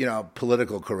make a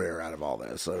political career out of all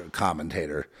this or a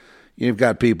commentator. You've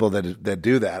got people that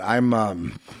do that. I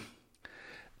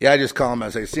just call them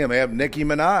as I see them. I have Nicki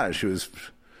Minaj, who's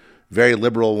a very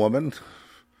liberal woman,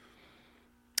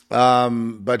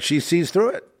 but she sees through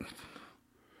it.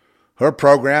 Her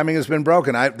programming has been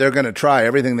broken. They're going to try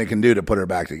everything they can do to put her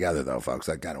back together, though, folks.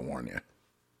 I got to warn you.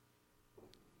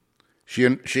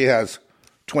 She has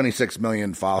 26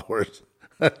 million followers.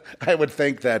 I would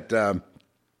think that, they're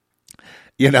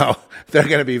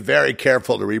going to be very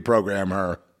careful to reprogram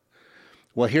her.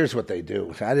 Well, here's what they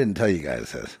do. I didn't tell you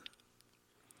guys this.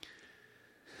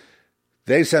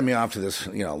 They sent me off to this,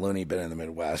 loony bin in the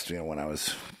Midwest, when I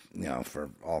was, for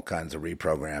all kinds of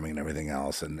reprogramming and everything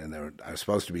else. And I was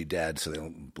supposed to be dead, so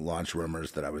they launched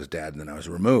rumors that I was dead, and then I was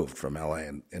removed from L.A.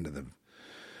 and into the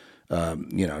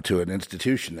to an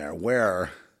institution there where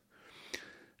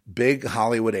big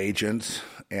Hollywood agents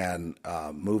and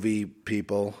movie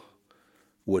people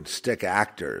would stick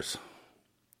actors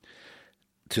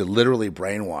to literally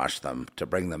brainwash them to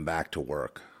bring them back to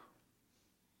work.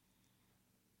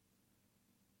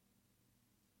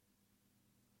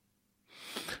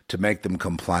 To make them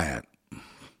compliant.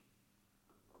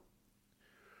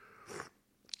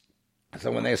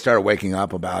 So when they started waking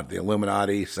up about the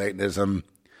Illuminati, Satanism,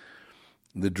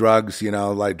 the drugs,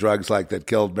 like drugs like that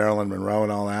killed Marilyn Monroe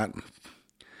and all that.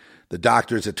 The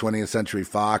doctors at 20th Century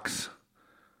Fox.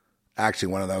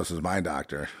 Actually, one of those was my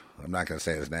doctor. I'm not going to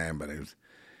say his name, but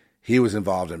he was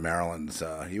involved in Marilyn's.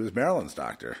 He was Marilyn's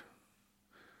doctor.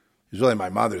 He was really my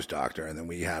mother's doctor, and then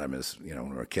we had him as when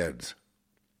we were kids.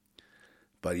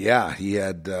 But yeah, he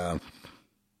had.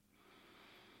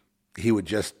 He would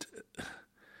just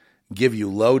give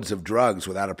you loads of drugs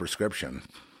without a prescription.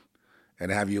 And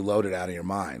have you loaded out of your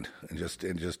mind, and just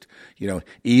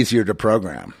easier to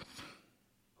program.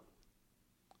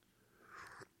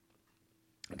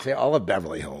 I'd say all of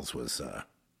Beverly Hills was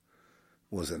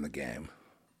in the game,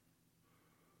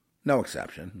 no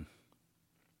exception.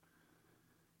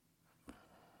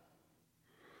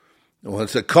 Well,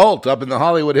 it's a cult up in the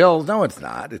Hollywood Hills. No, it's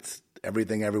not. It's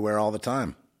everything, everywhere, all the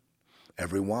time.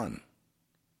 Everyone.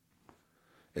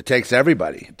 It takes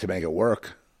everybody to make it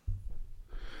work.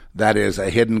 That is a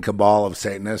hidden cabal of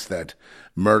Satanists that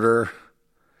murder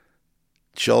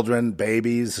children,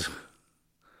 babies,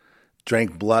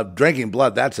 drink blood. Drinking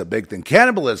blood, that's a big thing.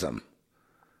 Cannibalism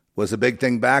was a big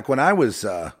thing back when I was,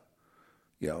 5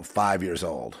 years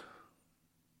old.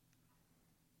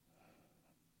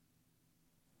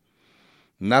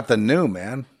 Nothing new,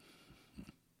 man.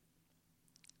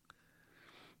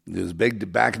 It was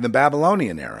big back in the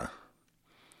Babylonian era,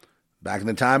 back in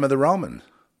the time of the Romans.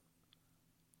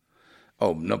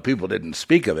 Oh, no, people didn't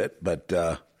speak of it, but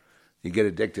you get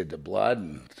addicted to blood,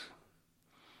 and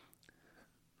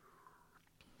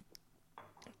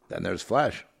then there's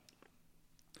flesh.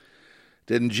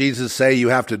 Didn't Jesus say you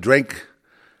have to drink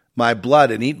my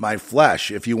blood and eat my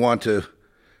flesh if you want to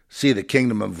see the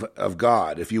kingdom of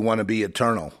God, if you want to be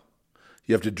eternal?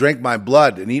 You have to drink my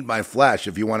blood and eat my flesh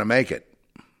if you want to make it.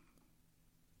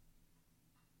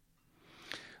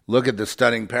 Look at the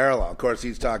stunning parallel. Of course,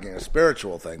 he's talking a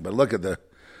spiritual thing, but look at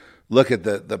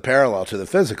the parallel to the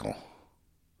physical.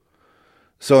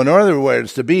 So in other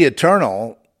words, to be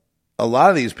eternal, a lot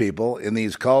of these people in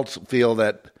these cults feel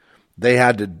that they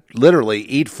had to literally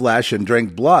eat flesh and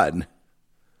drink blood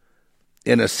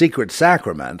in a secret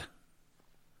sacrament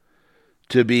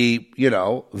to be,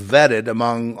 vetted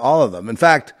among all of them. In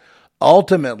fact,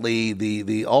 ultimately,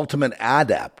 the ultimate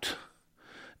adept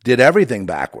did everything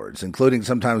backwards, including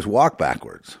sometimes walk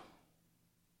backwards,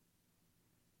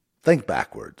 think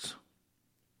backwards.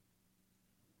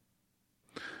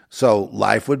 So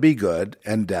life would be good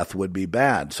and death would be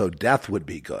bad. So death would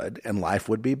be good and life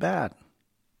would be bad.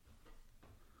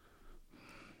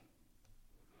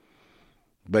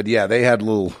 But yeah, they had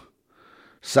little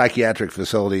psychiatric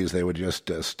facilities they would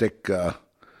just stick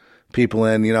people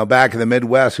in. Back in the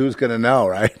Midwest, who's going to know,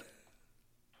 right?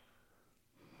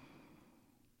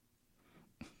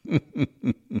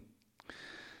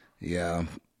 Yeah,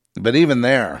 but even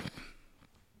there,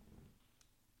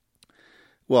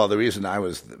 well, the reason I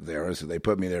was there is that they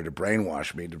put me there to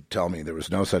brainwash me, to tell me there was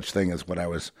no such thing as what I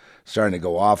was starting to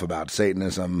go off about: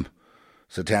 Satanism,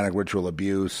 satanic ritual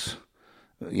abuse,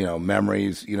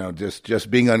 memories, just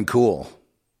being uncool.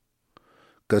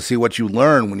 Because see, what you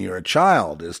learn when you're a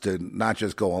child is to not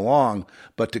just go along,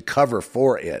 but to cover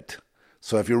for it.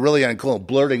 So if you're really uncool,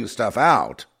 blurting stuff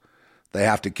out, they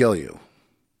have to kill you.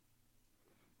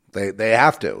 They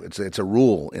have to. It's a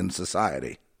rule in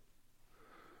society.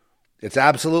 It's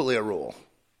absolutely a rule.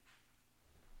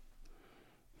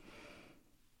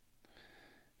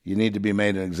 You need to be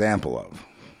made an example of.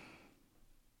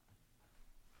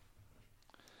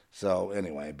 So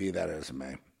anyway, be that as it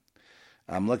may,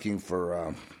 I'm looking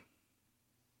for.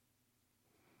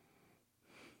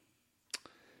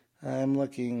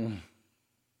 Can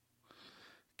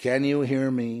you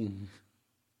hear me?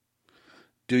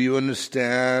 Do you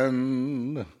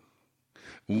understand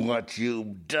what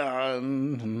you've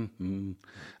done?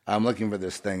 I'm looking for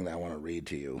this thing that I want to read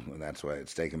to you, and that's why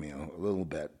it's taken me a little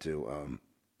bit to.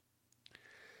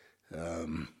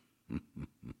 Come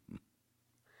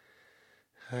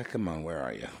on, where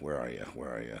are you? Where are you?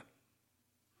 Where are you?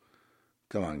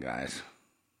 Come on, guys.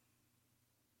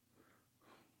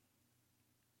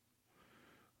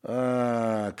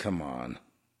 Come on.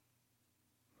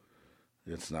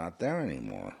 It's not there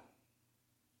anymore.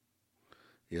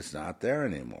 It's not there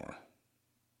anymore.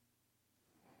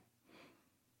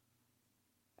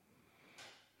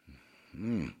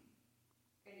 Can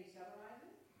you summarize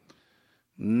it?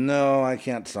 No, I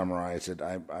can't summarize it.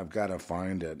 I've got to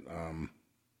find it.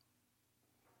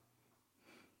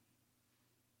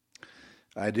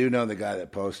 I do know the guy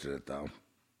that posted it, though.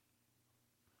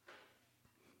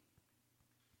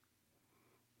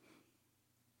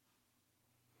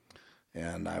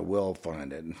 And I will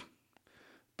find it.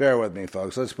 Bear with me,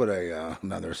 folks. Let's put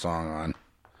another song on.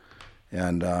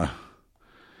 And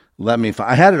let me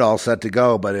I had it all set to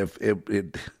go, but if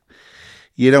it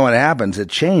you know what happens? It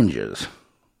changes.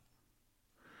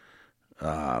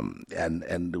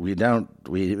 And we don't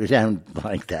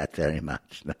like that very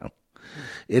much, no.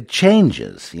 It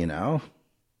changes, and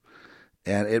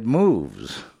it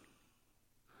moves.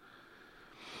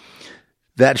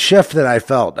 That shift that I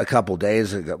felt a couple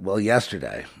days ago,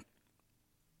 yesterday,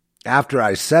 after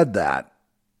I said that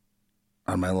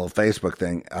on my little Facebook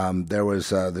thing, there was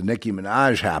the Nicki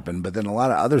Minaj happened, but then a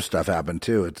lot of other stuff happened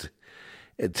too.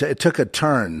 It took a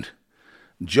turn.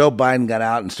 Joe Biden got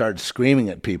out and started screaming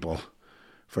at people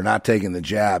for not taking the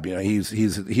jab.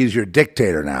 He's your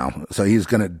dictator now, so he's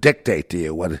going to dictate to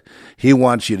you what he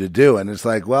wants you to do. And it's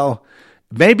like, well,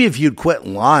 maybe if you'd quit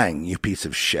lying, you piece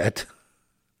of shit,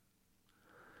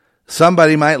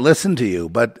 somebody might listen to you.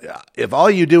 But if all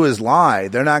you do is lie,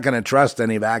 they're not going to trust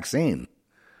any vaccine.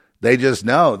 They just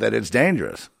know that it's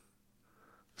dangerous.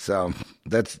 So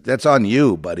that's on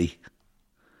you, buddy.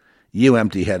 You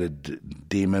empty-headed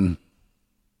demon.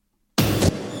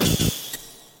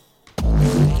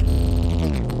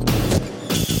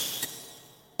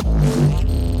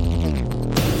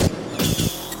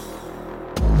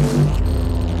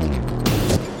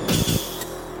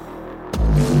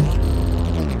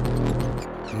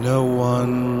 No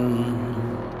one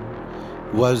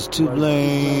was to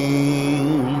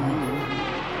blame.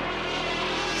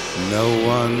 No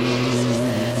one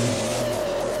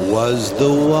was the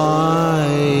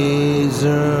wiser,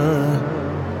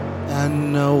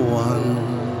 and no one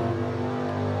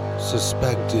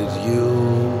suspected you.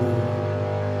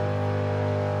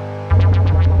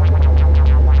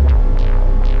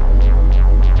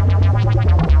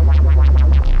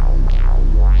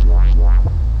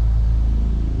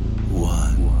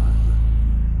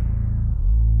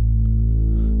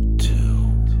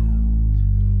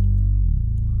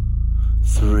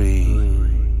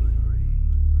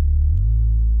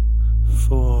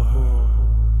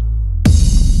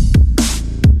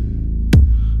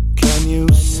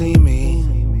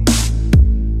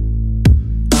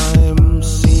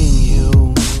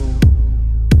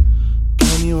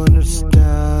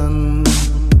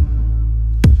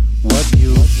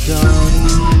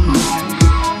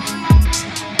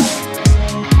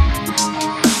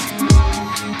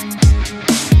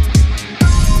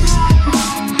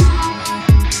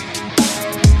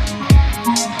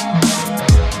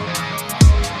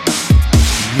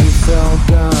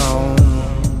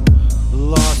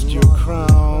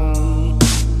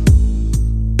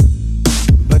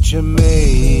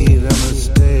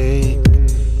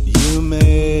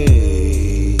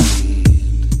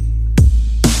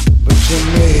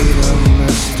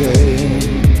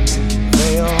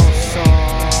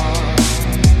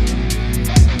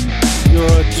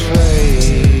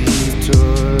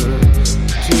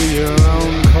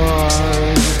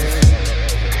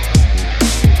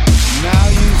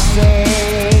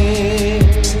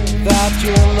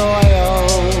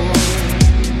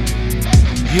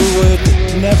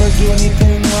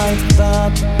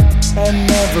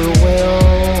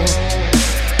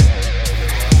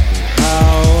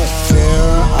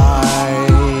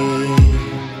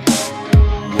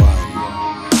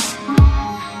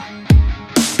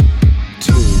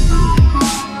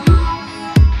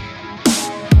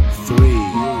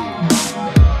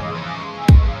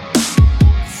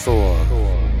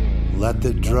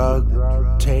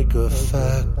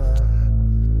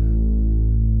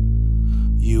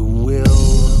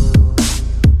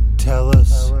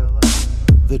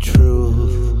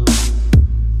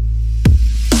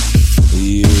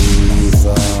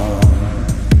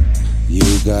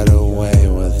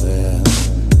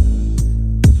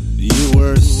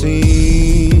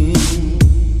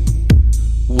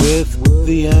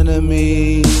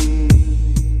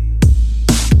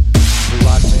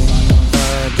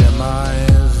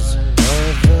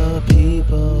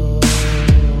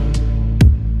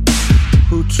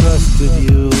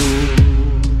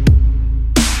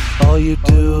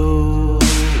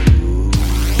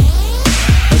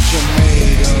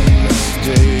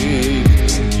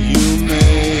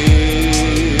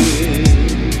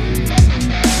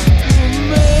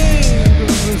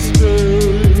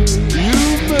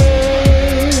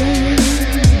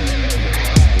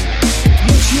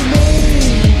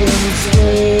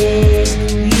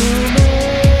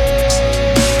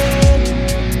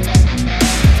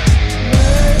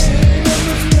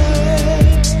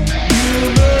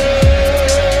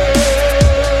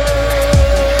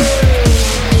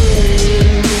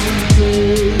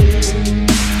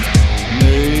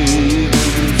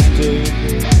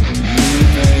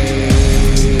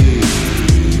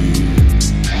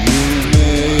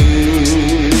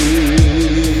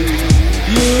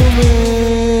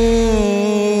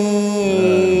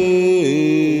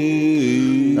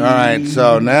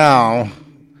 So now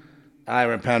I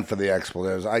repent for the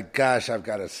expletives. I've got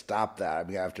to stop that.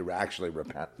 I have to actually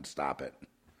repent and stop it.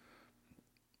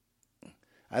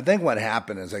 I think what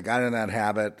happened is I got in that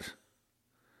habit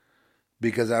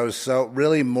because I was so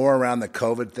really more around the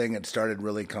COVID thing. It started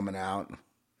really coming out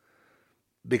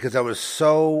because I was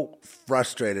so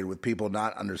frustrated with people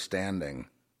not understanding.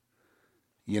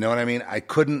 You know what I mean? I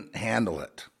couldn't handle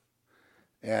it.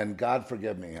 And God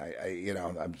forgive me.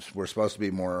 We're supposed to be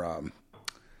more,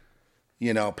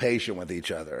 patient with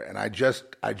each other. And I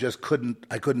just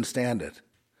couldn't stand it.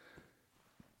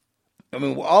 I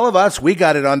mean, all of us, we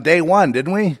got it on day one,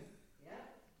 didn't we? Yeah.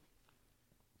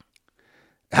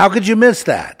 How could you miss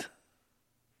that?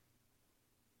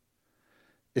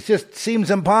 It just seems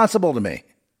impossible to me.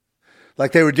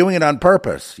 Like they were doing it on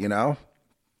purpose,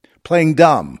 playing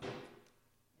dumb.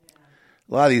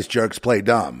 A lot of these jerks play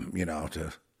dumb,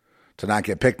 to not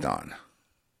get picked on.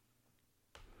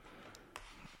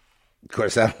 Of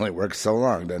course, that only works so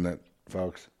long, doesn't it,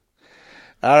 folks?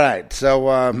 All right,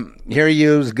 so here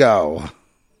yous go.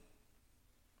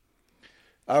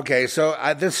 Okay, so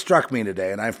this struck me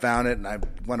today, and I found it, and I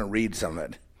want to read some of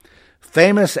it.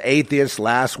 Famous atheist's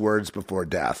last words before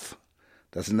death.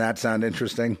 Doesn't that sound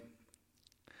interesting?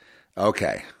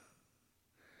 Okay.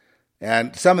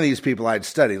 And some of these people I'd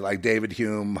studied, like David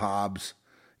Hume, Hobbes,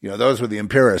 those were the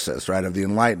empiricists, right, of the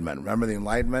Enlightenment. Remember the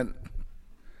Enlightenment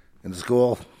in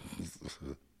school?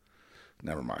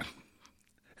 Never mind.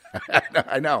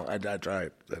 I know. That's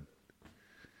right.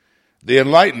 The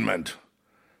Enlightenment.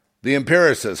 The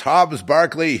empiricists, Hobbes,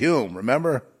 Berkeley, Hume,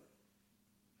 remember?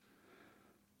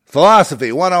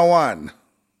 Philosophy 101.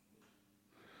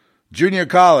 Junior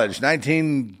college,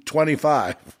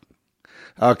 1925.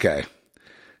 Okay.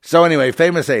 So anyway,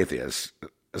 famous atheists.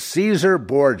 Caesar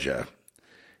Borgia,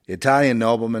 Italian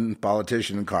nobleman,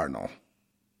 politician, and cardinal.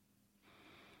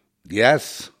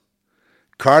 Yes,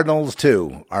 cardinals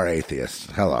too are atheists.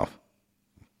 Hello.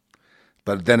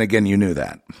 But then again, you knew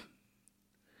that.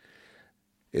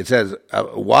 It says,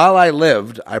 while I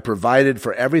lived, I provided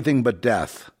for everything but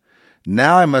death.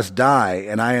 Now I must die,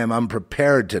 and I am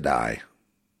unprepared to die.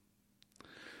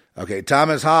 Okay,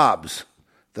 Thomas Hobbes,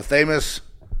 the famous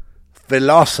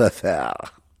philosopher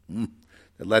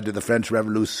that led to the French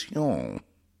Revolution.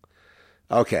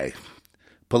 Okay,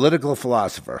 political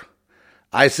philosopher.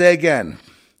 I say again,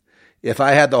 if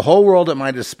I had the whole world at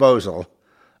my disposal,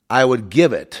 I would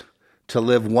give it to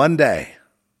live one day.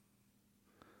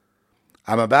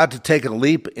 I'm about to take a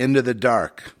leap into the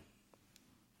dark.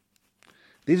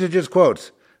 These are just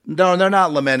quotes. No, they're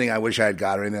not lamenting, I wish I had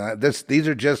God or anything like this. These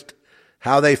are just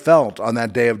how they felt on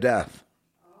that day of death.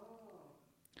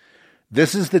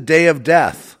 This is the day of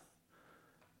death.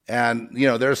 And,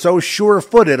 they're so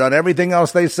sure-footed on everything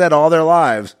else they said all their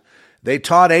lives. They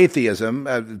taught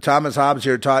atheism. Thomas Hobbes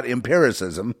here taught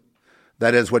empiricism.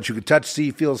 That is, what you can touch,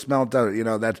 see, feel, smell,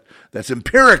 that's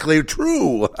empirically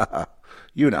true.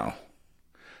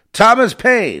 Thomas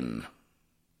Paine.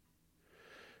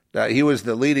 He was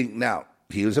the leading,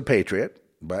 he was a patriot,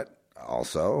 but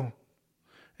also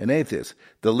an atheist.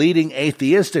 The leading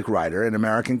atheistic writer in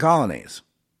American colonies.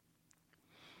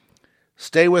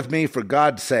 Stay with me for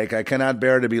God's sake. I cannot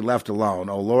bear to be left alone.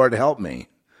 O Lord, help me.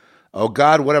 O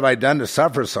God, what have I done to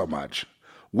suffer so much?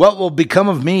 What will become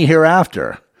of me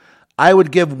hereafter? I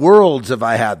would give worlds if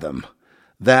I had them,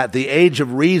 that the Age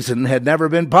of Reason had never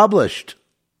been published.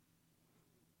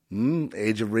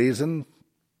 Age of Reason,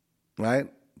 right?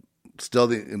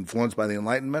 Still influenced by the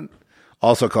Enlightenment,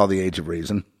 also called the Age of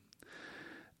Reason.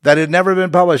 That had never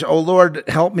been published. Oh Lord,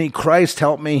 help me. Christ,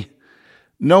 help me.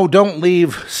 No, don't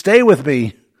leave. Stay with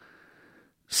me.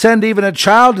 Send even a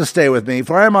child to stay with me,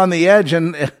 for I am on the edge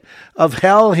of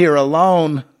hell here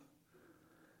alone.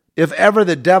 If ever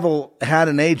the devil had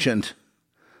an agent,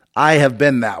 I have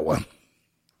been that one.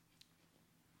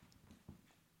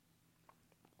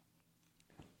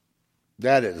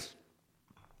 That is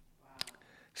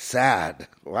sad.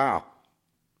 Wow.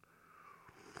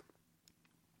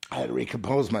 I had to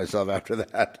recompose myself after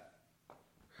that.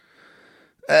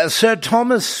 Sir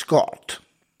Thomas Scott,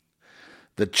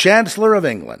 the Chancellor of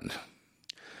England.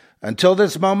 Until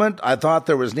this moment, I thought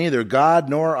there was neither God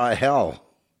nor a hell.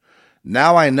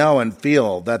 Now I know and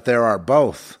feel that there are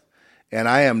both, and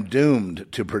I am doomed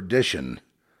to perdition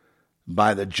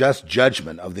by the just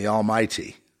judgment of the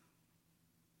Almighty.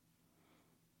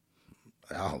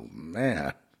 Oh,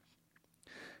 man.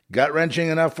 Gut-wrenching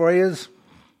enough for you?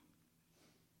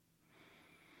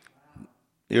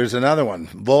 Here's another one.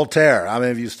 Voltaire. How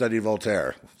many of you studied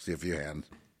Voltaire? See a few hands.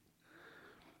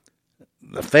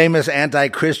 The famous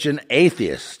anti-Christian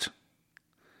atheist.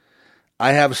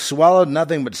 I have swallowed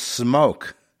nothing but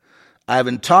smoke. I have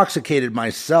intoxicated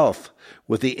myself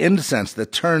with the incense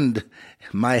that turned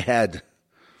my head.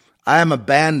 I am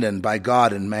abandoned by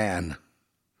God and man.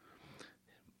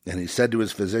 And he said to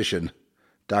his physician,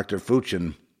 Dr.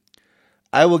 Fuchin,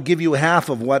 I will give you half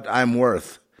of what I'm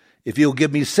worth if you'll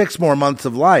give me 6 more months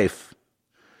of life.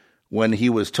 When he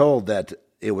was told that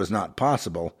it was not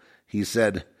possible, he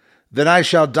said, then I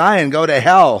shall die and go to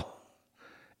hell.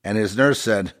 And his nurse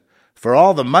said, for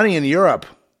all the money in Europe,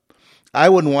 I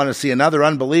wouldn't want to see another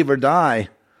unbeliever die.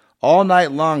 All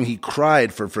night long he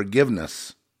cried for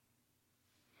forgiveness.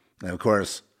 And of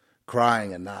course,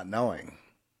 crying and not knowing.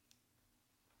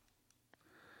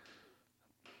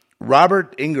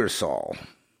 Robert Ingersoll,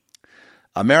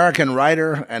 American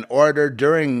writer and orator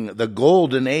during the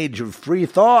golden age of free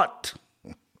thought.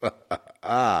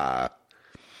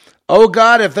 Oh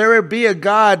God, if there be a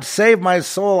God, save my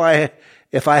soul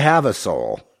if I have a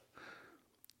soul.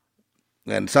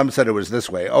 And some said it was this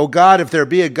way. Oh God, if there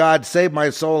be a God, save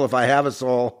my soul if I have a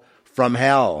soul from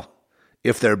hell,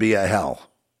 if there be a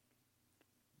hell.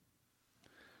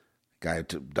 Guy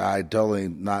died totally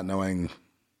not knowing.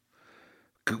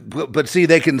 But see,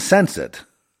 they can sense it.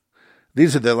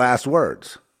 These are their last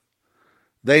words.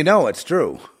 They know it's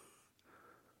true.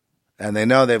 And they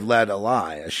know they've led a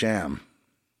lie, a sham.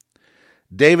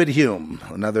 David Hume,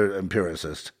 another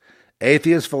empiricist,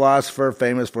 atheist philosopher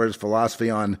famous for his philosophy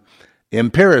on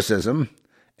empiricism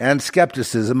and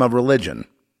skepticism of religion.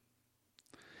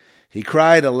 He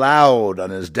cried aloud on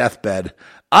his deathbed,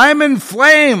 "I'm in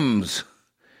flames!"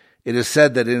 It is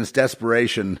said that in his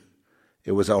desperation,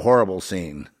 it was a horrible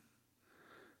scene.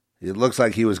 It looks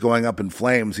like he was going up in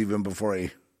flames even before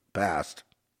he passed.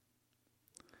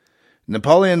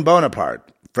 Napoleon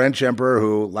Bonaparte, French emperor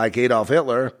who, like Adolf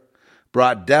Hitler,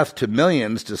 brought death to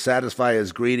millions to satisfy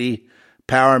his greedy,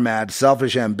 power-mad,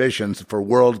 selfish ambitions for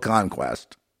world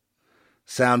conquest.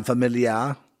 Sound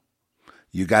familiar?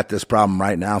 You got this problem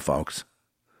right now, folks.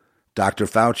 Dr.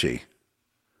 Fauci.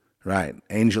 Right.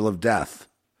 Angel of Death.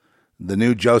 The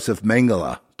new Joseph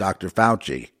Mengele, Dr.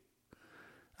 Fauci.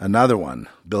 Another one,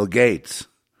 Bill Gates.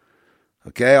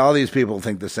 Okay, all these people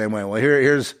think the same way. Well,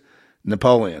 here's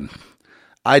Napoleon.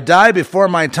 I die before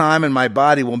my time, and my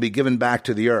body will be given back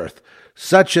to the earth.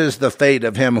 Such is the fate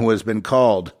of him who has been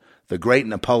called the great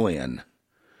Napoleon.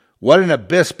 What an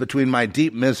abyss between my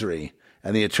deep misery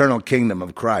and the eternal kingdom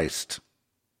of Christ.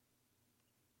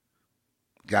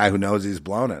 Guy who knows he's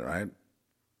blown it, right?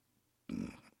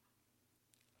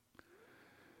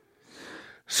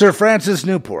 Sir Francis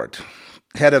Newport,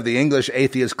 head of the English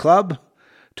Atheist Club,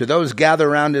 to those gathered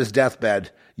around his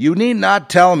deathbed, you need not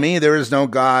tell me there is no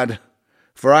God,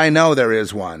 for I know there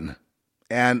is one,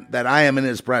 and that I am in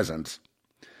his presence.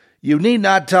 You need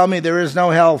not tell me there is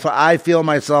no hell, for I feel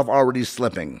myself already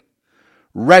slipping.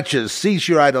 Wretches, cease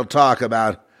your idle talk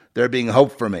about there being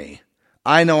hope for me.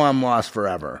 I know I'm lost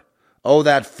forever. Oh,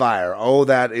 that fire. Oh,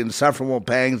 that insufferable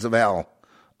pangs of hell.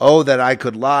 Oh, that I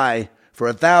could lie for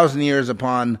 1,000 years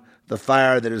upon the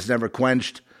fire that is never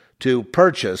quenched to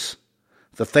purchase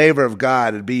the favor of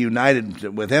God and be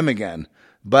united with him again.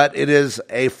 But it is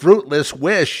a fruitless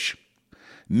wish.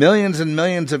 Millions and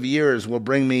millions of years will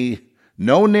bring me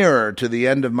no nearer to the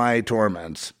end of my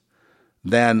torments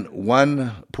than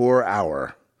one poor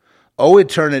hour. O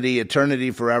eternity,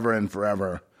 eternity forever and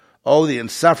forever. Oh, the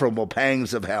insufferable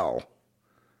pangs of hell.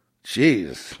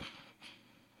 Jeez.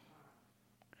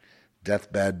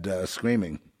 Deathbed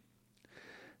screaming.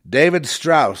 David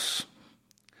Strauss,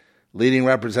 leading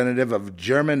representative of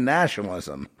German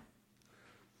nationalism.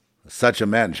 Such a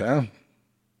mensch, huh?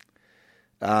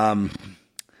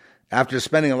 After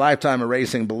spending a lifetime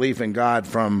erasing belief in God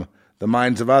from the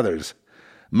minds of others,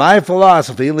 my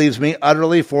philosophy leaves me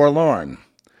utterly forlorn.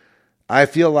 I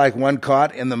feel like one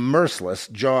caught in the merciless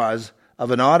jaws of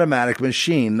an automatic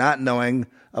machine, not knowing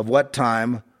of what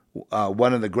time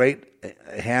one of the great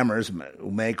hammers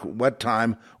may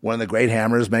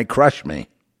crush me.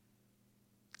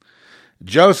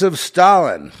 Joseph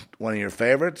Stalin, one of your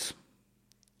favorites.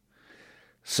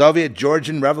 Soviet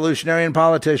Georgian revolutionary and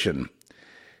politician.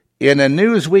 In a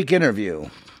Newsweek interview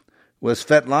with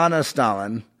Svetlana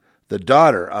Stalin, the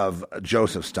daughter of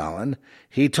Joseph Stalin,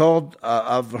 he told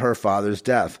of her father's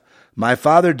death. My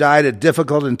father died a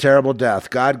difficult and terrible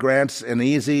death. God grants an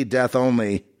easy death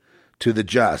only to the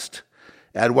just.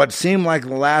 At what seemed like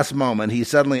the last moment, he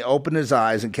suddenly opened his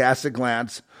eyes and cast a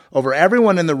glance over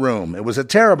everyone in the room. It was a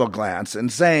terrible glance,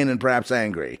 insane and perhaps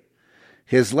angry.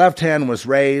 His left hand was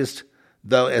raised,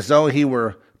 as though he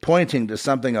were pointing to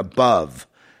something above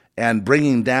and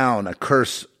bringing down a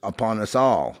curse upon us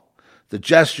all. The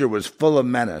gesture was full of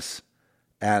menace,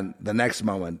 and the next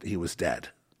moment he was dead.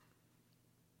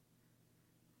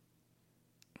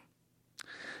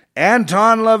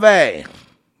 Anton LaVey.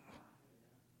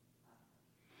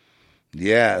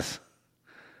 Yes.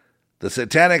 The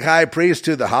satanic high priest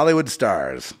to the Hollywood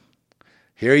stars.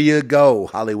 Here you go,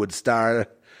 Hollywood star.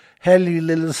 Hello,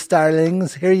 little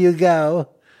starlings. Here you go.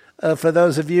 For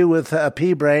those of you with a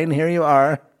pea brain, here you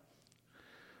are.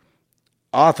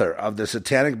 Author of the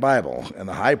Satanic Bible and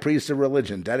the high priest of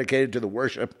religion dedicated to the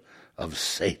worship of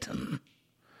Satan.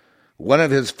 One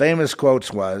of his famous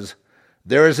quotes was,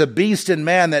 "There is a beast in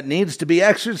man that needs to be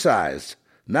exorcised,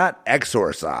 not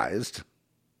exorcised."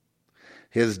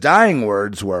 His dying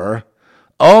words were,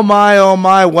 oh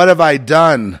my, what have I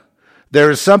done?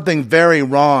 There is something very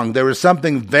wrong. There is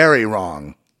something very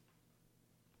wrong."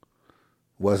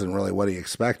 Wasn't really what he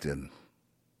expected.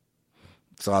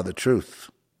 Saw the truth.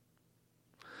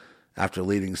 after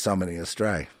leading so many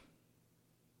astray.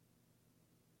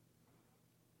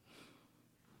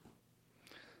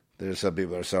 There's some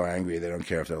people that are so angry they don't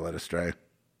care if they're led astray.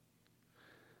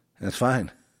 And it's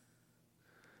fine.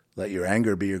 Let your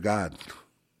anger be your God.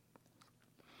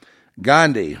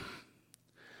 Gandhi,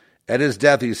 at his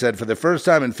death, he said, "For the first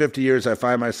time in 50 years, I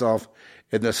find myself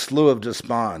in the slough of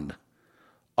despond.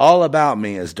 All about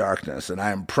me is darkness, and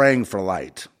I am praying for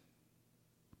light."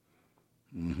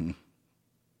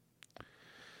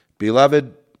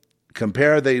 Beloved,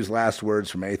 compare these last words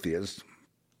from atheists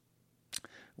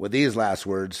with these last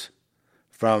words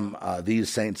from these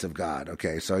saints of God.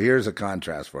 Okay, so here's a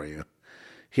contrast for you.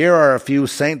 Here are a few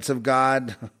saints of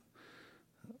God,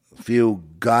 a few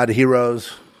God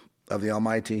heroes of the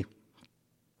Almighty.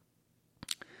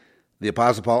 The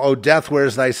Apostle Paul, "O death,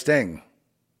 where's thy sting?"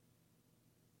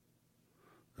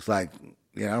 It's like,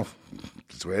 that's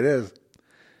the way it is.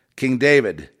 King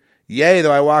David, "Yea,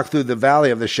 though I walk through the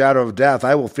valley of the shadow of death,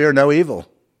 I will fear no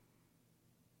evil."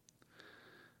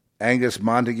 Angus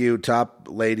Montague, top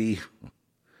lady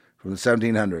from the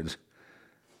 1700s.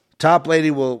 Top lady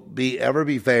will ever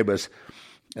be famous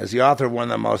as the author of one of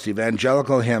the most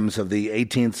evangelical hymns of the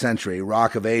 18th century,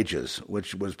 Rock of Ages,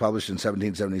 which was published in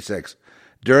 1776.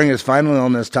 During his final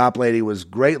illness, Top Lady was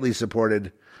greatly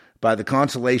supported by the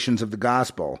consolations of the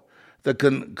gospel.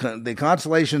 The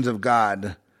consolations of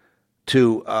God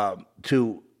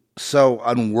to so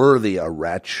unworthy a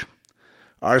wretch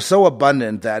are so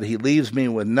abundant that he leaves me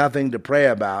with nothing to pray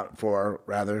about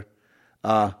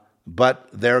but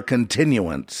their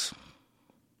continuance.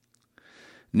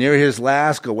 Near his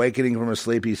last awakening from his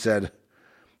sleep, he said,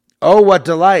 "Oh, what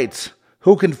delights!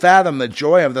 Who can fathom the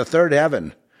joy of the third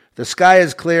heaven? The sky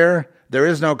is clear, there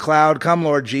is no cloud. Come,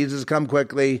 Lord Jesus, come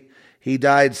quickly." He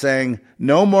died saying,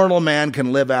 "No mortal man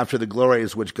can live after the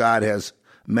glories which God has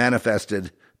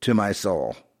manifested to my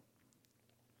soul."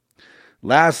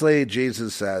 Lastly,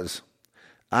 Jesus says,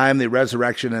 "I am the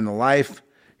resurrection and the life.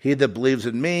 He that believes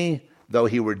in me, though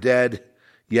he were dead,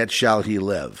 yet shall he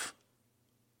live."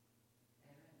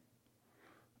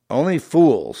 Only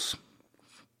fools,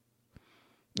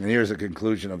 and here's the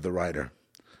conclusion of the writer.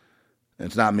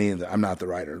 It's not me, I'm not the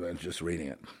writer, I'm just reading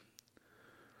it.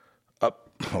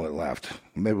 Oh, it left.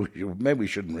 Maybe we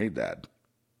shouldn't read that.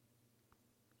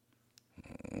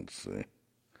 Let's see.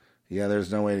 Yeah,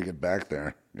 there's no way to get back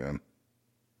there. Yeah.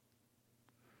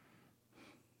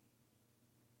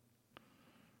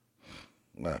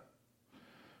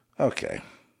 Okay.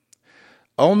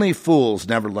 Only fools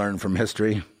never learn from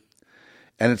history.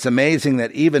 And it's amazing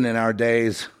that even in our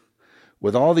days,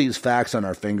 with all these facts on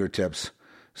our fingertips,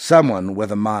 someone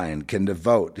with a mind can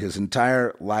devote his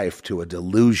entire life to a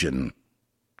delusion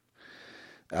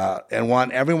and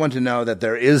want everyone to know that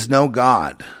there is no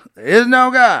God. There is no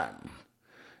God.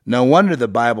 No wonder the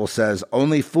Bible says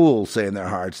only fools say in their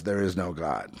hearts there is no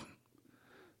God.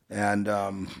 And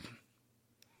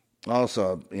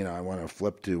also, I want to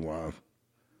flip to,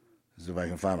 see if I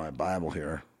can find my Bible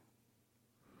here.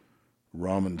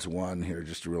 Romans 1 here,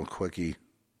 just a real quickie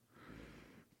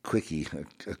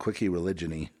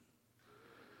religion-y.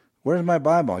 Where's my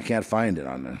Bible? I can't find it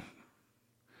on there.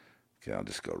 Okay, I'll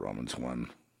just go Romans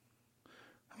 1.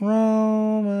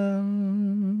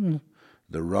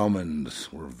 The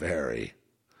Romans were very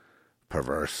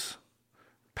perverse,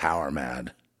 power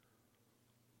mad.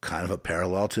 Kind of a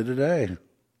parallel to today.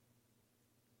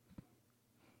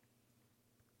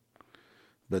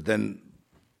 But then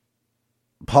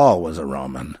Paul was a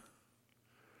Roman.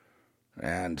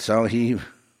 And so he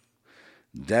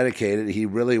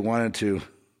really wanted to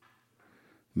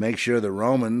make sure the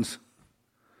Romans,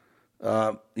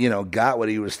 got what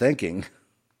he was thinking.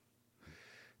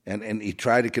 And he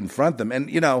tried to confront them. And,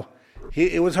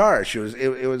 it was harsh.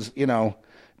 It was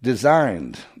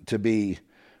designed to be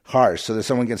harsh so that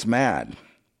someone gets mad.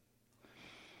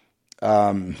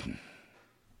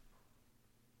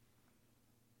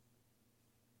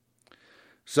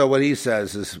 So what he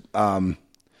says is, for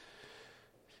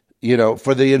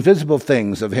the invisible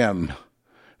things of him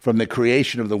from the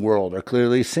creation of the world are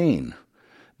clearly seen,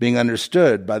 being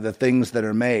understood by the things that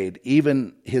are made,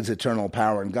 even his eternal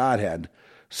power and Godhead,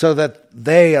 so that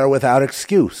they are without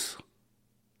excuse.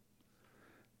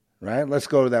 Right? Let's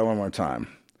go to that one more time.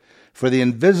 For the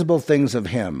invisible things of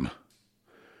him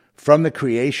from the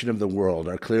creation of the world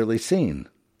are clearly seen.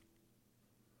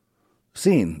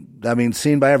 Seen. That means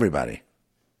seen by everybody.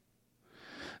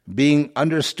 Being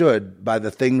understood by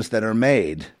the things that are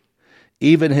made,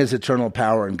 even his eternal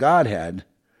power and Godhead,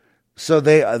 so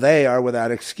they are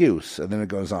without excuse. And then it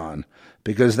goes on.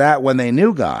 Because that when they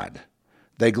knew God,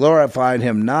 they glorified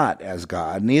him not as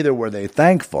God, neither were they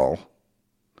thankful,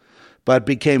 but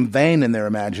became vain in their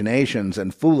imaginations,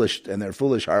 and foolish, and their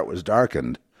foolish heart was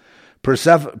darkened.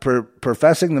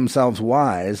 Professing themselves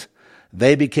wise,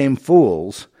 they became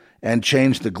fools, and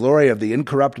changed the glory of the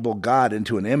incorruptible God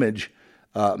into an image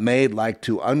made like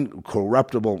to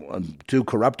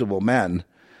corruptible men,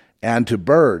 and to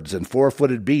birds and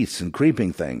four-footed beasts and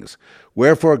creeping things.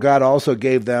 Wherefore God also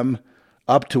gave them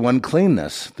up to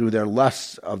uncleanness through their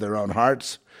lusts of their own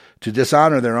hearts, to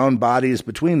dishonor their own bodies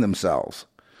between themselves,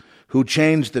 who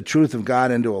changed the truth of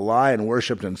God into a lie, and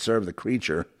worshipped and served the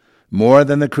creature more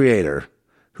than the Creator,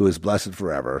 who is blessed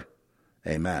forever.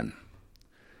 Amen.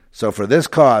 So for this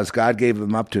cause God gave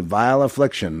them up to vile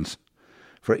afflictions,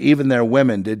 for even their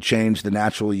women did change the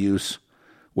natural use,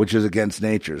 which is against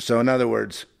nature. So in other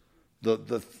words,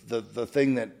 the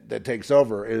thing that takes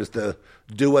over is the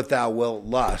do what thou wilt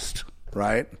lust,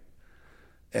 right?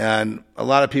 And a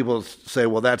lot of people say,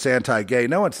 well, that's anti-gay.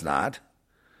 No, it's not.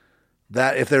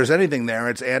 That if there's anything there,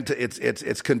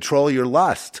 it's control your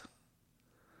lust.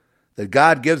 That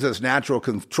God gives us natural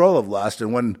control of lust,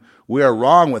 and when we are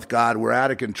wrong with God, we're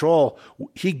out of control.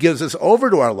 He gives us over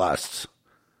to our lusts.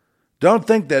 Don't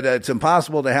think that it's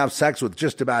impossible to have sex with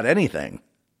just about anything.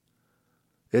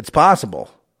 It's possible.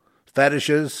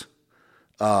 Fetishes,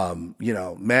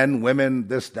 men, women,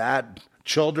 this, that,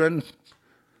 children.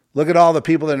 Look at all the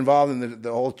people that are involved in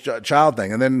the whole child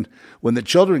thing. And then when the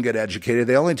children get educated,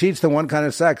 they only teach them one kind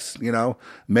of sex,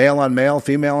 male on male,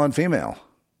 female on female.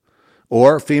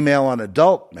 Or female on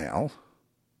adult male,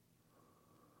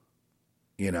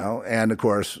 and of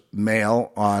course,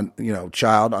 male on,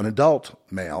 child on adult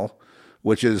male,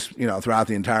 which is, throughout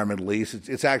the entire Middle East.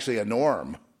 It's actually a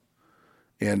norm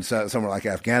in somewhere like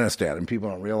Afghanistan, and people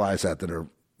don't realize that are,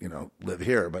 live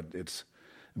here, but it's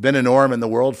been a norm in the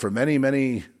world for many,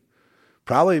 many,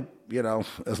 probably,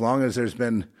 as long as there's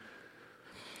been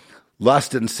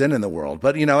lust and sin in the world.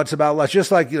 But, it's about lust.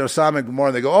 Just like, Sodom and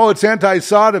Gomorrah, they go, oh, it's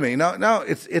anti-sodomy. No,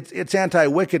 it's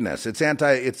anti-wickedness.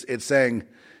 It's saying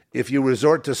if you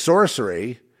resort to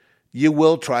sorcery, you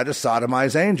will try to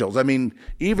sodomize angels. I mean,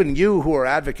 even you who are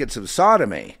advocates of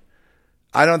sodomy,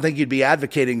 I don't think you'd be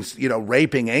advocating,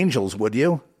 raping angels, would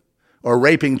you? Or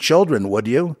raping children, would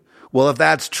you? Well, if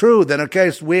that's true, then, okay,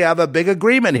 so we have a big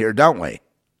agreement here, don't we?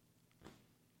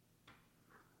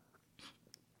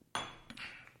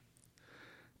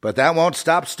 But that won't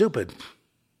stop stupid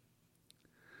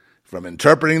from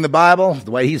interpreting the Bible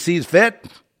the way he sees fit,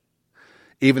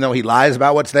 even though he lies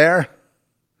about what's there,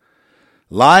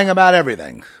 lying about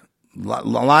everything,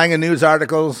 lying in news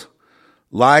articles,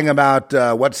 lying about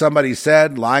what somebody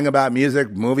said, lying about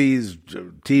music, movies,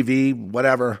 TV,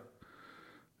 whatever,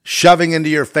 shoving into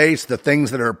your face the things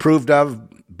that are approved of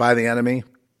by the enemy.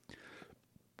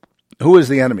 Who is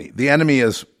the enemy? The enemy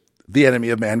is the enemy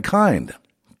of mankind.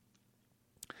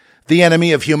 The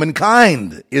enemy of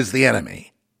humankind is the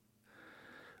enemy.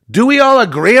 Do we all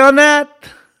agree on that?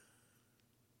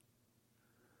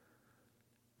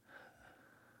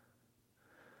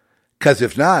 Because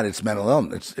if not, it's mental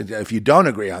illness. If you don't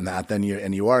agree on that, then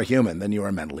you are human, then you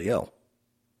are mentally ill.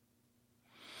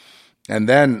 And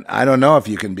then I don't know if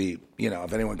you can be,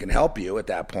 if anyone can help you at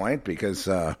that point, because,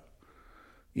 at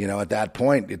that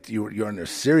point, you're in a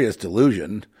serious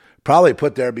delusion, probably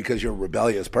put there because you're a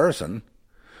rebellious person.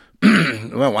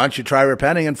 Well, why don't you try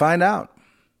repenting and find out?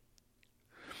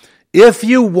 If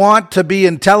you want to be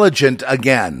intelligent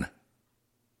again,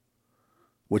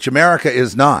 which America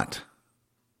is not,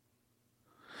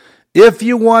 if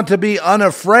you want to be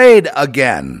unafraid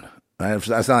again, that's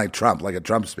not like Trump, like a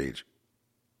Trump speech.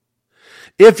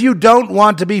 If you don't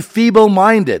want to be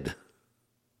feeble-minded,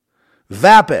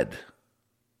 vapid,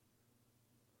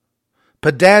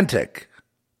 pedantic,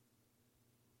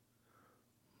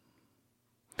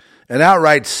 and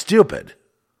outright stupid,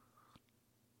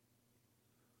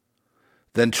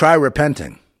 then try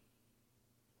repenting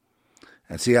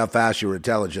and see how fast your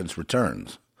intelligence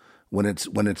returns when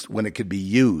it could be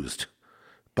used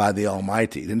by the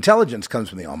Almighty. Intelligence comes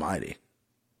from the Almighty.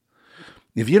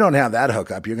 If you don't have that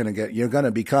hookup, you're going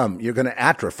to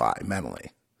atrophy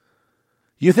mentally.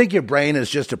 You think your brain is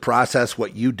just to process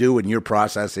what you do in your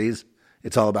processes?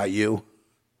 It's all about you.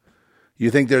 You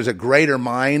think there's a greater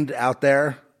mind out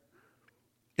there?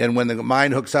 And when the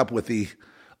mind hooks up with the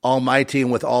Almighty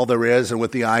and with all there is and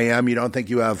with the I am, you don't think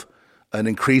you have an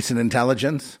increase in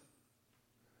intelligence?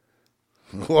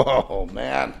 Whoa,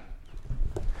 man.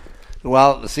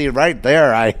 Well, see, right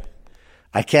there,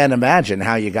 I can't imagine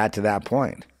how you got to that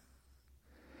point.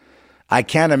 I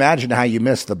can't imagine how you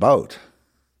missed the boat.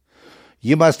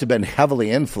 You must have been heavily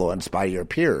influenced by your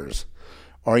peers,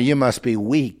 or you must be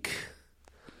weak,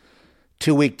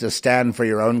 too weak to stand for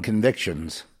your own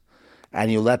convictions,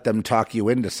 and you let them talk you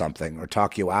into something or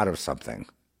talk you out of something.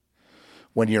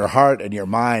 When your heart and your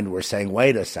mind were saying,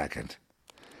 wait a second,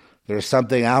 there's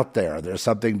something out there. There's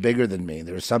something bigger than me.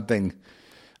 There's something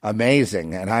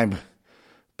amazing.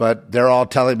 But they're all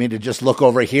telling me to just look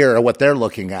over here at what they're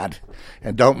looking at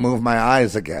and don't move my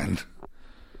eyes again.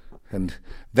 And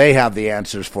they have the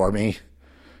answers for me.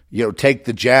 Take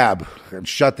the jab and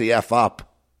shut the F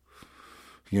up.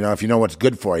 If you know what's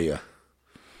good for you.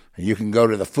 And you can go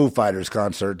to the Foo Fighters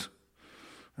concert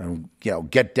and,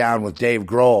 get down with Dave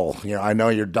Grohl. I know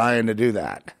you're dying to do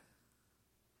that.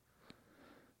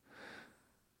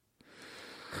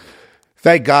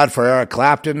 Thank God for Eric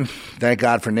Clapton. Thank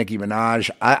God for Nicki Minaj.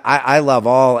 I love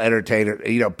all entertainers,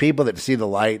 people that see the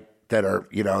light that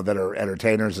are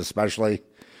entertainers, especially,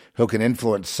 who can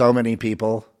influence so many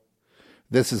people.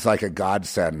 This is like a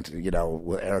godsend,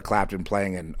 with Eric Clapton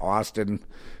playing in Austin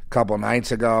a couple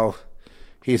nights ago.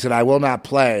 He said, I will not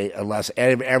play unless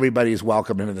everybody's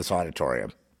welcome into this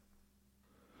auditorium.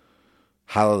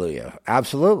 Hallelujah.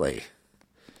 Absolutely.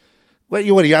 What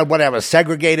you want to have a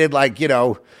segregated,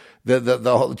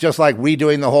 the just like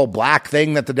redoing the whole black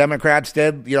thing that the Democrats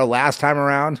did, last time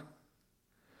around?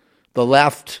 The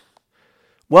left.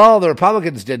 Well, the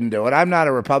Republicans didn't do it. I'm not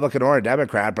a Republican or a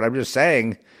Democrat, but I'm just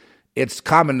saying it's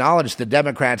common knowledge the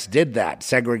Democrats did that,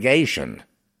 segregation.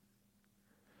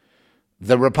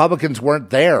 The Republicans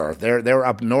weren't there. They're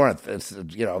up north. It's,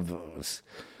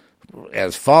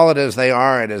 as fallen as they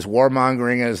are and as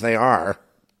warmongering as they are,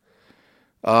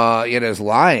 as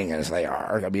lying as they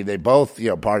are. I mean, they both,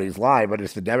 parties lie, but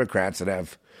it's the Democrats that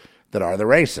are the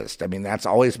racist. I mean, that's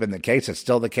always been the case. It's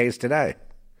still the case today.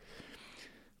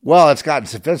 Well, it's gotten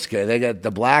sophisticated. They get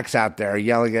the blacks out there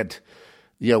yelling at,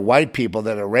 white people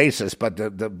that are racist, but the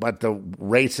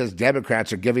racist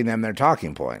Democrats are giving them their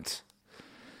talking points.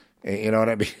 You know what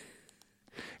I mean?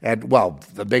 And, well,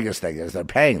 the biggest thing is they're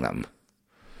paying them.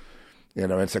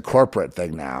 It's a corporate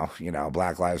thing now.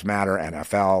 Black Lives Matter,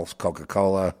 NFL,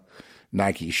 Coca-Cola,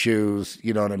 Nike shoes,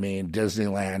 you know what I mean?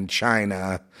 Disneyland,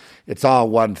 China. It's all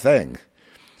one thing.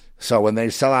 So when they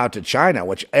sell out to China,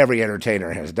 which every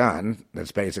entertainer has done,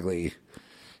 that's basically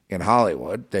in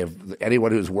Hollywood,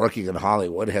 anyone who's working in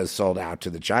Hollywood has sold out to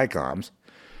the Chi-Coms.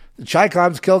 The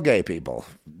Chi-Coms kill gay people.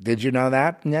 Did you know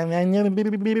that? And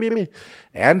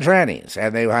trannies.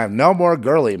 And they have no more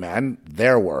girly men,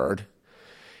 their word,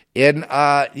 in,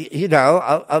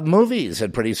 movies.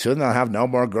 And pretty soon they'll have no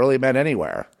more girly men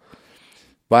anywhere.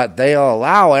 But they'll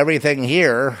allow everything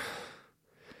here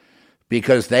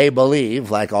because they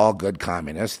believe, like all good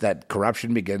communists, that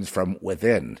corruption begins from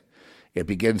within. It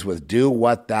begins with do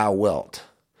what thou wilt.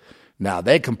 Now,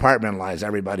 they compartmentalize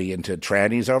everybody into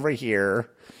trannies over here,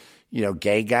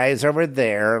 gay guys over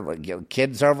there,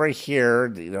 kids over here,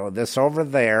 this over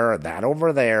there, that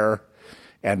over there,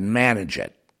 and manage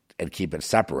it and keep it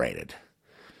separated.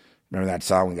 Remember that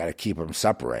song, We Got to Keep Them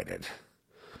Separated.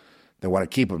 They want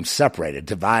to keep them separated,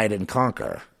 divide and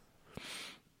conquer.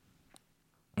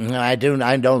 I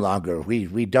no longer,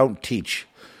 we don't teach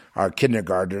our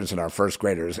kindergartners and our first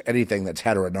graders anything that's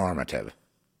heteronormative.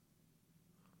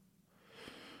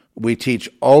 We teach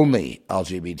only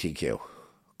LGBTQ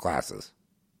classes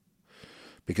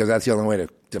because that's the only way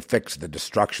to fix the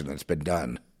destruction that's been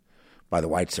done by the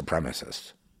white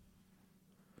supremacists.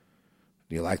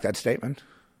 Do you like that statement?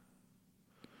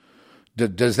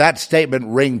 Does that statement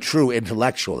ring true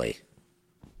intellectually?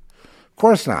 Of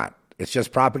course not. It's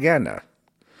just propaganda.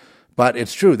 But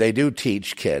it's true. They do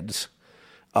teach kids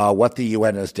what the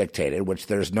UN has dictated, which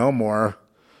there's no more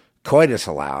coitus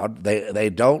allowed. They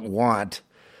don't want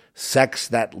sex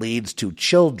that leads to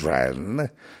children.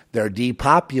 They're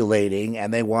depopulating,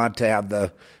 and they want to have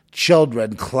the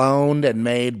children cloned and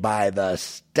made by the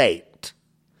state.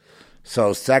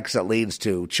 So sex that leads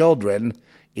to children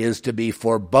is to be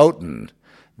verboten.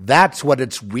 That's what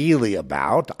it's really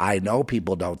about. I know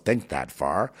people don't think that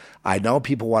far. I know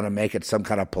people want to make it some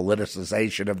kind of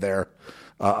politicization of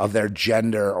their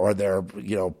gender or their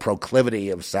proclivity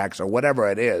of sex or whatever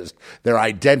it is, their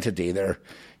identity, their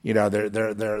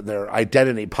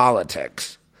identity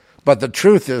politics. But the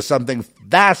truth is something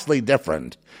vastly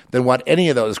different than what any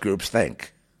of those groups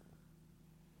think.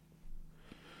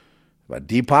 But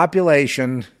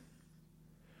depopulation,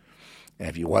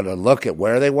 if you want to look at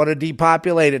where they want to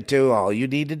depopulate it to, all you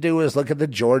need to do is look at the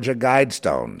Georgia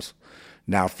Guidestones.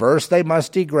 Now, first they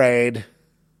must degrade.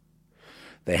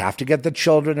 They have to get the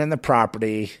children and the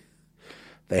property.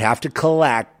 They have to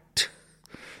collect.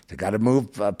 They got to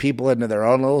move people into their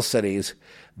own little cities.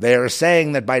 They are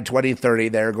saying that by 2030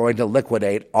 they're going to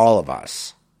liquidate all of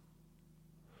us.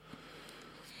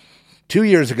 2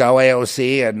 years ago,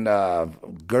 AOC and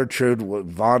Gertrude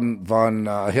von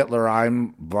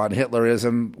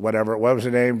Hitlerism, whatever. What was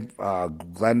her name?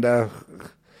 Glenda,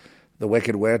 the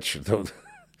Wicked Witch.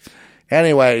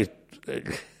 Anyway,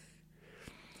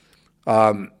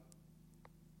 AOC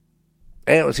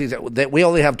said that we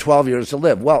only have 12 years to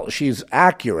live. Well, she's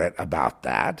accurate about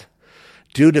that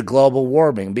due to global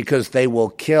warming, because they will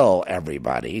kill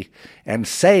everybody and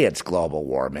say it's global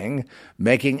warming,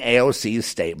 making AOC's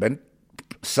statement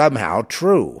somehow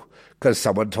true because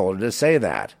someone told her to say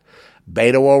that.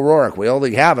 Beto O'Rourke, we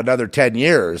only have another 10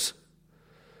 years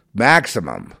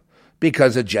maximum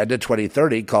because Agenda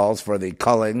 2030 calls for the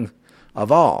culling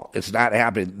of all. It's not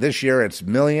happening this year. It's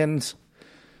millions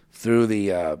through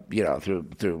the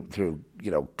through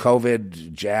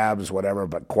COVID jabs, whatever,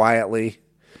 but quietly,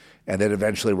 and then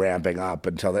eventually ramping up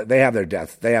until they have their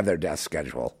death. They have their death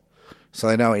schedule, so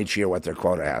they know each year what their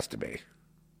quota has to be,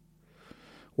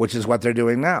 which is what they're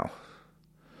doing now.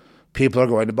 People are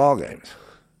going to ball games.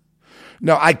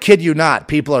 No, I kid you not.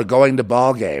 People are going to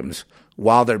ball games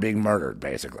while they're being murdered,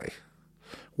 basically,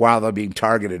 while they're being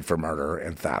targeted for murder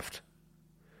and theft.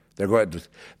 They're going to,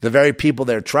 the very people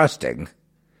they're trusting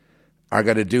are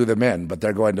going to do them in, but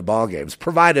they're going to ball games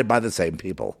provided by the same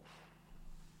people.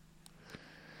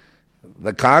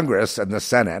 The Congress and the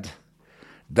Senate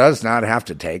does not have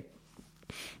to take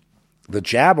the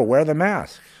jab or wear the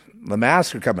mask. The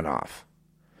masks are coming off.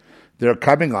 They're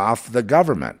coming off the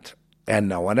government and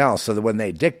no one else. So that when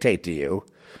they dictate to you,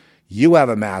 you have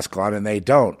a mask on and they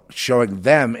don't, showing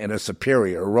them in a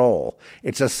superior role.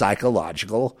 It's a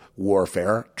psychological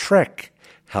warfare trick.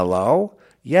 Hello?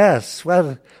 Yes.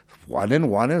 Well, 1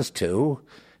 and 1 is 2.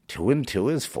 2 and 2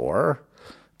 is 4.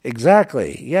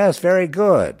 Exactly. Yes, very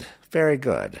good. Very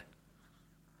good.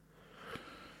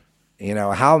 You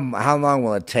know, how long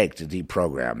will it take to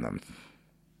deprogram them?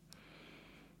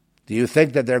 Do you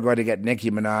think that they're going to get Nicki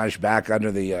Minaj back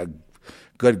under the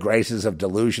good graces of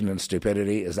delusion and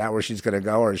stupidity? Is that where she's going to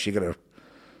go, or is she going to?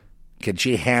 Can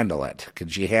she handle it? Can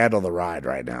she handle the ride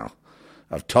right now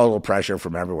of total pressure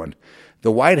from everyone?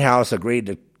 The White House agreed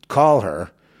to call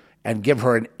her and give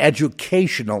her an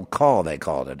educational call, they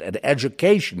called it, an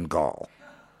education call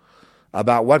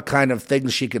about what kind of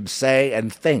things she could say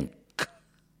and think.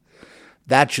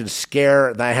 That should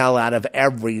scare the hell out of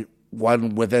everyone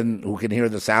within who can hear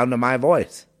the sound of my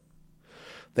voice.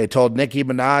 They told Nicki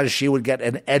Minaj she would get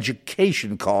an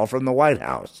education call from the White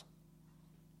House.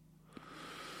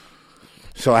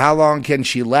 So how long can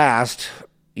she last,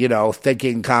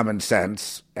 thinking common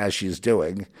sense as she's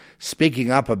doing,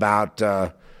 speaking up about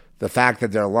the fact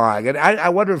that they're lying? And I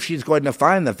wonder if she's going to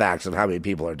find the facts of how many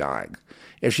people are dying.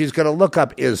 If she's going to look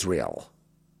up Israel.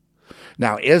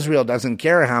 Now, Israel doesn't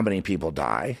care how many people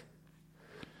die.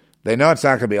 They know it's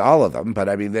not going to be all of them, but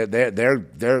I mean,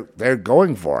 they're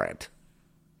going for it.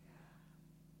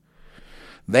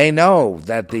 They know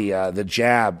that the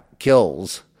jab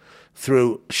kills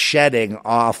through shedding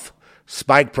off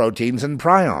spike proteins and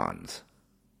prions.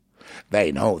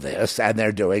 They know this, and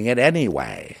they're doing it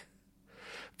anyway.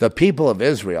 The people of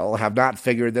Israel have not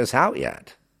figured this out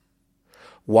yet.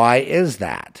 Why is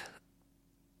that?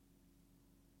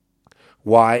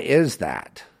 Why is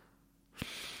that?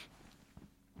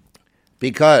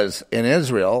 Because in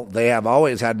Israel, they have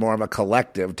always had more of a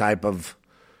collective type of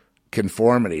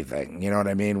conformity thing. You know what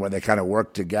I mean? Where they kind of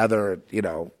work together,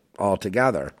 all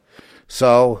together.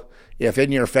 So if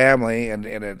in your family, and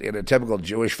in a typical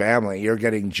Jewish family, you're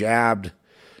getting jabbed,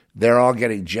 they're all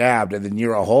getting jabbed, and then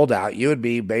you're a holdout, you would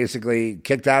be basically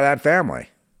kicked out of that family.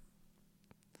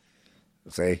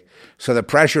 See? So the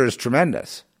pressure is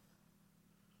tremendous.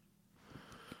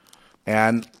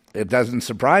 And it doesn't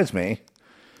surprise me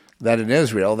that in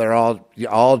Israel, they're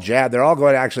all jabbed. They're all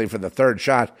going actually for the third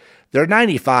shot. They're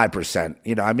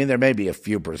 95%. There may be a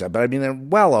few percent, but they're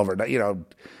well over,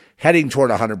 heading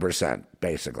toward 100%,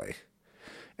 basically.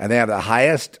 And they have the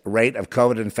highest rate of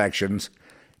COVID infections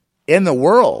in the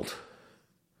world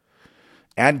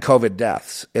and COVID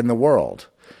deaths in the world.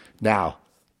 Now,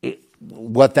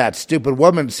 what that stupid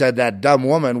woman said, that dumb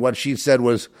woman, what she said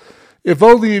was, if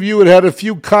only you had had a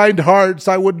few kind hearts,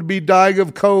 I wouldn't be dying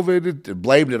of COVID. It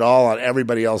blamed it all on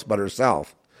everybody else but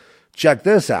herself. Check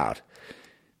this out.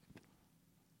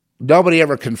 Nobody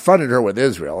ever confronted her with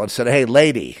Israel and said, hey,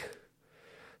 lady,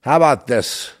 how about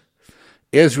this?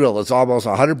 Israel is almost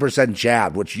 100%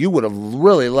 jabbed, which you would have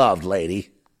really loved, lady.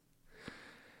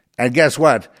 And guess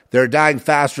what? They're dying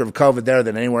faster of COVID there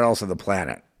than anywhere else on the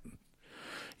planet.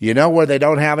 You know where they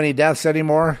don't have any deaths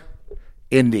anymore?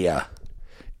 India.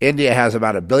 India has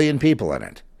about 1 billion people in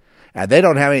it. And they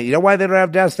don't have any. You know why they don't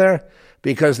have deaths there?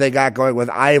 Because they got going with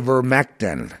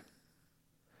ivermectin.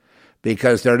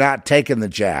 because they're not taking the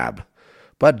jab.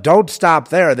 But don't stop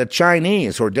there. The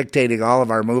Chinese, who are dictating all of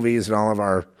our movies and all of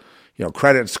our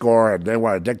credit score, and they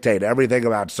want to dictate everything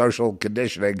about social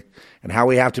conditioning and how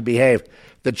we have to behave.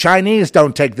 The Chinese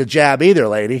don't take the jab either,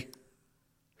 lady.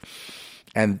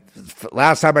 And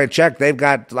last time I checked, they've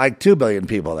got like 2 billion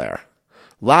people there.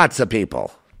 Lots of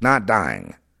people not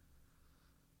dying.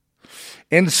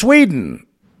 In Sweden,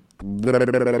 no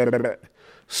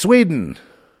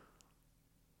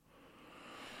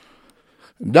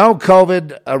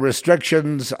COVID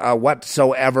restrictions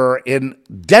whatsoever. In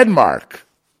Denmark,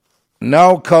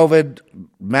 no COVID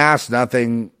mask,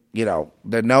 nothing, there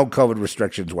are no COVID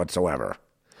restrictions whatsoever.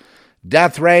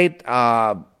 Death rate,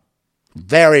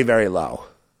 very, very low.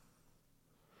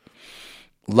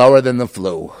 Lower than the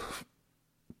flu.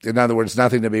 In other words,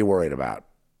 nothing to be worried about.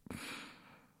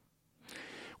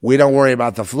 We don't worry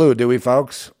about the flu, do we,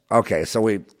 folks? Okay, so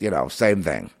we, same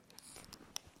thing.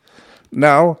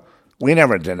 No, we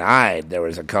never denied there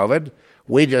was a COVID.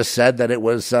 We just said that it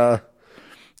was, that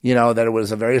it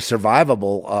was a very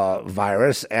survivable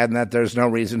virus and that there's no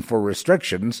reason for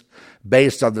restrictions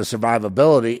based on the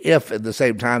survivability if at the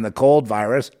same time the cold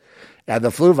virus and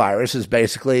the flu virus is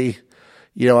basically,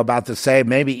 about the same,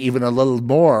 maybe even a little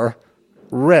more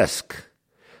risk.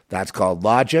 That's called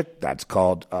logic. That's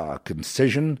called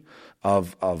concision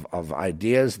of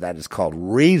ideas. That is called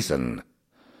reason.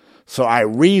 So I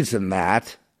reason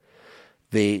that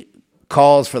the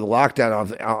calls for the lockdown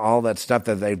of all that stuff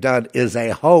that they've done is a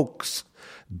hoax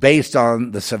based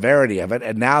on the severity of it.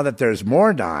 And now that there's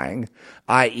more dying,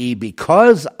 i.e.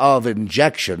 because of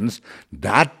injections,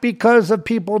 not because of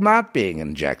people not being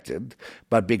injected,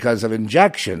 but because of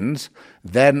injections,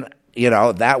 then,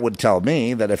 that would tell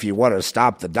me that if you want to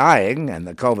stop the dying and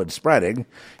the COVID spreading,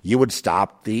 you would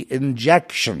stop the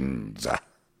injections.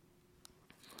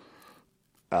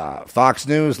 Fox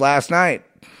News last night.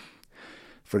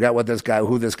 Forget who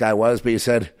this guy was, but he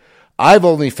said, I've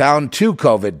only found 2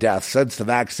 COVID deaths since the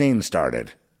vaccine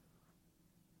started.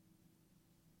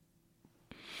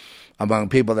 Among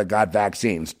people that got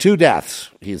vaccines. 2 deaths,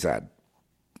 he said.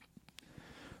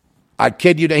 I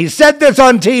kid you not. He said this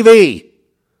on TV.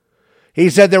 He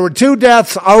said there were 2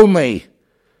 deaths only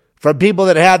from people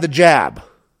that had the jab.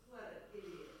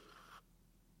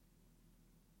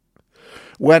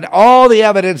 When all the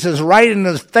evidence is right in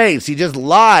his face, he just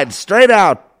lied straight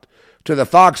out to the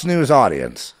Fox News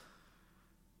audience,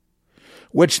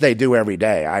 which they do every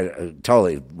day. I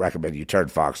totally recommend you turn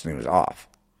Fox News off.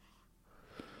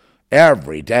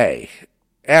 Every day.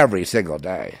 Every single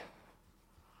day.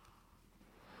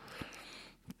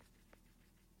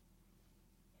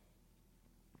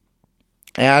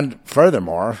 And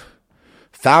furthermore,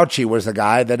 Fauci was the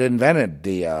guy that invented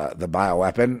the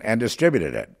bioweapon and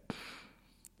distributed it.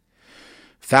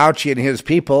 Fauci and his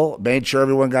people made sure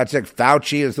everyone got sick.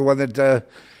 Fauci is the one that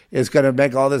is going to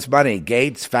make all this money.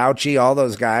 Gates, Fauci, all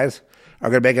those guys are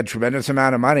going to make a tremendous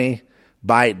amount of money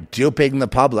by duping the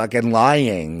public and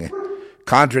lying,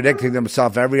 contradicting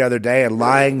themselves every other day and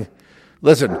lying.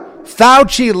 Listen,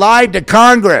 Fauci lied to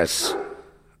Congress.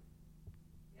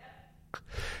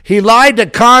 He lied to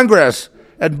Congress,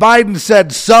 and Biden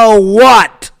said, so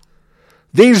what?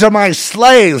 These are my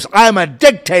slaves. I'm a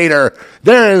dictator.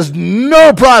 There is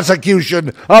no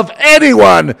prosecution of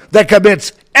anyone that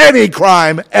commits any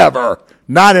crime ever.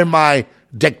 Not in my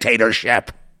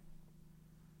dictatorship.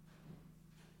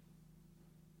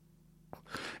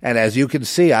 And as you can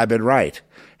see, I've been right.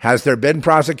 Has there been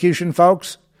prosecution,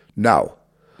 folks? No.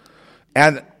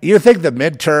 And you think the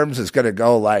midterms is going to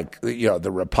go like,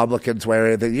 the Republicans way or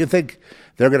anything? You think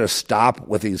they're going to stop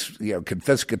with these,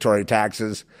 confiscatory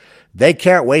taxes? They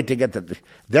can't wait to get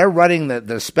they're running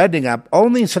the spending up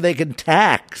only so they can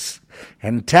tax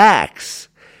and tax.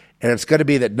 And it's going to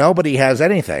be that nobody has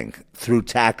anything through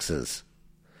taxes.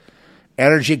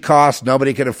 Energy costs,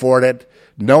 nobody can afford it.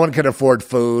 No one can afford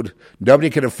food. Nobody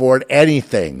can afford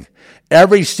anything.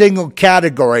 Every single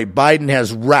category Biden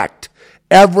has wrecked.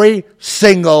 Every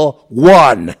single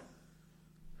one.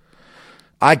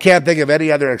 I can't think of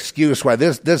any other excuse why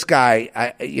this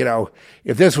guy,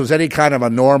 if this was any kind of a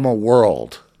normal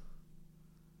world,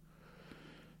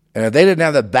 and if they didn't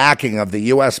have the backing of the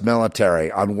U.S. military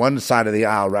on one side of the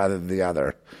aisle rather than the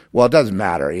other, well, it doesn't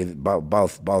matter.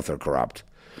 Both are corrupt.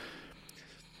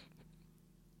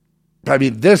 I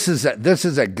mean, this is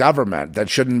a government that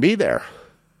shouldn't be there.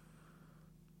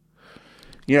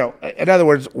 In other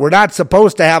words, we're not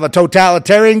supposed to have a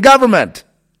totalitarian government.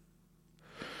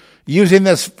 Using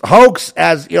this hoax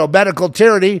as, medical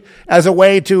tyranny as a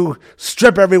way to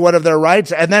strip everyone of their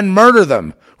rights and then murder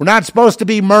them. We're not supposed to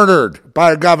be murdered by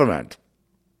our government.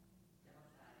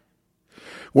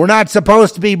 We're not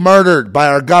supposed to be murdered by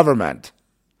our government.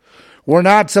 We're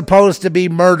not supposed to be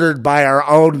murdered by our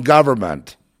own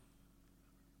government.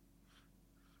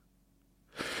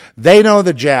 They know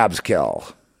the jabs kill.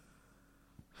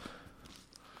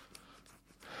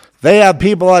 They have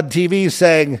people on TV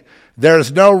saying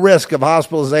there's no risk of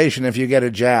hospitalization if you get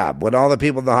a jab, when all the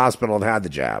people in the hospital have had the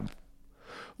jab.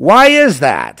 Why is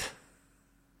that?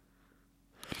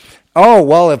 Oh,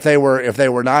 well, if they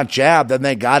were not jabbed, then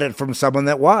they got it from someone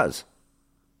that was.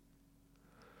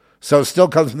 So it still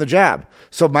comes from the jab.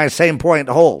 So my same point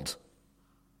holds.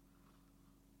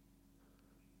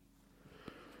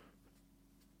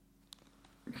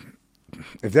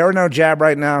 If there were no jab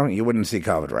right now, you wouldn't see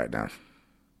COVID right now.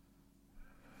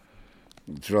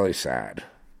 It's really sad.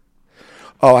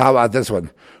 Oh, how about this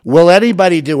one? Will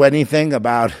anybody do anything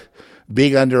about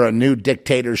being under a new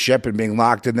dictatorship and being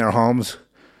locked in their homes?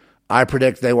 I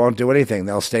predict they won't do anything.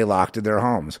 They'll stay locked in their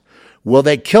homes. Will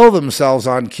they kill themselves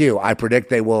on cue? I predict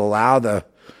they will allow the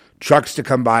trucks to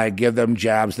come by and give them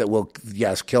jabs that will,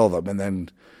 yes, kill them. And then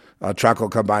a truck will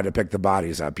come by to pick the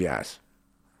bodies up, yes.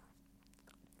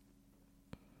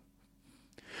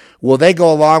 Will they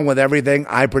go along with everything?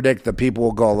 I predict the people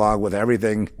will go along with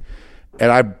everything.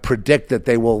 And I predict that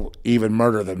they will even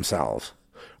murder themselves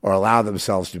or allow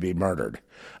themselves to be murdered.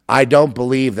 I don't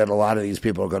believe that a lot of these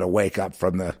people are going to wake up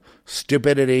from the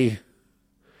stupidity,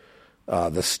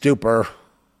 the stupor.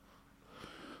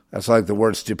 That's like the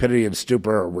word stupidity and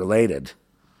stupor are related.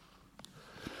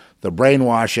 The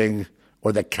brainwashing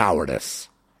or the cowardice.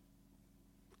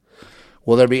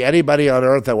 Will there be anybody on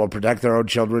earth that will protect their own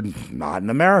children? Not in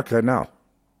America, no.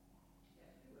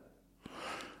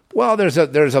 Well, there's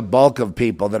a bulk of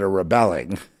people that are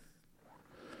rebelling,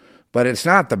 but it's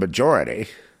not the majority.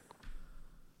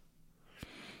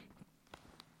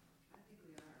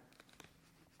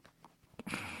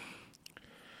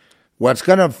 What's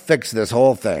going to fix this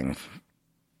whole thing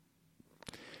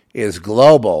is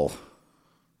global.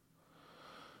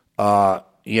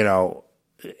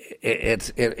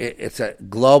 It's a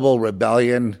global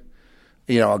rebellion,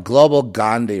 a global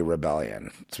Gandhi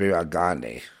rebellion. Speaking about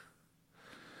Gandhi.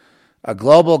 A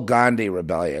global Gandhi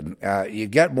rebellion. You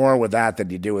get more with that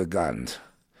than you do with guns.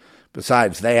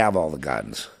 Besides, they have all the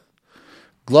guns.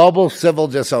 Global civil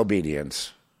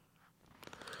disobedience.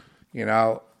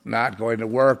 Not going to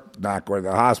work, not going to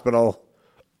the hospital,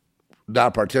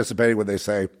 not participating when they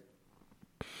say.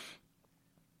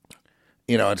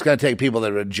 It's going to take people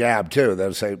that are jabbed too.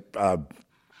 They'll say,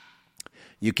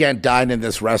 you can't dine in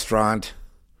this restaurant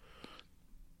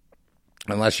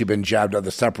unless you've been jabbed, or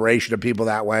the separation of people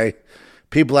that way.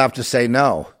 People have to say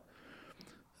no.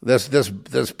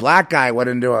 This black guy went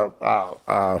into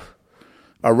a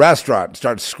restaurant,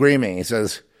 starts screaming. He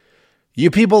says, "You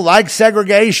people like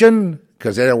segregation?"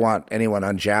 Because they don't want anyone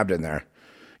unjabbed in there.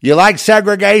 "You like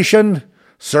segregation?"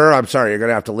 "Sir, I'm sorry, you're going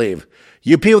to have to leave."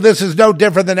 "You people, this is no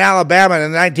different than Alabama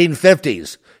in the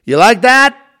 1950s. You like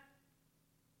that?"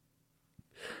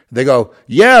 They go,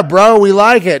 "Yeah, bro, we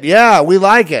like it. Yeah, we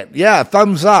like it. Yeah,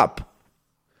 thumbs up."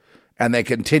 And they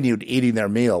continued eating their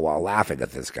meal while laughing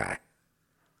at this guy.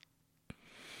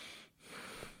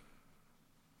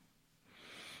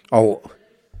 Oh,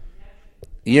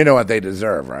 you know what they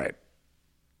deserve, right?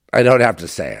 I don't have to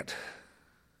say it.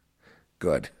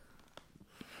 Good.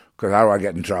 Because how do I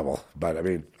get in trouble? But,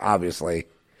 obviously,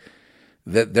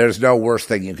 there's no worse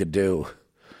thing you could do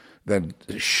than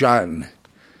shun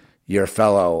your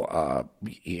fellow,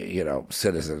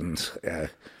 citizens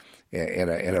in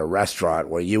a restaurant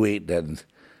where you eat and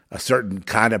a certain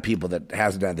kind of people that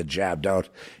hasn't had the jab don't.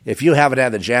 If you haven't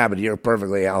had the jab and you're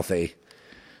perfectly healthy,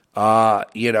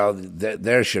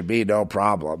 there should be no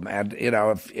problem. And,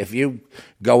 if you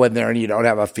go in there and you don't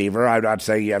have a fever, I'm not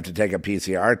saying you have to take a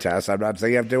PCR test. I'm not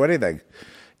saying you have to do anything.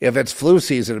 If it's flu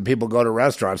season and people go to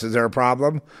restaurants, is there a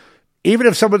problem? Even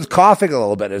if someone's coughing a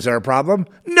little bit, is there a problem?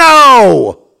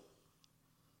 No!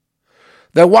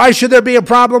 Then why should there be a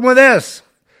problem with this?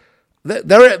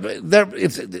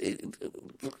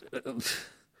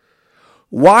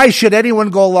 Why should anyone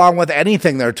go along with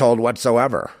anything they're told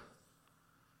whatsoever?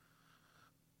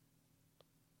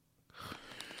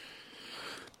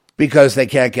 Because they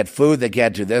can't get food, they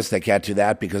can't do this, they can't do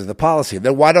that because of the policy.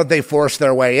 Then why don't they force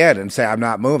their way in and say, "I'm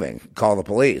not moving"? Call the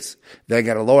police. Then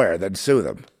get a lawyer, then sue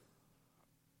them.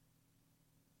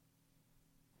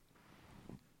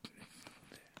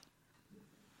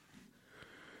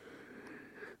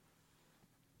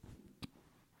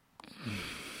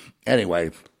 Anyway,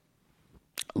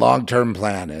 long-term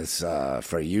plan is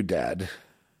for you dead.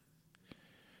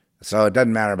 So it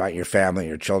doesn't matter about your family,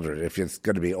 your children. If it's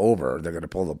going to be over, they're going to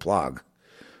pull the plug.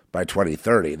 By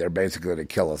 2030, they're basically going to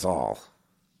kill us all.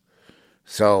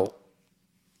 So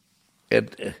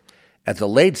at the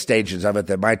late stages of it,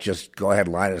 they might just go ahead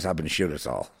and line us up and shoot us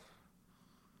all.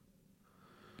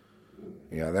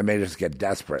 They may just get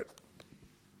desperate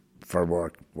for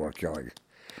more killing.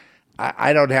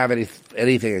 I don't have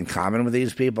anything in common with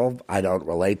these people. I don't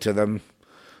relate to them.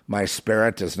 My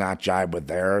spirit does not jibe with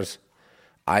theirs.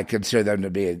 I consider them to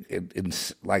be,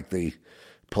 like the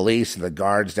police and the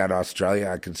guards down in Australia,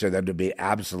 I consider them to be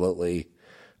absolutely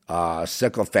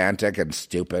sycophantic and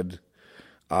stupid.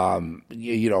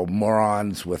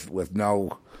 Morons with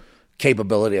no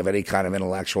capability of any kind of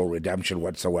intellectual redemption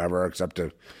whatsoever, except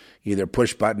to either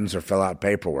push buttons or fill out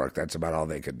paperwork. That's about all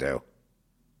they could do.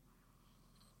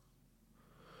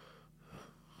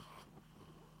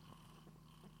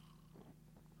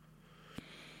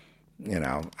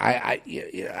 I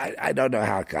don't know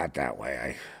how it got that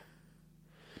way.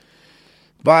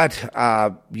 But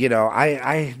there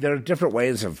are different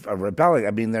ways of rebelling.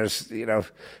 I mean, there's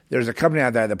a company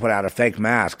out there that put out a fake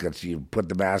mask. You put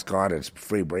the mask on, it's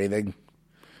free breathing.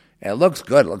 And it looks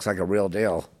good. It looks like a real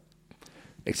deal,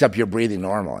 except you're breathing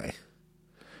normally.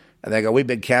 And they go, we've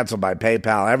been canceled by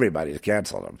PayPal. Everybody's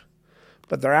canceled them.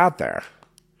 But they're out there.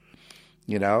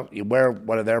 You wear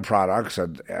one of their products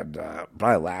and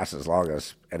probably lasts as long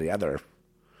as any other.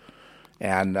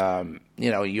 And,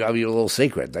 you have your little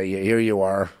secret. Here you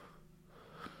are,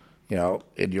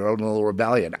 in your own little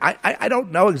rebellion. I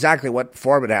don't know exactly what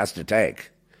form it has to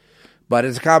take, but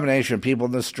it's a combination of people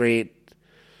in the street,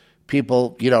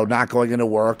 people, not going into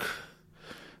work.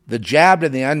 The jabbed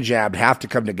and the unjabbed have to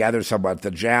come together somewhat.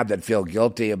 The jabbed that feel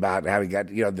guilty about having got,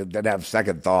 that have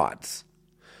second thoughts.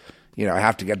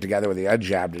 Have to get together with the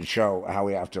unjabbed and show how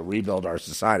we have to rebuild our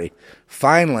society.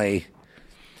 Finally,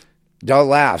 don't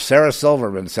laugh. Sarah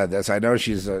Silverman said this. I know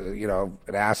she's an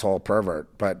asshole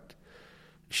pervert, but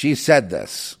she said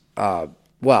this. She's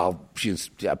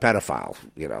a pedophile,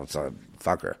 so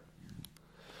fuck her.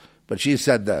 But she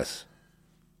said this.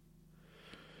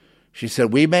 She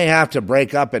said, we may have to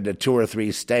break up into 2 or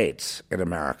 3 states in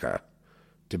America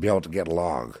to be able to get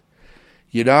along.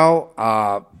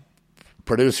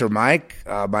 Producer Mike,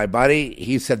 my buddy,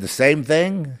 he said the same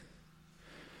thing.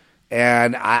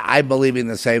 And I believe in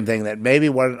the same thing, that maybe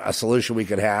a solution we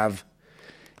could have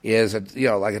is,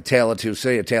 like a tale of two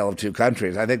cities, a tale of two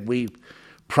countries. I think we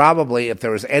probably, if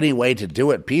there was any way to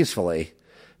do it peacefully,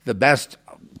 the best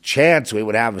chance we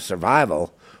would have of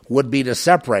survival would be to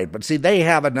separate. But see, they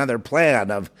have another plan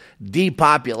of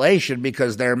depopulation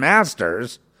because their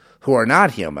masters, who are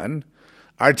not human,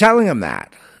 are telling them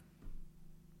that.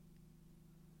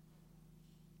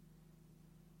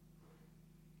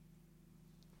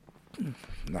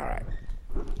 All right.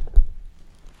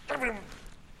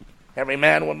 Every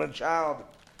man, woman, child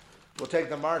will take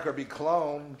the mark or be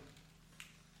cloned.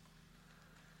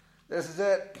 This is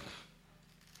it.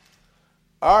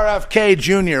 RFK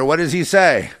Jr., what does he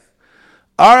say?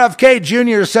 RFK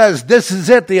Jr. says, this is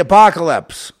it, the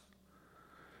apocalypse.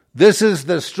 This is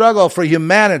the struggle for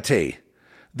humanity.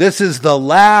 This is the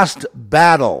last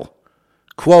battle.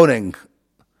 Quoting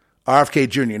RFK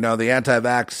Jr., the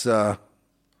anti-vax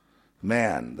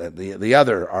man, the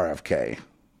other RFK.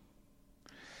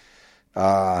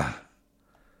 And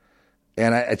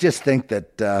I just think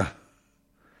that,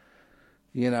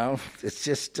 it's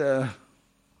just,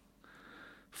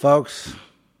 folks,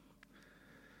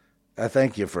 I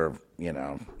thank you for,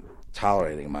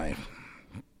 tolerating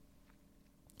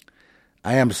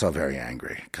I am so very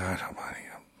angry. God almighty.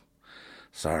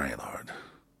 Sorry, Lord.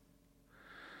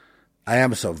 I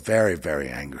am so very, very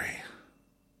angry.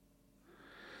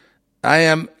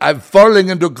 I'm falling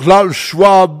into Klaus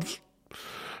Schwab's,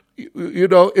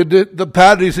 the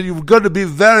party said, you've got to be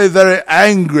very, very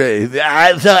angry.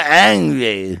 I'm so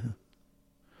angry.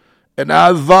 And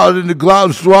I've fallen into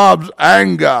Klaus Schwab's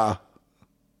anger.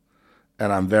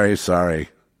 And I'm very sorry.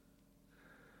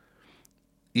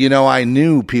 I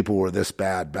knew people were this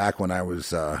bad back when I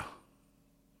was a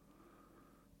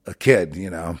kid,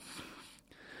 And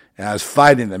I was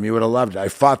fighting them. You would have loved it. I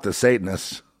fought the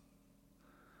Satanists.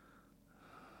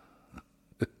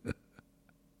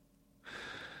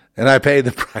 And I paid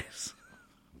the price.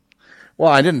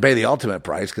 Well, I didn't pay the ultimate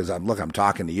price because I'm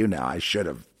talking to you now. I should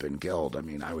have been killed. I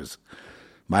mean,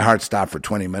 my heart stopped for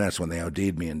 20 minutes when they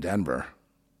OD'd me in Denver.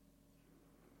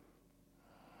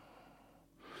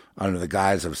 Under the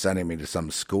guise of sending me to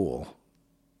some school.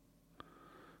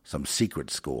 Some secret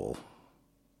school.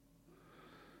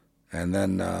 And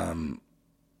then,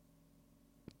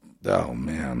 oh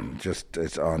man, just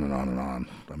it's on and on and on.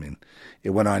 I mean,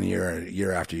 it went on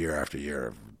year after year after year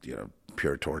of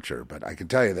pure torture. But I can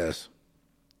tell you this,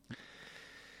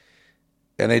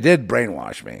 and they did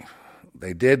brainwash me.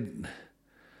 They did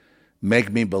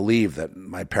make me believe that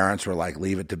my parents were like,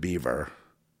 leave it to Beaver,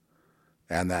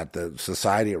 and that the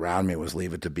society around me was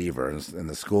leave it to Beaver in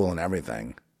the school and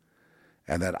everything,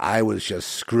 and that I was just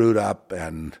screwed up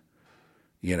and,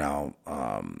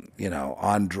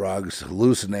 on drugs,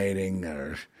 hallucinating,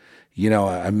 or,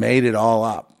 I made it all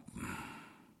up.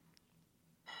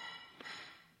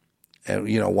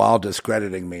 And, while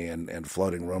discrediting me and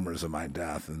floating rumors of my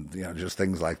death and, just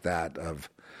things like that of,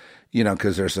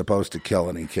 because they're supposed to kill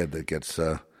any kid that gets,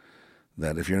 that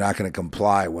if you're not going to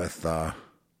comply with the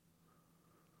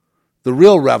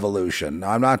real revolution.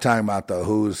 Now, I'm not talking about the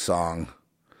Who's song,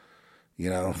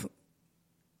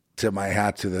 tip my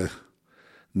hat to the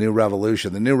new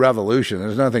revolution. The new revolution,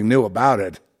 there's nothing new about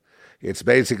it. It's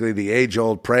basically the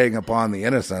age-old preying upon the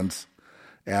innocents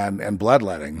and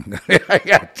bloodletting.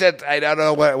 I don't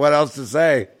know what else to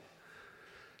say.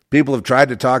 People have tried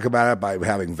to talk about it by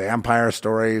having vampire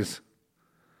stories.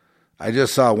 I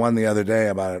just saw one the other day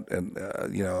about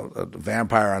a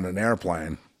vampire on an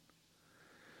airplane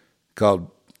called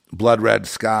Blood Red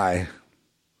Sky.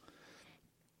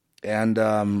 And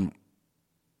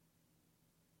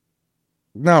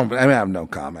no, I have no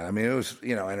comment. It was,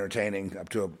 entertaining up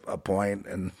to a point,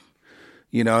 and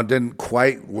it didn't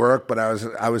quite work, but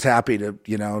I was happy to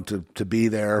to be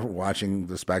there watching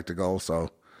the spectacle. So,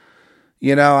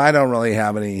 I don't really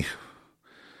have any.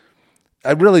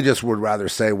 I really just would rather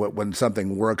say when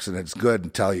something works and it's good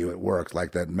and tell you it worked,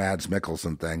 like that Mads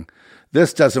Mikkelsen thing.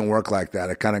 This doesn't work like that.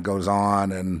 It kind of goes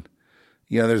on, and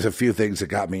there's a few things that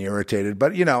got me irritated,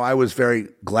 but I was very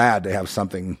glad to have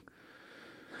something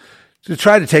to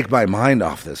try to take my mind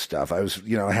off this stuff. I was,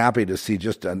 happy to see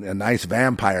just a nice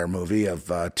vampire movie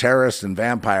of terrorists and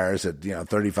vampires at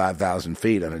 35,000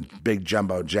 feet on a big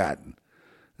jumbo jet.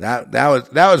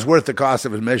 That was worth the cost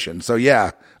of admission. So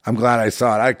yeah, I'm glad I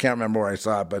saw it. I can't remember where I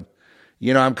saw it, but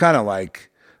I'm kind of like,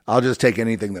 I'll just take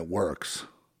anything that works.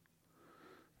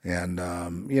 And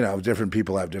different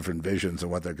people have different visions of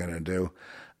what they're going to do.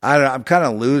 I'm kind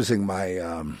of losing my.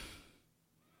 I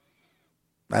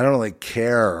don't really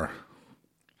care.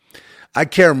 I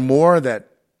care more that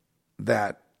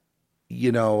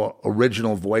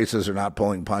original voices are not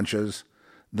pulling punches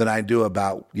than I do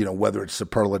about, whether it's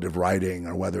superlative writing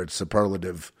or whether it's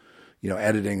superlative,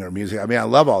 editing or music. I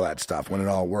love all that stuff when it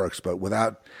all works, but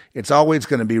it's always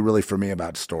going to be really for me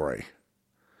about story.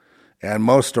 And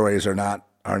most stories are not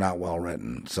well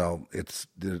written. So it's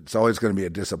always going to be a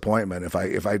disappointment if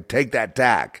I take that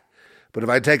tack. But if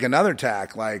I take another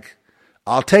tack, like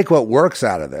I'll take what works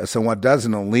out of this and what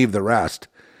doesn't and leave the rest,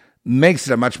 makes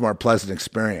it a much more pleasant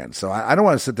experience. So I don't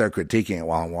want to sit there critiquing it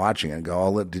while I'm watching it and go,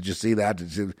 oh, did you see that?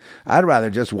 I'd rather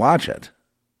just watch it.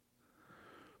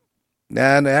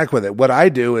 And heck with it. What I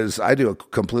do is I do a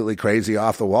completely crazy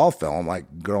off-the-wall film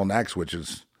like Girl Next, which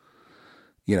is,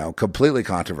 completely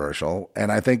controversial.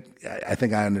 And I think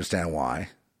I understand why.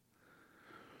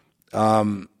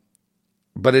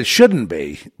 But it shouldn't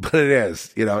be, but it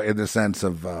is, in the sense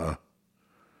of,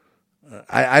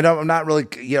 I'm not really,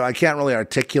 I can't really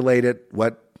articulate it,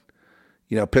 what,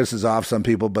 pisses off some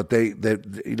people, but they,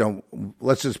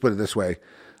 let's just put it this way.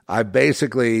 I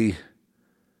basically,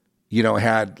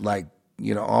 had like,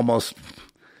 almost,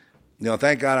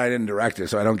 thank God I didn't direct it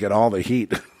so I don't get all the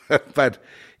heat, but,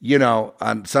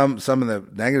 on some of the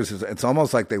negatives, it's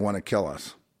almost like they want to kill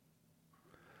us.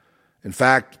 In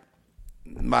fact,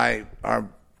 our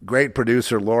great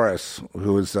producer, Loris,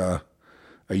 who is, a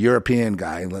European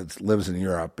guy, lives in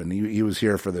Europe, and he was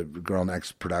here for the Girl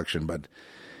Next production, but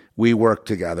we worked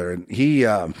together, and he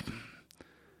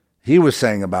was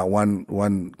saying about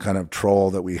one kind of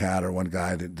troll that we had, or one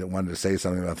guy that wanted to say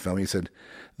something about the film. He said,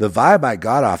 the vibe I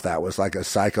got off that was like a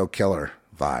Psycho Killer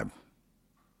vibe.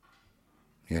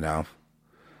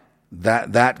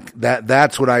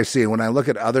 That's what I see. And when I look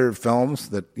at other films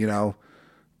that, to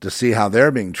see how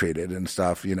they're being treated and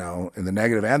stuff, in the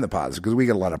negative and the positive, because we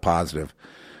get a lot of positive.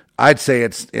 I'd say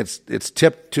it's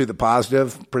tipped to the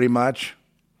positive pretty much,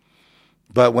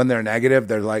 but when they're negative,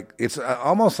 they're like, it's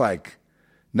almost like,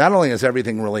 not only is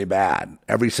everything really bad,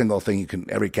 every single thing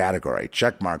every category,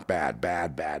 check mark, bad.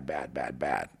 Bad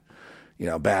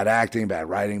acting, bad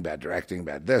writing, bad directing,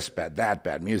 bad this, bad that,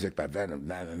 bad music, bad that, and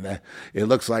that. It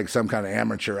looks like some kind of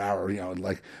amateur hour,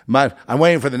 like I'm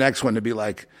waiting for the next one to be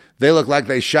like, they look like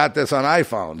they shot this on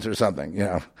iPhones or something,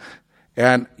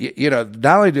 And,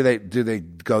 not only do they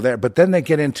go there, but then they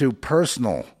get into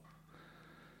personal.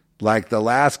 Like the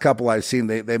last couple I've seen,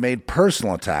 they made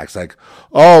personal attacks. Like,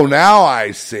 oh, now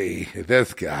I see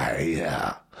this guy.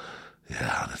 Yeah.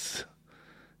 That's,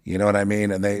 you know what I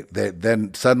mean? And they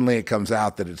then suddenly it comes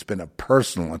out that it's been a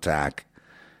personal attack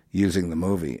using the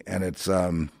movie. And it's,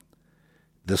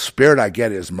 the spirit I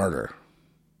get is murder.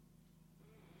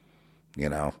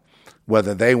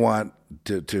 Whether they want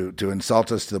to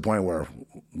insult us to the point where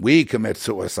we commit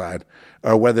suicide,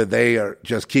 or whether they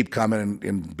just keep coming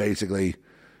and basically,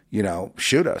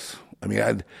 shoot us. I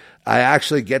mean, I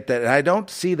actually get that, and I don't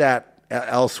see that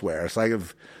elsewhere. It's like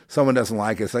if someone doesn't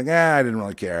like it, it's like, I didn't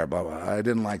really care, blah, blah. I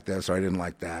didn't like this or I didn't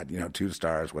like that, 2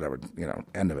 stars, whatever,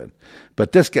 end of it.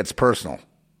 But this gets personal.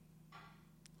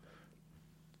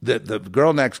 The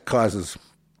Girl Next causes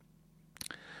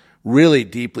really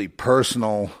deeply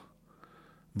personal,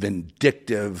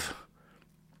 vindictive.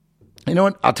 You know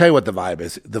what? I'll tell you what the vibe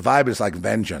is. The vibe is like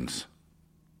vengeance.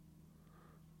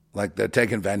 Like they're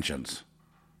taking vengeance.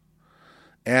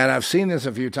 And I've seen this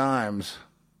a few times,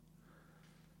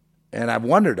 and I've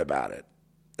wondered about it.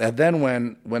 And then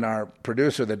when our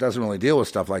producer that doesn't really deal with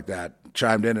stuff like that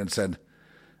chimed in and said,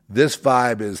 this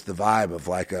vibe is the vibe of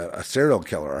like a serial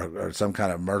killer or some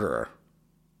kind of murderer,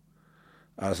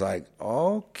 I was like,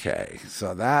 okay,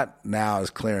 so that now is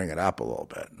clearing it up a little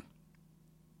bit.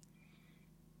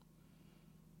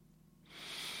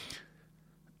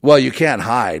 Well, you can't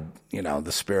hide,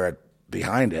 the spirit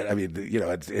behind it. I mean,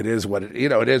 it is what it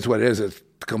is what it is. It's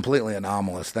a completely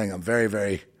anomalous thing. I'm very,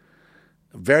 very,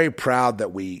 very proud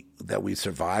that we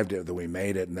survived it, that we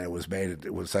made it, and that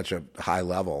it was such a high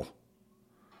level.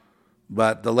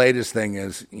 But the latest thing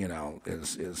is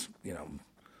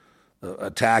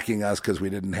attacking us because we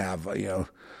didn't have,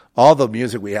 all the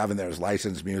music we have in there is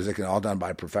licensed music and all done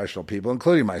by professional people,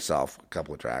 including myself, a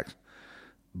couple of tracks.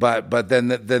 But then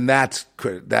that's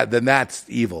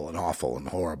evil and awful and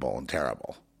horrible and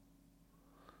terrible.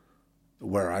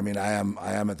 Where I am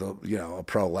at the a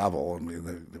pro level. I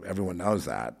mean, everyone knows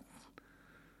that.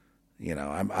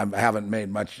 I haven't made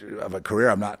much of a career.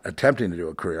 I'm not attempting to do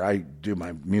a career. I do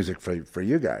my music for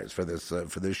you guys for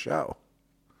this show.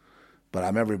 But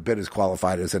I'm every bit as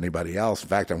qualified as anybody else. In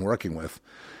fact, I'm working with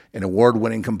an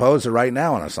award-winning composer right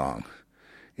now on a song,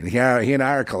 and he and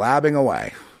I are collabing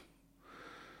away.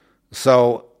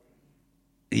 So,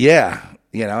 yeah,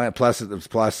 and plus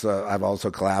I've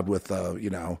also collabed with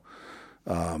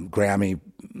Grammy,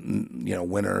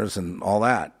 winners and all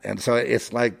that, and so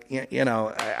it's like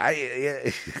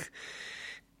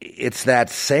it's that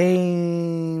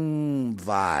same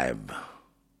vibe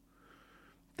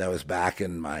that was back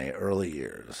in my early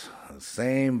years. The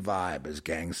same vibe as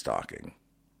gang stalking,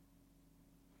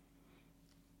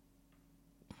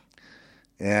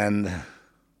 and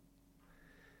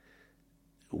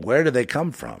where do they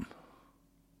come from?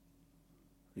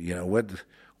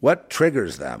 What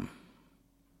triggers them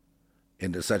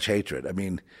into such hatred? I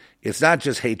mean, it's not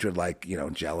just hatred like,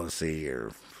 jealousy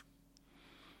or,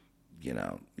 you're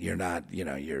not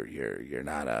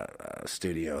a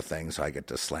studio thing, so I get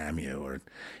to slam you, or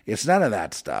it's none of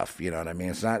that stuff. You know what I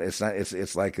mean?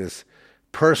 It's like this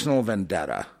personal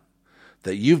vendetta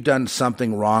that you've done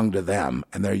something wrong to them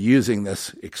and they're using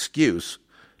this excuse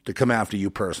to come after you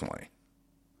personally.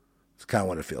 It's kind of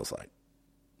what it feels like.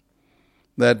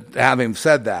 That having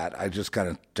said that, I just kind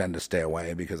of tend to stay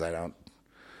away because I don't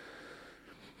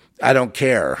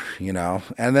care,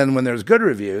 And then when there's good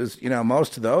reviews,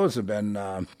 most of those have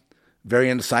been very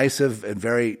incisive and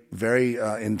very, very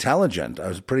intelligent. I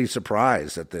was pretty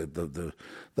surprised at the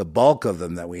bulk of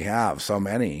them that we have, so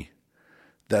many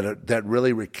that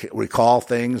really recall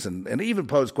things and even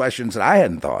pose questions that I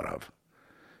hadn't thought of.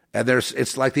 And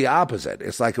it's like the opposite.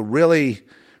 It's like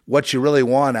what you really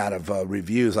want out of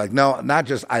reviews. Like, no, not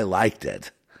just I liked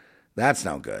it. That's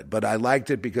no good. But I liked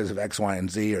it because of X, Y,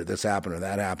 and Z, or this happened or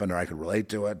that happened, or I could relate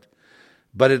to it.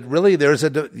 But it really, there's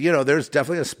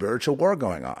definitely a spiritual war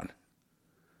going on.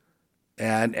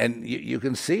 And you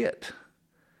can see it.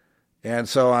 And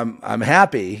so I'm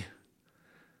happy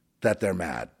that they're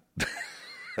mad.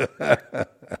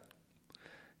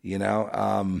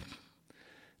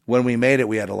 When we made it,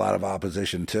 we had a lot of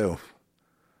opposition too,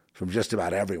 from just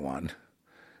about everyone.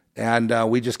 And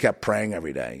we just kept praying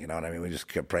every day, you know what I mean? We just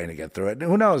kept praying to get through it. And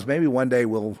who knows, maybe one day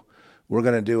we're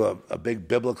going to do a big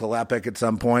biblical epic at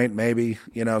some point, maybe,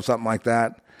 something like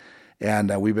that.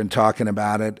 And we've been talking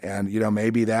about it, and,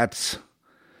 maybe that's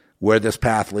where this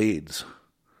path leads.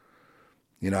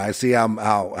 I see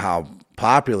how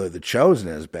popular The Chosen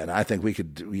has been. I think we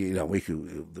could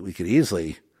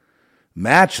easily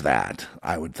match that,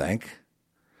 I would think.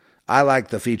 I like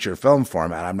the feature film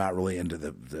format. I'm not really into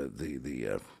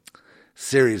the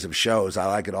series of shows. I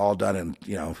like it all done in,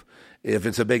 if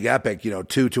it's a big epic,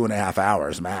 2.5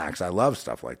 hours max. I love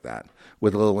stuff like that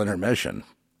with a little intermission.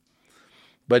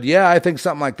 But yeah, I think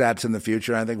something like that's in the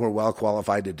future. I think we're well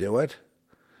qualified to do it.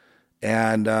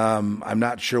 And I'm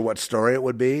not sure what story it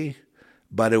would be,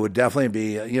 but it would definitely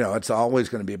be, it's always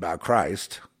going to be about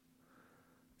Christ.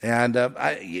 And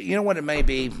you know what it may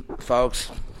be,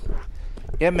 folks?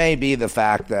 It may be the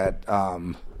fact that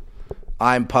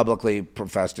I'm publicly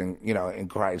professing, in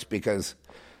Christ, because,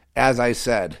 as I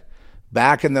said,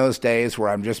 back in those days where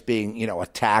I'm just being,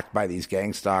 attacked by these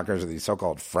gang stalkers or these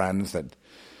so-called friends that,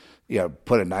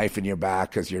 put a knife in your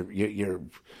back because you're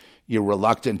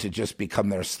reluctant to just become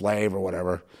their slave or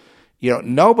whatever.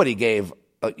 Nobody gave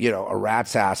a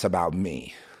rat's ass about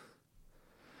me,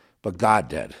 but God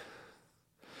did.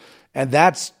 And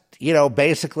that's,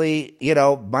 basically,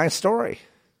 my story.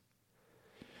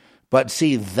 But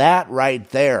see, that right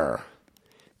there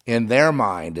in their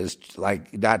mind is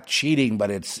like not cheating, but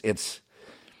it's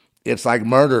like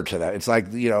murder to them. It's like,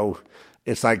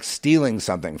 it's like stealing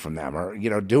something from them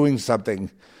or, doing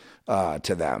something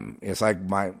to them. It's like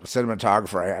my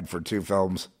cinematographer I had for 2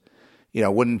 films,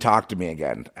 wouldn't talk to me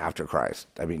again after Christ.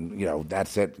 I mean,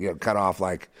 that's it, cut off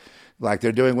like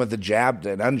they're doing with the jabbed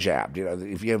and unjabbed.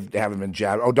 If you haven't been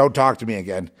jabbed, don't talk to me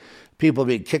again. People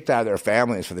being kicked out of their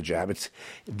families for the jab.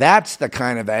 That's the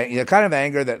kind of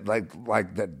anger that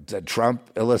that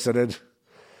Trump elicited.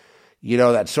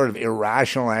 That sort of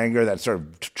irrational anger, that sort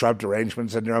of Trump derangement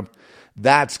syndrome.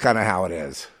 That's kind of how it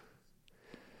is.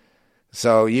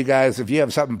 So you guys, if you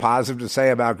have something positive to say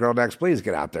about Girl Next, please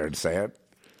get out there and say it.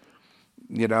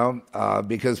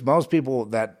 Because most people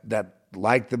that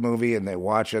like the movie and they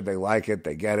watch it, they like it,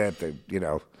 they get it,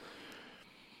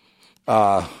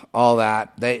 all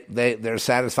that, they're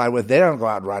satisfied with. They don't go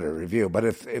out and write a review, but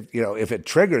if it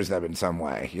triggers them in some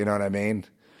way, you know what I mean,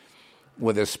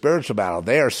 with a spiritual battle,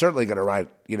 they are certainly going to write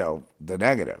the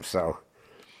negative. So,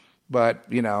 but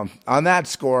on that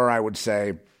score, I would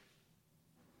say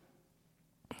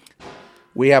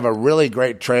we have a really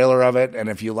great trailer of it, and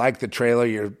if you like the trailer,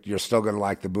 you're still going to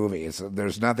like the movie.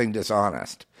 There's nothing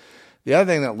dishonest. The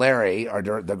other thing that Larry,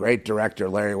 the great director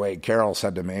Larry Wade Carroll,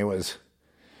 said to me was,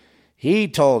 he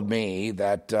told me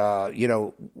that,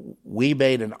 we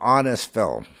made an honest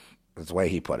film. That's the way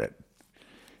he put it.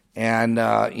 And,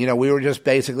 we were just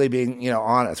basically being,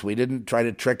 honest. We didn't try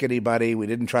to trick anybody. We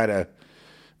didn't try to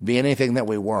be anything that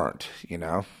we weren't,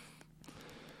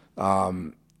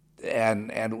 And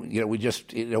we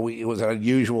just, it was an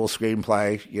unusual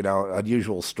screenplay,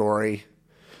 unusual story.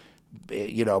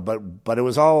 But it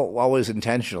was always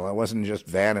intentional. It wasn't just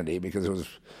vanity, because it was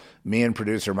me and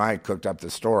producer Mike cooked up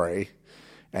the story,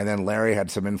 and then Larry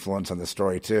had some influence on the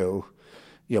story too.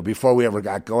 Before we ever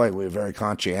got going, we were very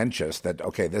conscientious that,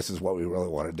 okay, this is what we really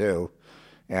want to do.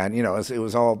 And, it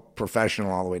was all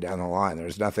professional all the way down the line.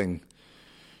 There's nothing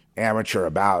amateur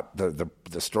about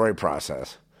the story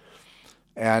process.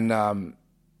 And,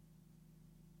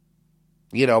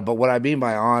 but what I mean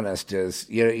by honest is,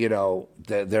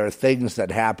 there are things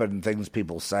that happen, things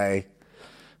people say.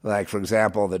 Like, for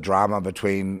example, the drama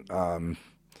between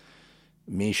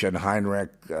Misha and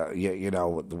Heinrich,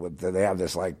 they have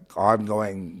this,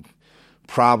 ongoing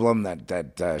problem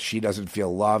that she doesn't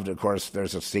feel loved. Of course,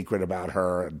 there's a secret about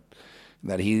her, and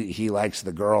that he likes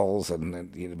the girls,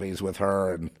 and he's with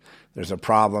her, and there's a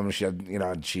problem.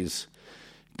 And she's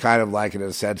kind of like, in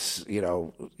a sense,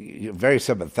 very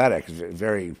sympathetic,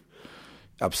 very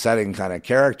upsetting kind of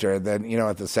character. And then,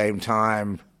 at the same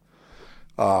time,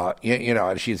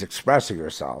 and she's expressing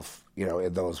herself,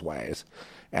 in those ways.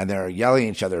 And they're yelling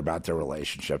at each other about their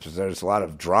relationships. There's a lot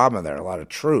of drama there, a lot of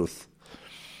truth.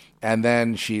 And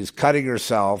then she's cutting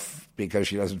herself because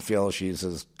she doesn't feel she's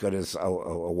as good as a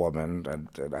woman, and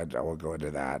I won't go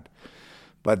into that.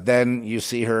 But then you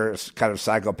see her kind of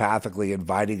psychopathically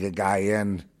inviting a guy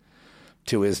in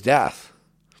to his death.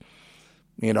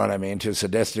 You know what I mean? To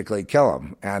sadistically kill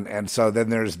him. And so then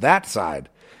there's that side.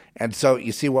 And so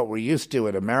you see, what we're used to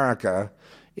in America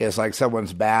is like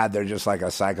someone's bad, they're just like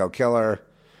a psycho killer.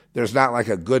 There's not like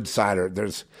a good side, or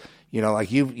there's, like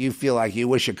you feel like you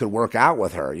wish it could work out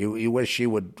with her. You wish she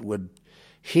would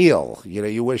heal.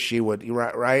 You wish she would,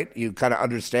 right? You kind of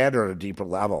understand her at a deeper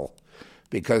level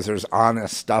because there's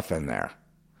honest stuff in there.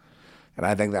 And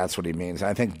I think that's what he means.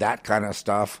 I think that kind of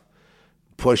stuff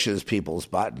pushes people's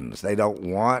buttons. They don't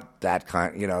want that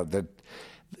kind,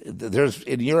 there's,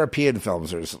 in European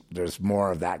films, there's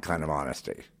more of that kind of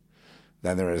honesty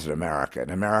than there is in America.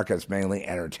 In America, it's mainly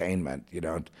entertainment.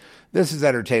 This is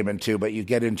entertainment too, but you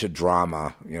get into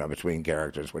drama, between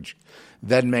characters, which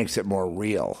then makes it more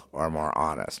real or more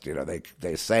honest.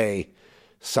 They say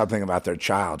something about their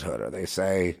childhood, or they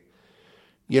say,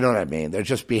 you know what I mean? They're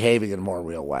just behaving in a more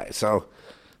real way. So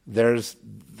there is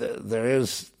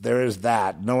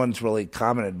that. No one's really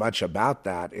commented much about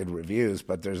that in reviews,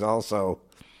 but there's also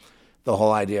the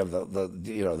whole idea of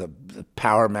the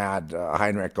power mad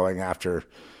Heinrich going after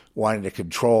wanting to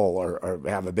control or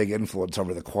have a big influence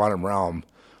over the quantum realm,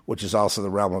 which is also the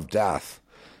realm of death,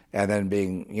 and then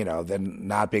then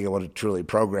not being able to truly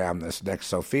program this next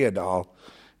Sophia doll,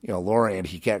 Lorien,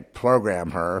 he can't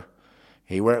program her.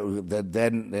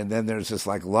 Then there's this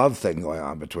like love thing going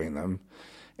on between them,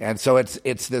 and so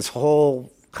it's this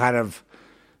whole kind of.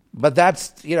 But that's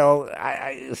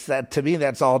that to me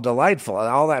that's all delightful, and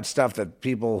all that stuff that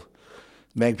people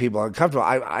make people uncomfortable.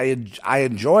 I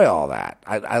enjoy all that.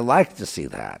 I like to see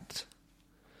that.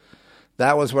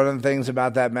 That was one of the things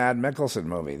about that Mad Mikkelsen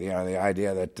movie. The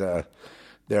idea that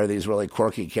there are these really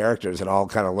quirky characters that all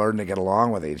kind of learn to get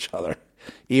along with each other,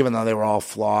 even though they were all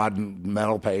flawed and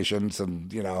mental patients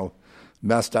and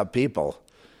messed up people.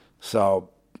 So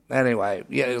anyway,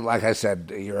 like I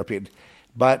said, European.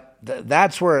 But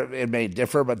that's where it may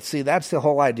differ. But see, that's the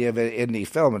whole idea of an indie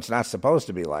film. It's not supposed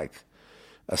to be like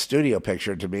a studio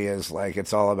picture. To me, is like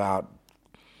it's all about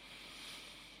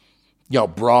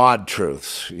broad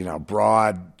truths,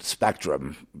 broad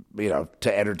spectrum,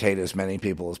 to entertain as many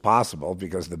people as possible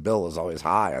because the bill is always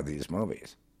high on these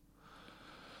movies.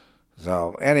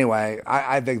 So anyway,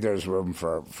 I think there's room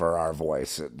for our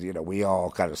voice. We all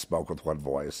kind of spoke with one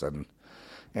voice, and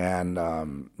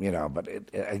but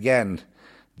again.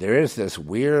 There is this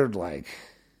weird, like,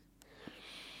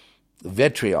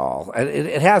 vitriol. And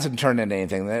it hasn't turned into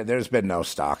anything. There's been no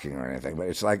stalking or anything. But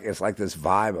it's like this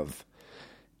vibe of,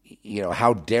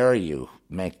 how dare you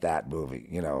make that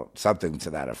movie? Something to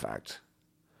that effect.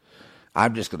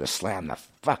 I'm just going to slam the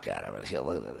fuck out of it.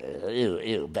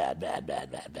 Ew, bad,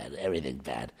 everything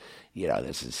bad.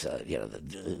 This is,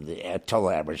 the total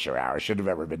amateur hour. Should have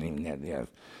ever been even,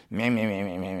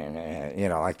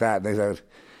 like that. They said,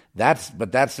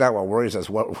 but that's not what worries us.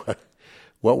 What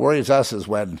worries us is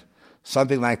when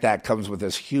something like that comes with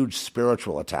this huge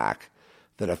spiritual attack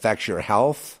that affects your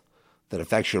health, that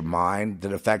affects your mind,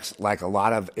 that affects like a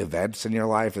lot of events in your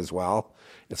life as well.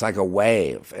 It's like a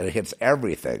wave, and it hits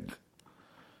everything.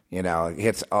 It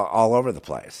hits all over the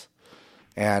place,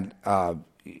 and so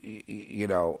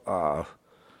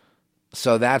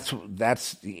that's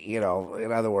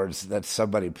in other words, that's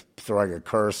somebody throwing a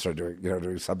curse or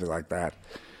doing something like that.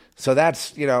 So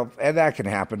that's, and that can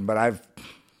happen, but I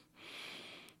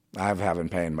haven't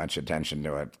paid much attention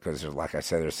to it because, like I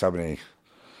said, there's so many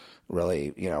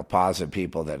really, positive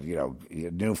people that,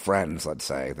 new friends, let's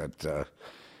say, that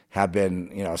have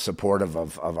been, supportive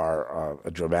of our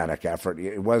dramatic effort.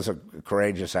 It was a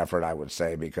courageous effort, I would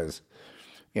say, because,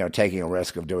 taking a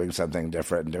risk of doing something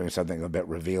different and doing something a bit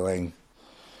revealing,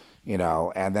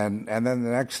 and then the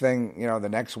next thing, the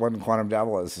next one, Quantum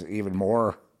Devil, is even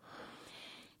more.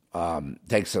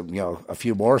 Takes a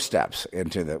few more steps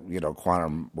into the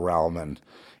quantum realm and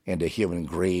into human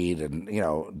greed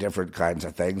and different kinds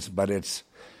of things, but it's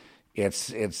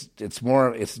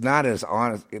more, it's not as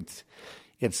honest, it's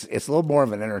a little more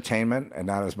of an entertainment and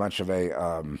not as much of a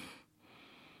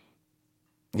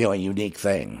a unique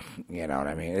thing. You know what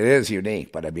I mean? It is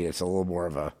unique, but I mean it's a little more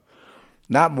of a,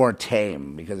 not more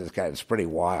tame because it's pretty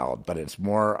wild, but it's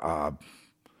more.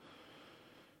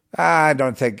 I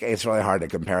don't think it's really hard to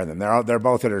compare them. They're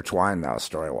both intertwined now,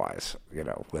 story-wise,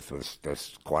 with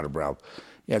this quantum realm.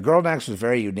 Yeah, Girl Next was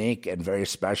very unique and very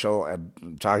special.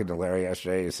 And talking to Larry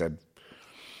yesterday, he said,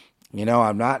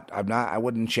 I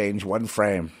wouldn't change one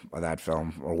frame of that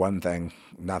film or one thing,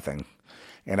 nothing.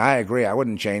 And I agree, I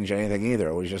wouldn't change anything either.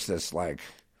 It was just this like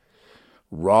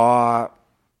raw,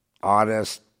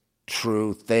 honest,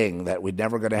 true thing that we're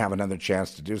never going to have another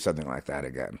chance to do something like that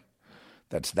again.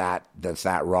 That's that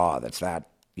raw. That's that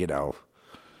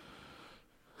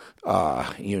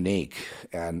unique,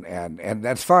 and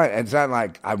that's fine. It's not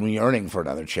like I'm yearning for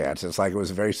another chance. It's like it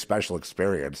was a very special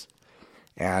experience,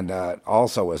 and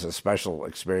also was a special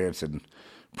experience in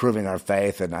proving our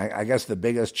faith. And I guess the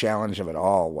biggest challenge of it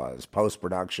all was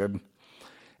post-production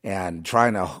and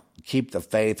trying to keep the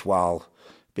faith while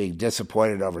being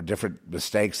disappointed over different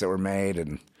mistakes that were made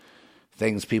and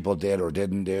things people did or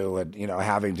didn't do, and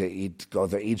having to go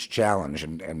through each challenge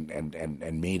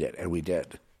and meet it, and we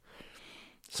did.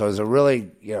 So it was a really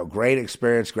great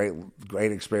experience,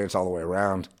 great experience all the way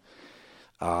around.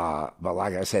 But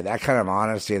like I say, that kind of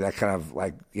honesty, that kind of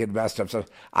like messed up stuff,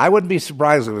 I wouldn't be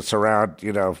surprised if it was around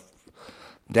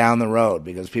down the road,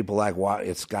 because people like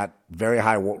it's got very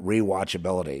high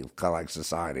rewatchability, kind of like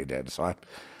Society did. So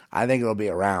I think it'll be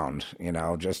around,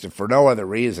 just for no other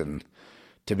reason,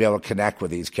 to be able to connect with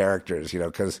these characters,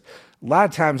 because a lot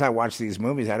of times I watch these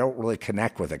movies, I don't really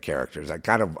connect with the characters.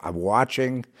 I'm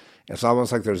watching, it's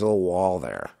almost like there's a little wall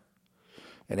there.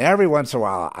 And every once in a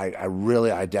while, I really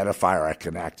identify or I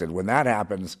connect. And when that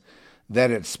happens,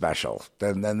 then it's special.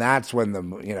 Then that's when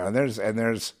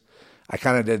there's I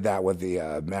kind of did that with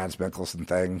the Mads Mikkelsen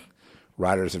thing,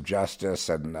 Riders of Justice,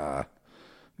 and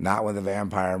not with the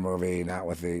vampire movie, not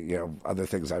with the other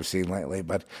things I've seen lately,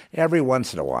 but every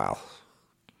once in a while,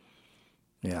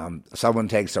 someone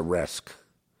takes a risk.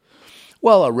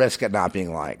 Well, a risk at not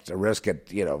being liked, a risk at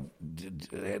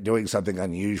doing something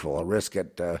unusual, a risk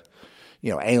at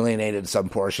alienated some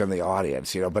portion of the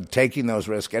audience, but taking those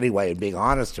risks anyway and being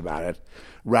honest about it,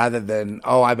 rather than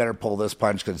I better pull this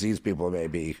punch because these people may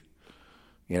be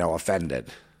offended,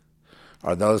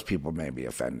 or those people may be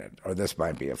offended, or this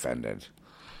might be offended,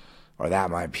 or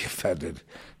that might be offended.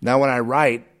 Now, when I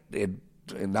write in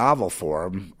novel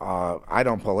form, I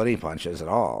don't pull any punches at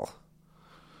all.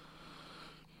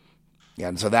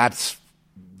 And so that's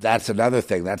another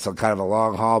thing. That's kind of a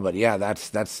long haul, but yeah,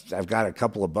 that's I've got a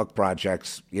couple of book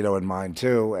projects, in mind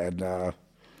too, and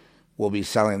we'll be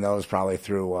selling those probably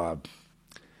through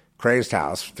Crazed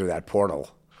House, through that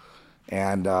portal.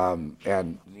 And one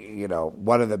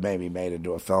of them may be made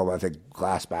into a film. I think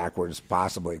Glass Backwards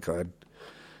possibly could,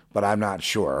 but I'm not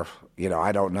sure.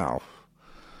 I don't know.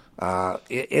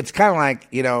 It's kind of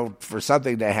like, for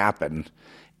something to happen,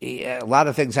 a lot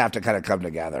of things have to kind of come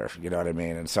together. You know what I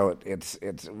mean? And so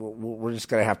we're just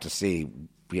going to have to see,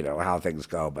 how things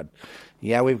go. But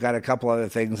yeah, we've got a couple other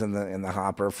things in the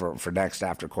hopper for next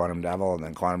after Quantum Devil, and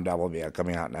then Quantum Devil will be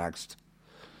coming out next.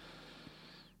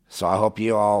 So I hope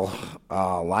you all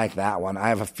like that one. I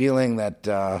have a feeling that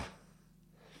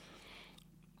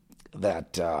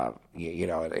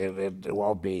it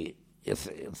won't be.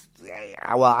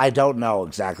 Well, I don't know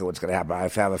exactly what's going to happen. I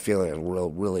have a feeling it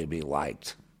will really be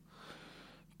liked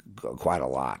quite a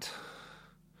lot.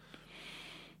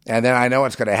 And then I know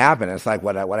what's going to happen. It's like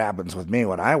what happens with me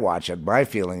when I watch it. My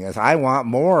feeling is I want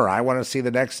more. I want to see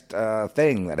the next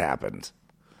thing that happens.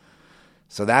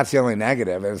 So that's the only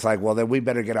negative. And it's like, well, then we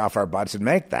better get off our butts and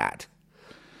make that.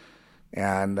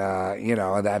 And,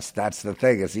 that's the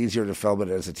thing. It's easier to film it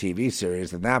as a TV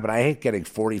series than that. But I hate getting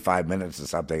 45 minutes of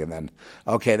something and then,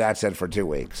 okay, that's it for 2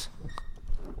 weeks.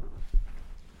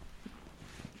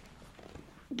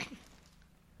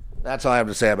 That's all I have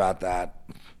to say about that.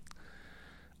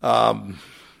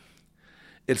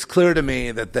 It's clear to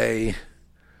me that they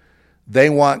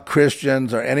want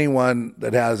Christians or anyone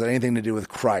that has anything to do with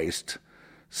Christ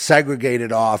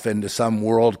segregated off into some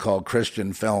world called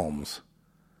Christian films.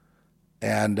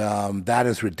 And that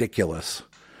is ridiculous.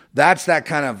 That's that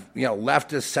kind of,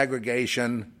 leftist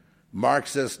segregation,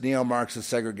 Marxist, neo-Marxist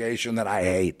segregation that I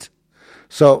hate.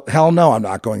 So, hell no, I'm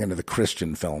not going into the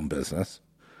Christian film business.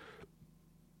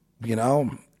 I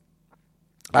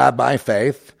have my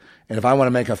faith, and if I want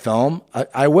to make a film,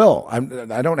 I will.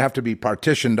 I don't have to be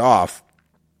partitioned off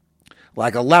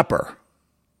like a leper.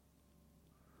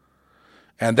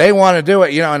 And they want to do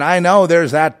it, and I know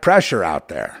there's that pressure out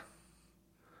there.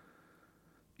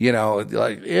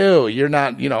 Like, ew, you're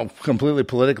not, completely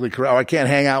politically correct. Oh, I can't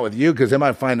hang out with you because they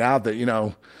might find out that,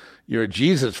 you're a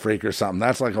Jesus freak or something.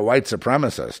 That's like a white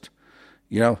supremacist.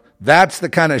 That's the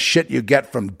kind of shit you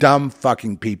get from dumb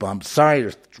fucking people. I'm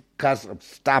sorry to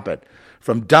stop it.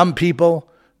 From dumb people,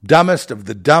 dumbest of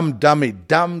the dumb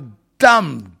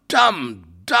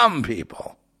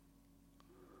people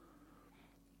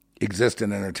exist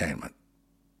in entertainment.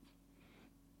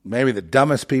 Maybe the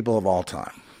dumbest people of all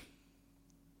time.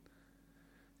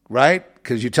 Right?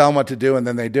 Because you tell them what to do and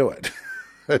then they do it.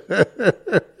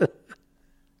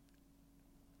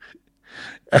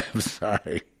 I'm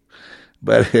sorry.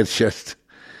 But it's just,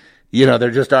 there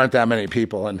just aren't that many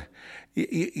people. And,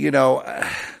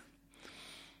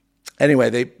 anyway,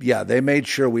 they made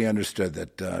sure we understood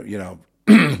that,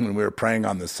 when we were praying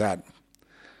on the set,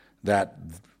 that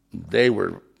they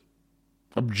were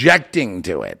objecting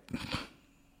to it.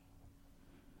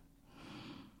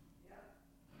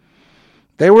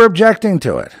 They were objecting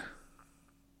to it.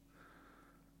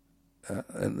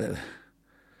 And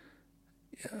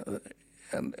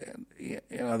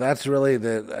that's really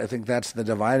I think that's the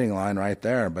dividing line right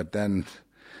there. But then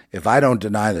if I don't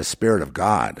deny the Spirit of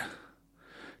God,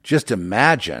 just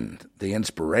imagine the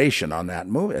inspiration on that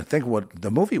movie. I think what the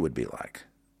movie would be like.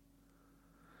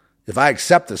 If I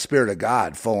accept the Spirit of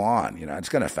God full on, it's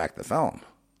going to affect the film.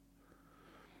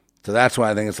 So that's why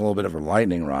I think it's a little bit of a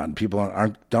lightning rod. People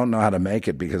don't know how to make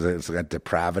it because it's got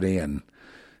depravity and,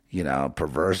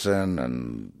 perversion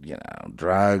and,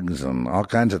 drugs and all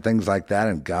kinds of things like that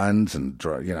and guns and,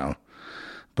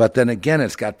 But then again,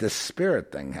 it's got this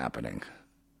spirit thing happening.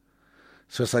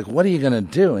 So it's like, what are you going to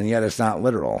do? And yet it's not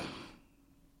literal.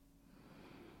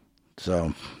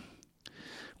 So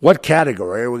What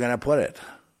category are we going to put it?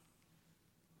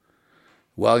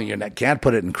 Well, can't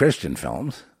put it in Christian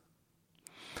films.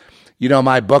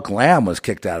 My book Lamb was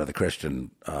kicked out of the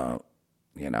Christian,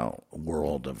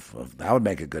 world of that would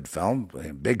make a good film,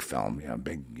 a big film,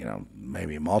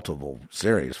 maybe multiple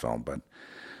series film, but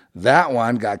that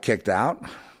one got kicked out.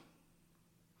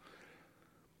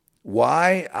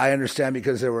 Why? I understand,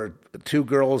 because there were two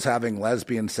girls having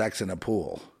lesbian sex in a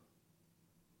pool.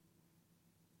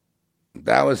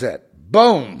 That was it.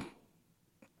 Boom.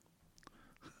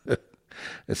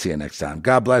 Let's see you next time.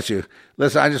 God bless you.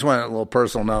 Listen, I just want a little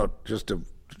personal note just to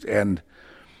end.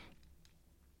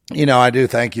 I do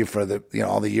thank you for the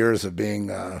all the years of being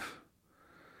there.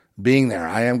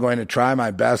 I am going to try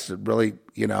my best to really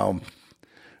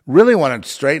really want to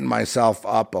straighten myself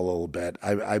up a little bit.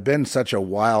 I've been such a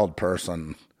wild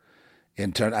person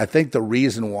I think the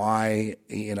reason why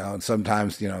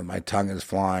sometimes my tongue is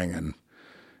flying and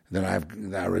then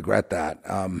I regret that.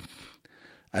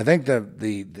 I think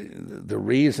the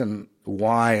reason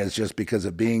why is just because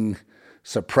of being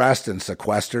suppressed and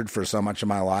sequestered for so much of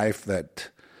my life that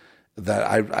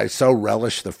I so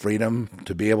relish the freedom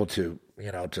to be able to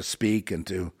to speak and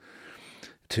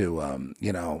to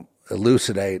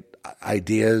elucidate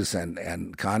ideas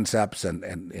and concepts and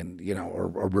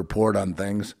or report on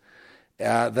things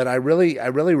that I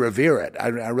really revere it. I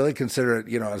really consider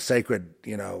it a sacred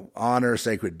honor,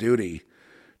 sacred duty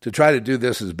to try to do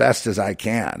this as best as I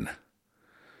can.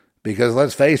 Because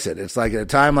let's face it, it's like at a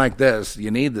time like this, you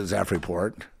need the Zeph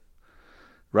Report,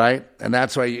 right? And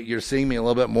that's why you're seeing me a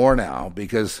little bit more now,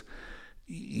 because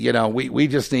we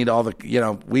just need all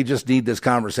the we just need this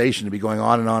conversation to be going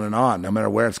on and on and on, no matter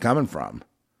where it's coming from,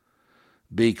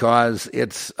 because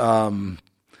it's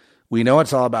we know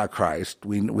it's all about Christ.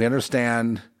 We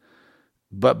understand,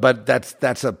 but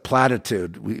that's a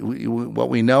platitude. What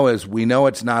we know is we know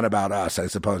it's not about us. I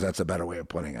suppose that's a better way of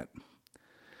putting it.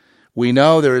 We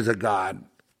know there is a God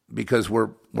because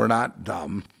we're not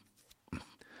dumb.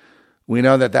 We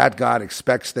know that God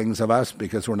expects things of us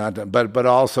because we're not dumb. But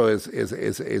also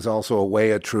is also a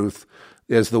way of truth.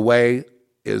 Is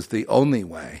the only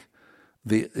way.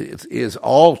 Is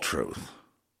all truth.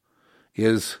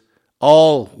 Is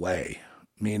all way,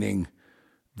 meaning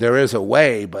there is a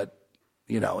way, but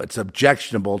it's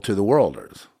objectionable to the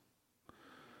worlders.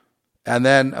 And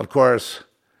then, of course,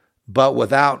 but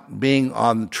without being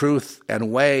on truth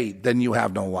and way, then you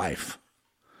have no life.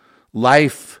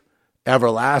 Life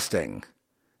everlasting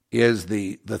is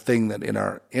the thing that in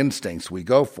our instincts we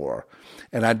go for.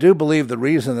 And I do believe the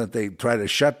reason that they try to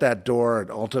shut that door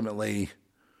and ultimately,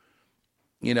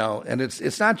 and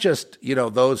it's not just,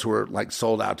 those who are like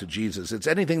sold out to Jesus. It's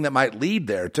anything that might lead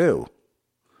there too.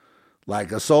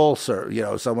 Like a soul,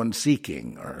 someone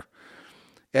seeking or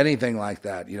anything like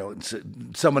that.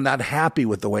 Someone not happy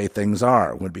with the way things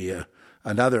are would be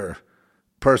another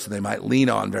person they might lean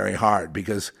on very hard,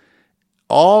 because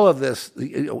all of this,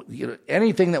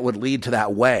 anything that would lead to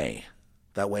that way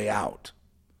out,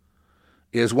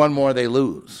 is one more they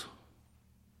lose.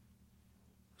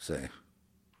 See?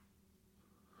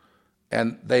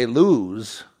 And they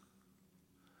lose,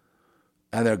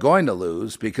 and they're going to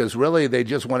lose, because really they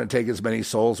just want to take as many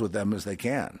souls with them as they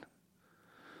can.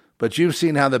 But you've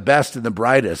seen how the best and the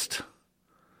brightest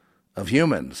of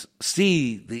humans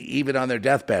see, even on their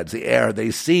deathbeds,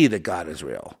 they see that God is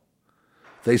real.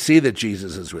 They see that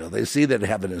Jesus is real. They see that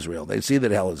heaven is real. They see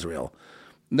that hell is real.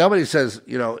 Nobody says,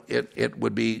 it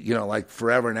would be, like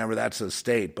forever and ever, that's a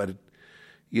state. But,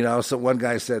 so one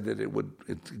guy said that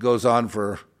it goes on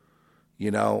for,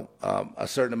 a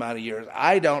certain amount of years.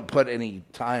 I don't put any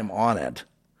time on it.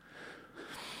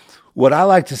 What I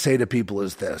like to say to people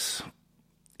is this.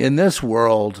 In this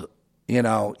world,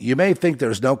 you may think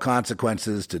there's no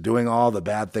consequences to doing all the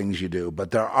bad things you do, but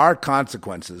there are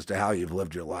consequences to how you've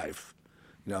lived your life.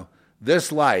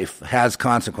 This life has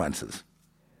consequences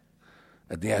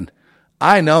at the end.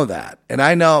 I know that. And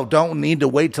I don't need to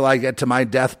wait till I get to my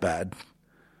deathbed,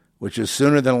 which is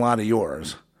sooner than a lot of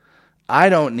yours. I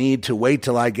don't need to wait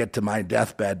till I get to my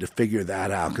deathbed to figure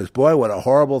that out. Because, boy, what a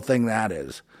horrible thing that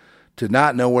is, to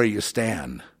not know where you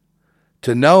stand.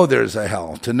 To know there's a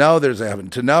hell, to know there's a heaven,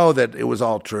 to know that it was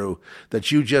all true, that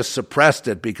you just suppressed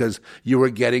it because you were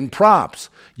getting props,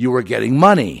 you were getting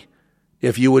money.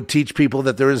 If you would teach people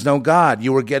that there is no God,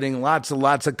 you were getting lots and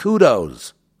lots of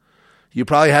kudos. You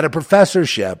probably had a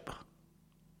professorship.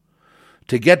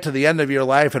 To get to the end of your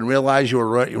life and realize you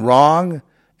were wrong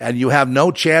and you have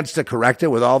no chance to correct it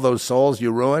with all those souls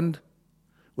you ruined,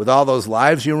 with all those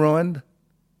lives you ruined.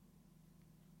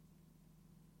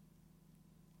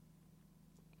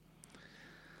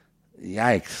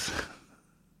 Yikes.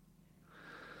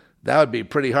 That would be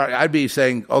pretty hard. I'd be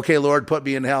saying, okay, Lord, put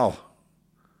me in hell.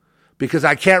 Because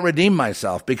I can't redeem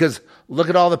myself. Because look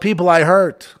at all the people I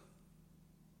hurt.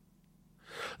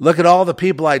 Look at all the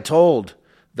people I told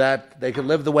that they could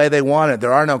live the way they wanted.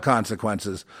 There are no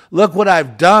consequences. Look what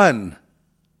I've done.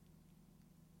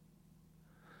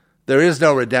 There is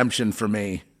no redemption for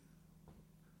me.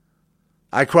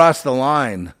 I crossed the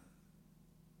line.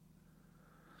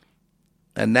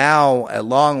 And now, at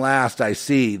long last, I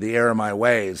see the error of my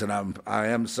ways, and I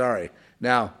am sorry.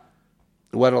 Now,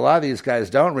 what a lot of these guys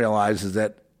don't realize is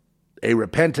that a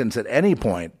repentance at any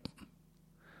point,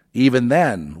 even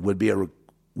then, would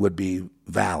be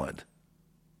valid.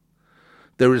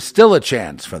 There is still a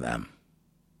chance for them.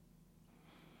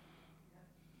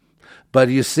 But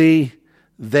you see,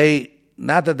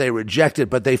 not that they reject it,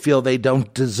 but they feel they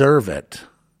don't deserve it.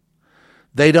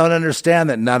 They don't understand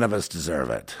that none of us deserve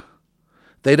it.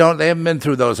 They haven't been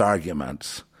through those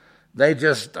arguments. They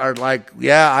just are like,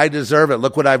 yeah, I deserve it.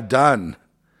 Look what I've done.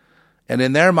 And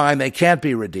in their mind, they can't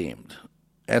be redeemed.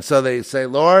 And so they say,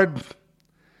 Lord,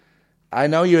 I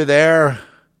know you're there.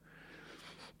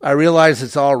 I realize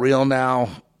it's all real now.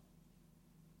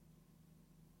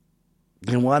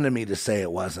 They wanted me to say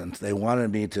it wasn't. They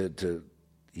wanted me to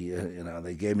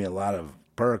they gave me a lot of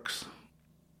perks.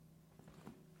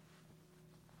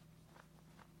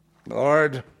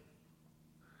 Lord,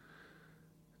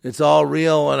 it's all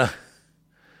real, and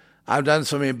I've done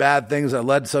so many bad things that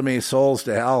led so many souls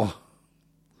to hell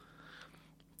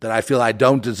that I feel I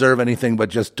don't deserve anything but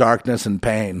just darkness and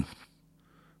pain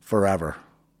forever.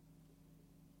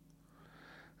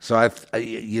 So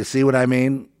you see what I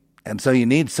mean? And so you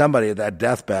need somebody at that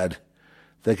deathbed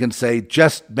that can say,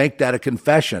 just make that a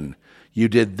confession. You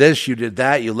did this, you did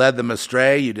that, you led them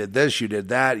astray, you did this, you did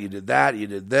that, you did that, you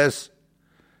did this,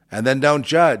 and then don't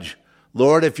judge.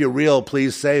 Lord, if you're real,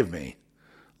 please save me.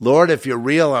 Lord, if you're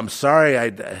real, I'm sorry.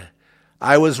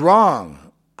 I was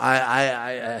wrong.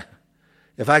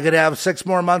 If I could have 6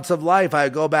 more months of life,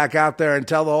 I'd go back out there and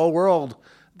tell the whole world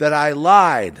that I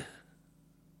lied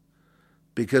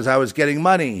because I was getting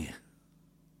money,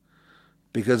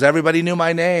 because everybody knew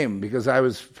my name, because I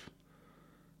was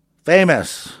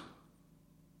famous.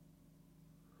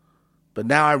 But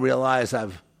now I realize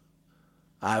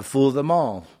I've fooled them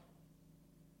all.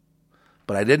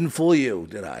 But I didn't fool you,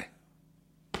 did I?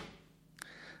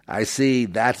 I see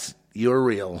you're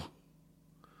real,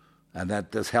 and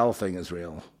that this hell thing is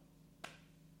real,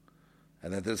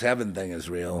 and that this heaven thing is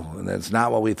real, and it's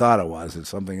not what we thought it was. It's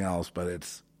something else, but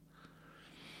it's...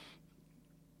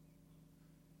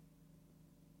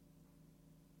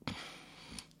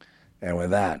 And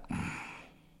with that,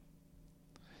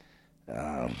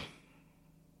 I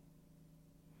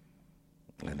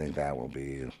think that will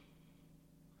be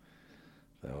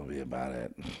about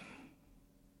it.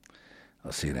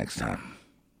 I'll see you next time.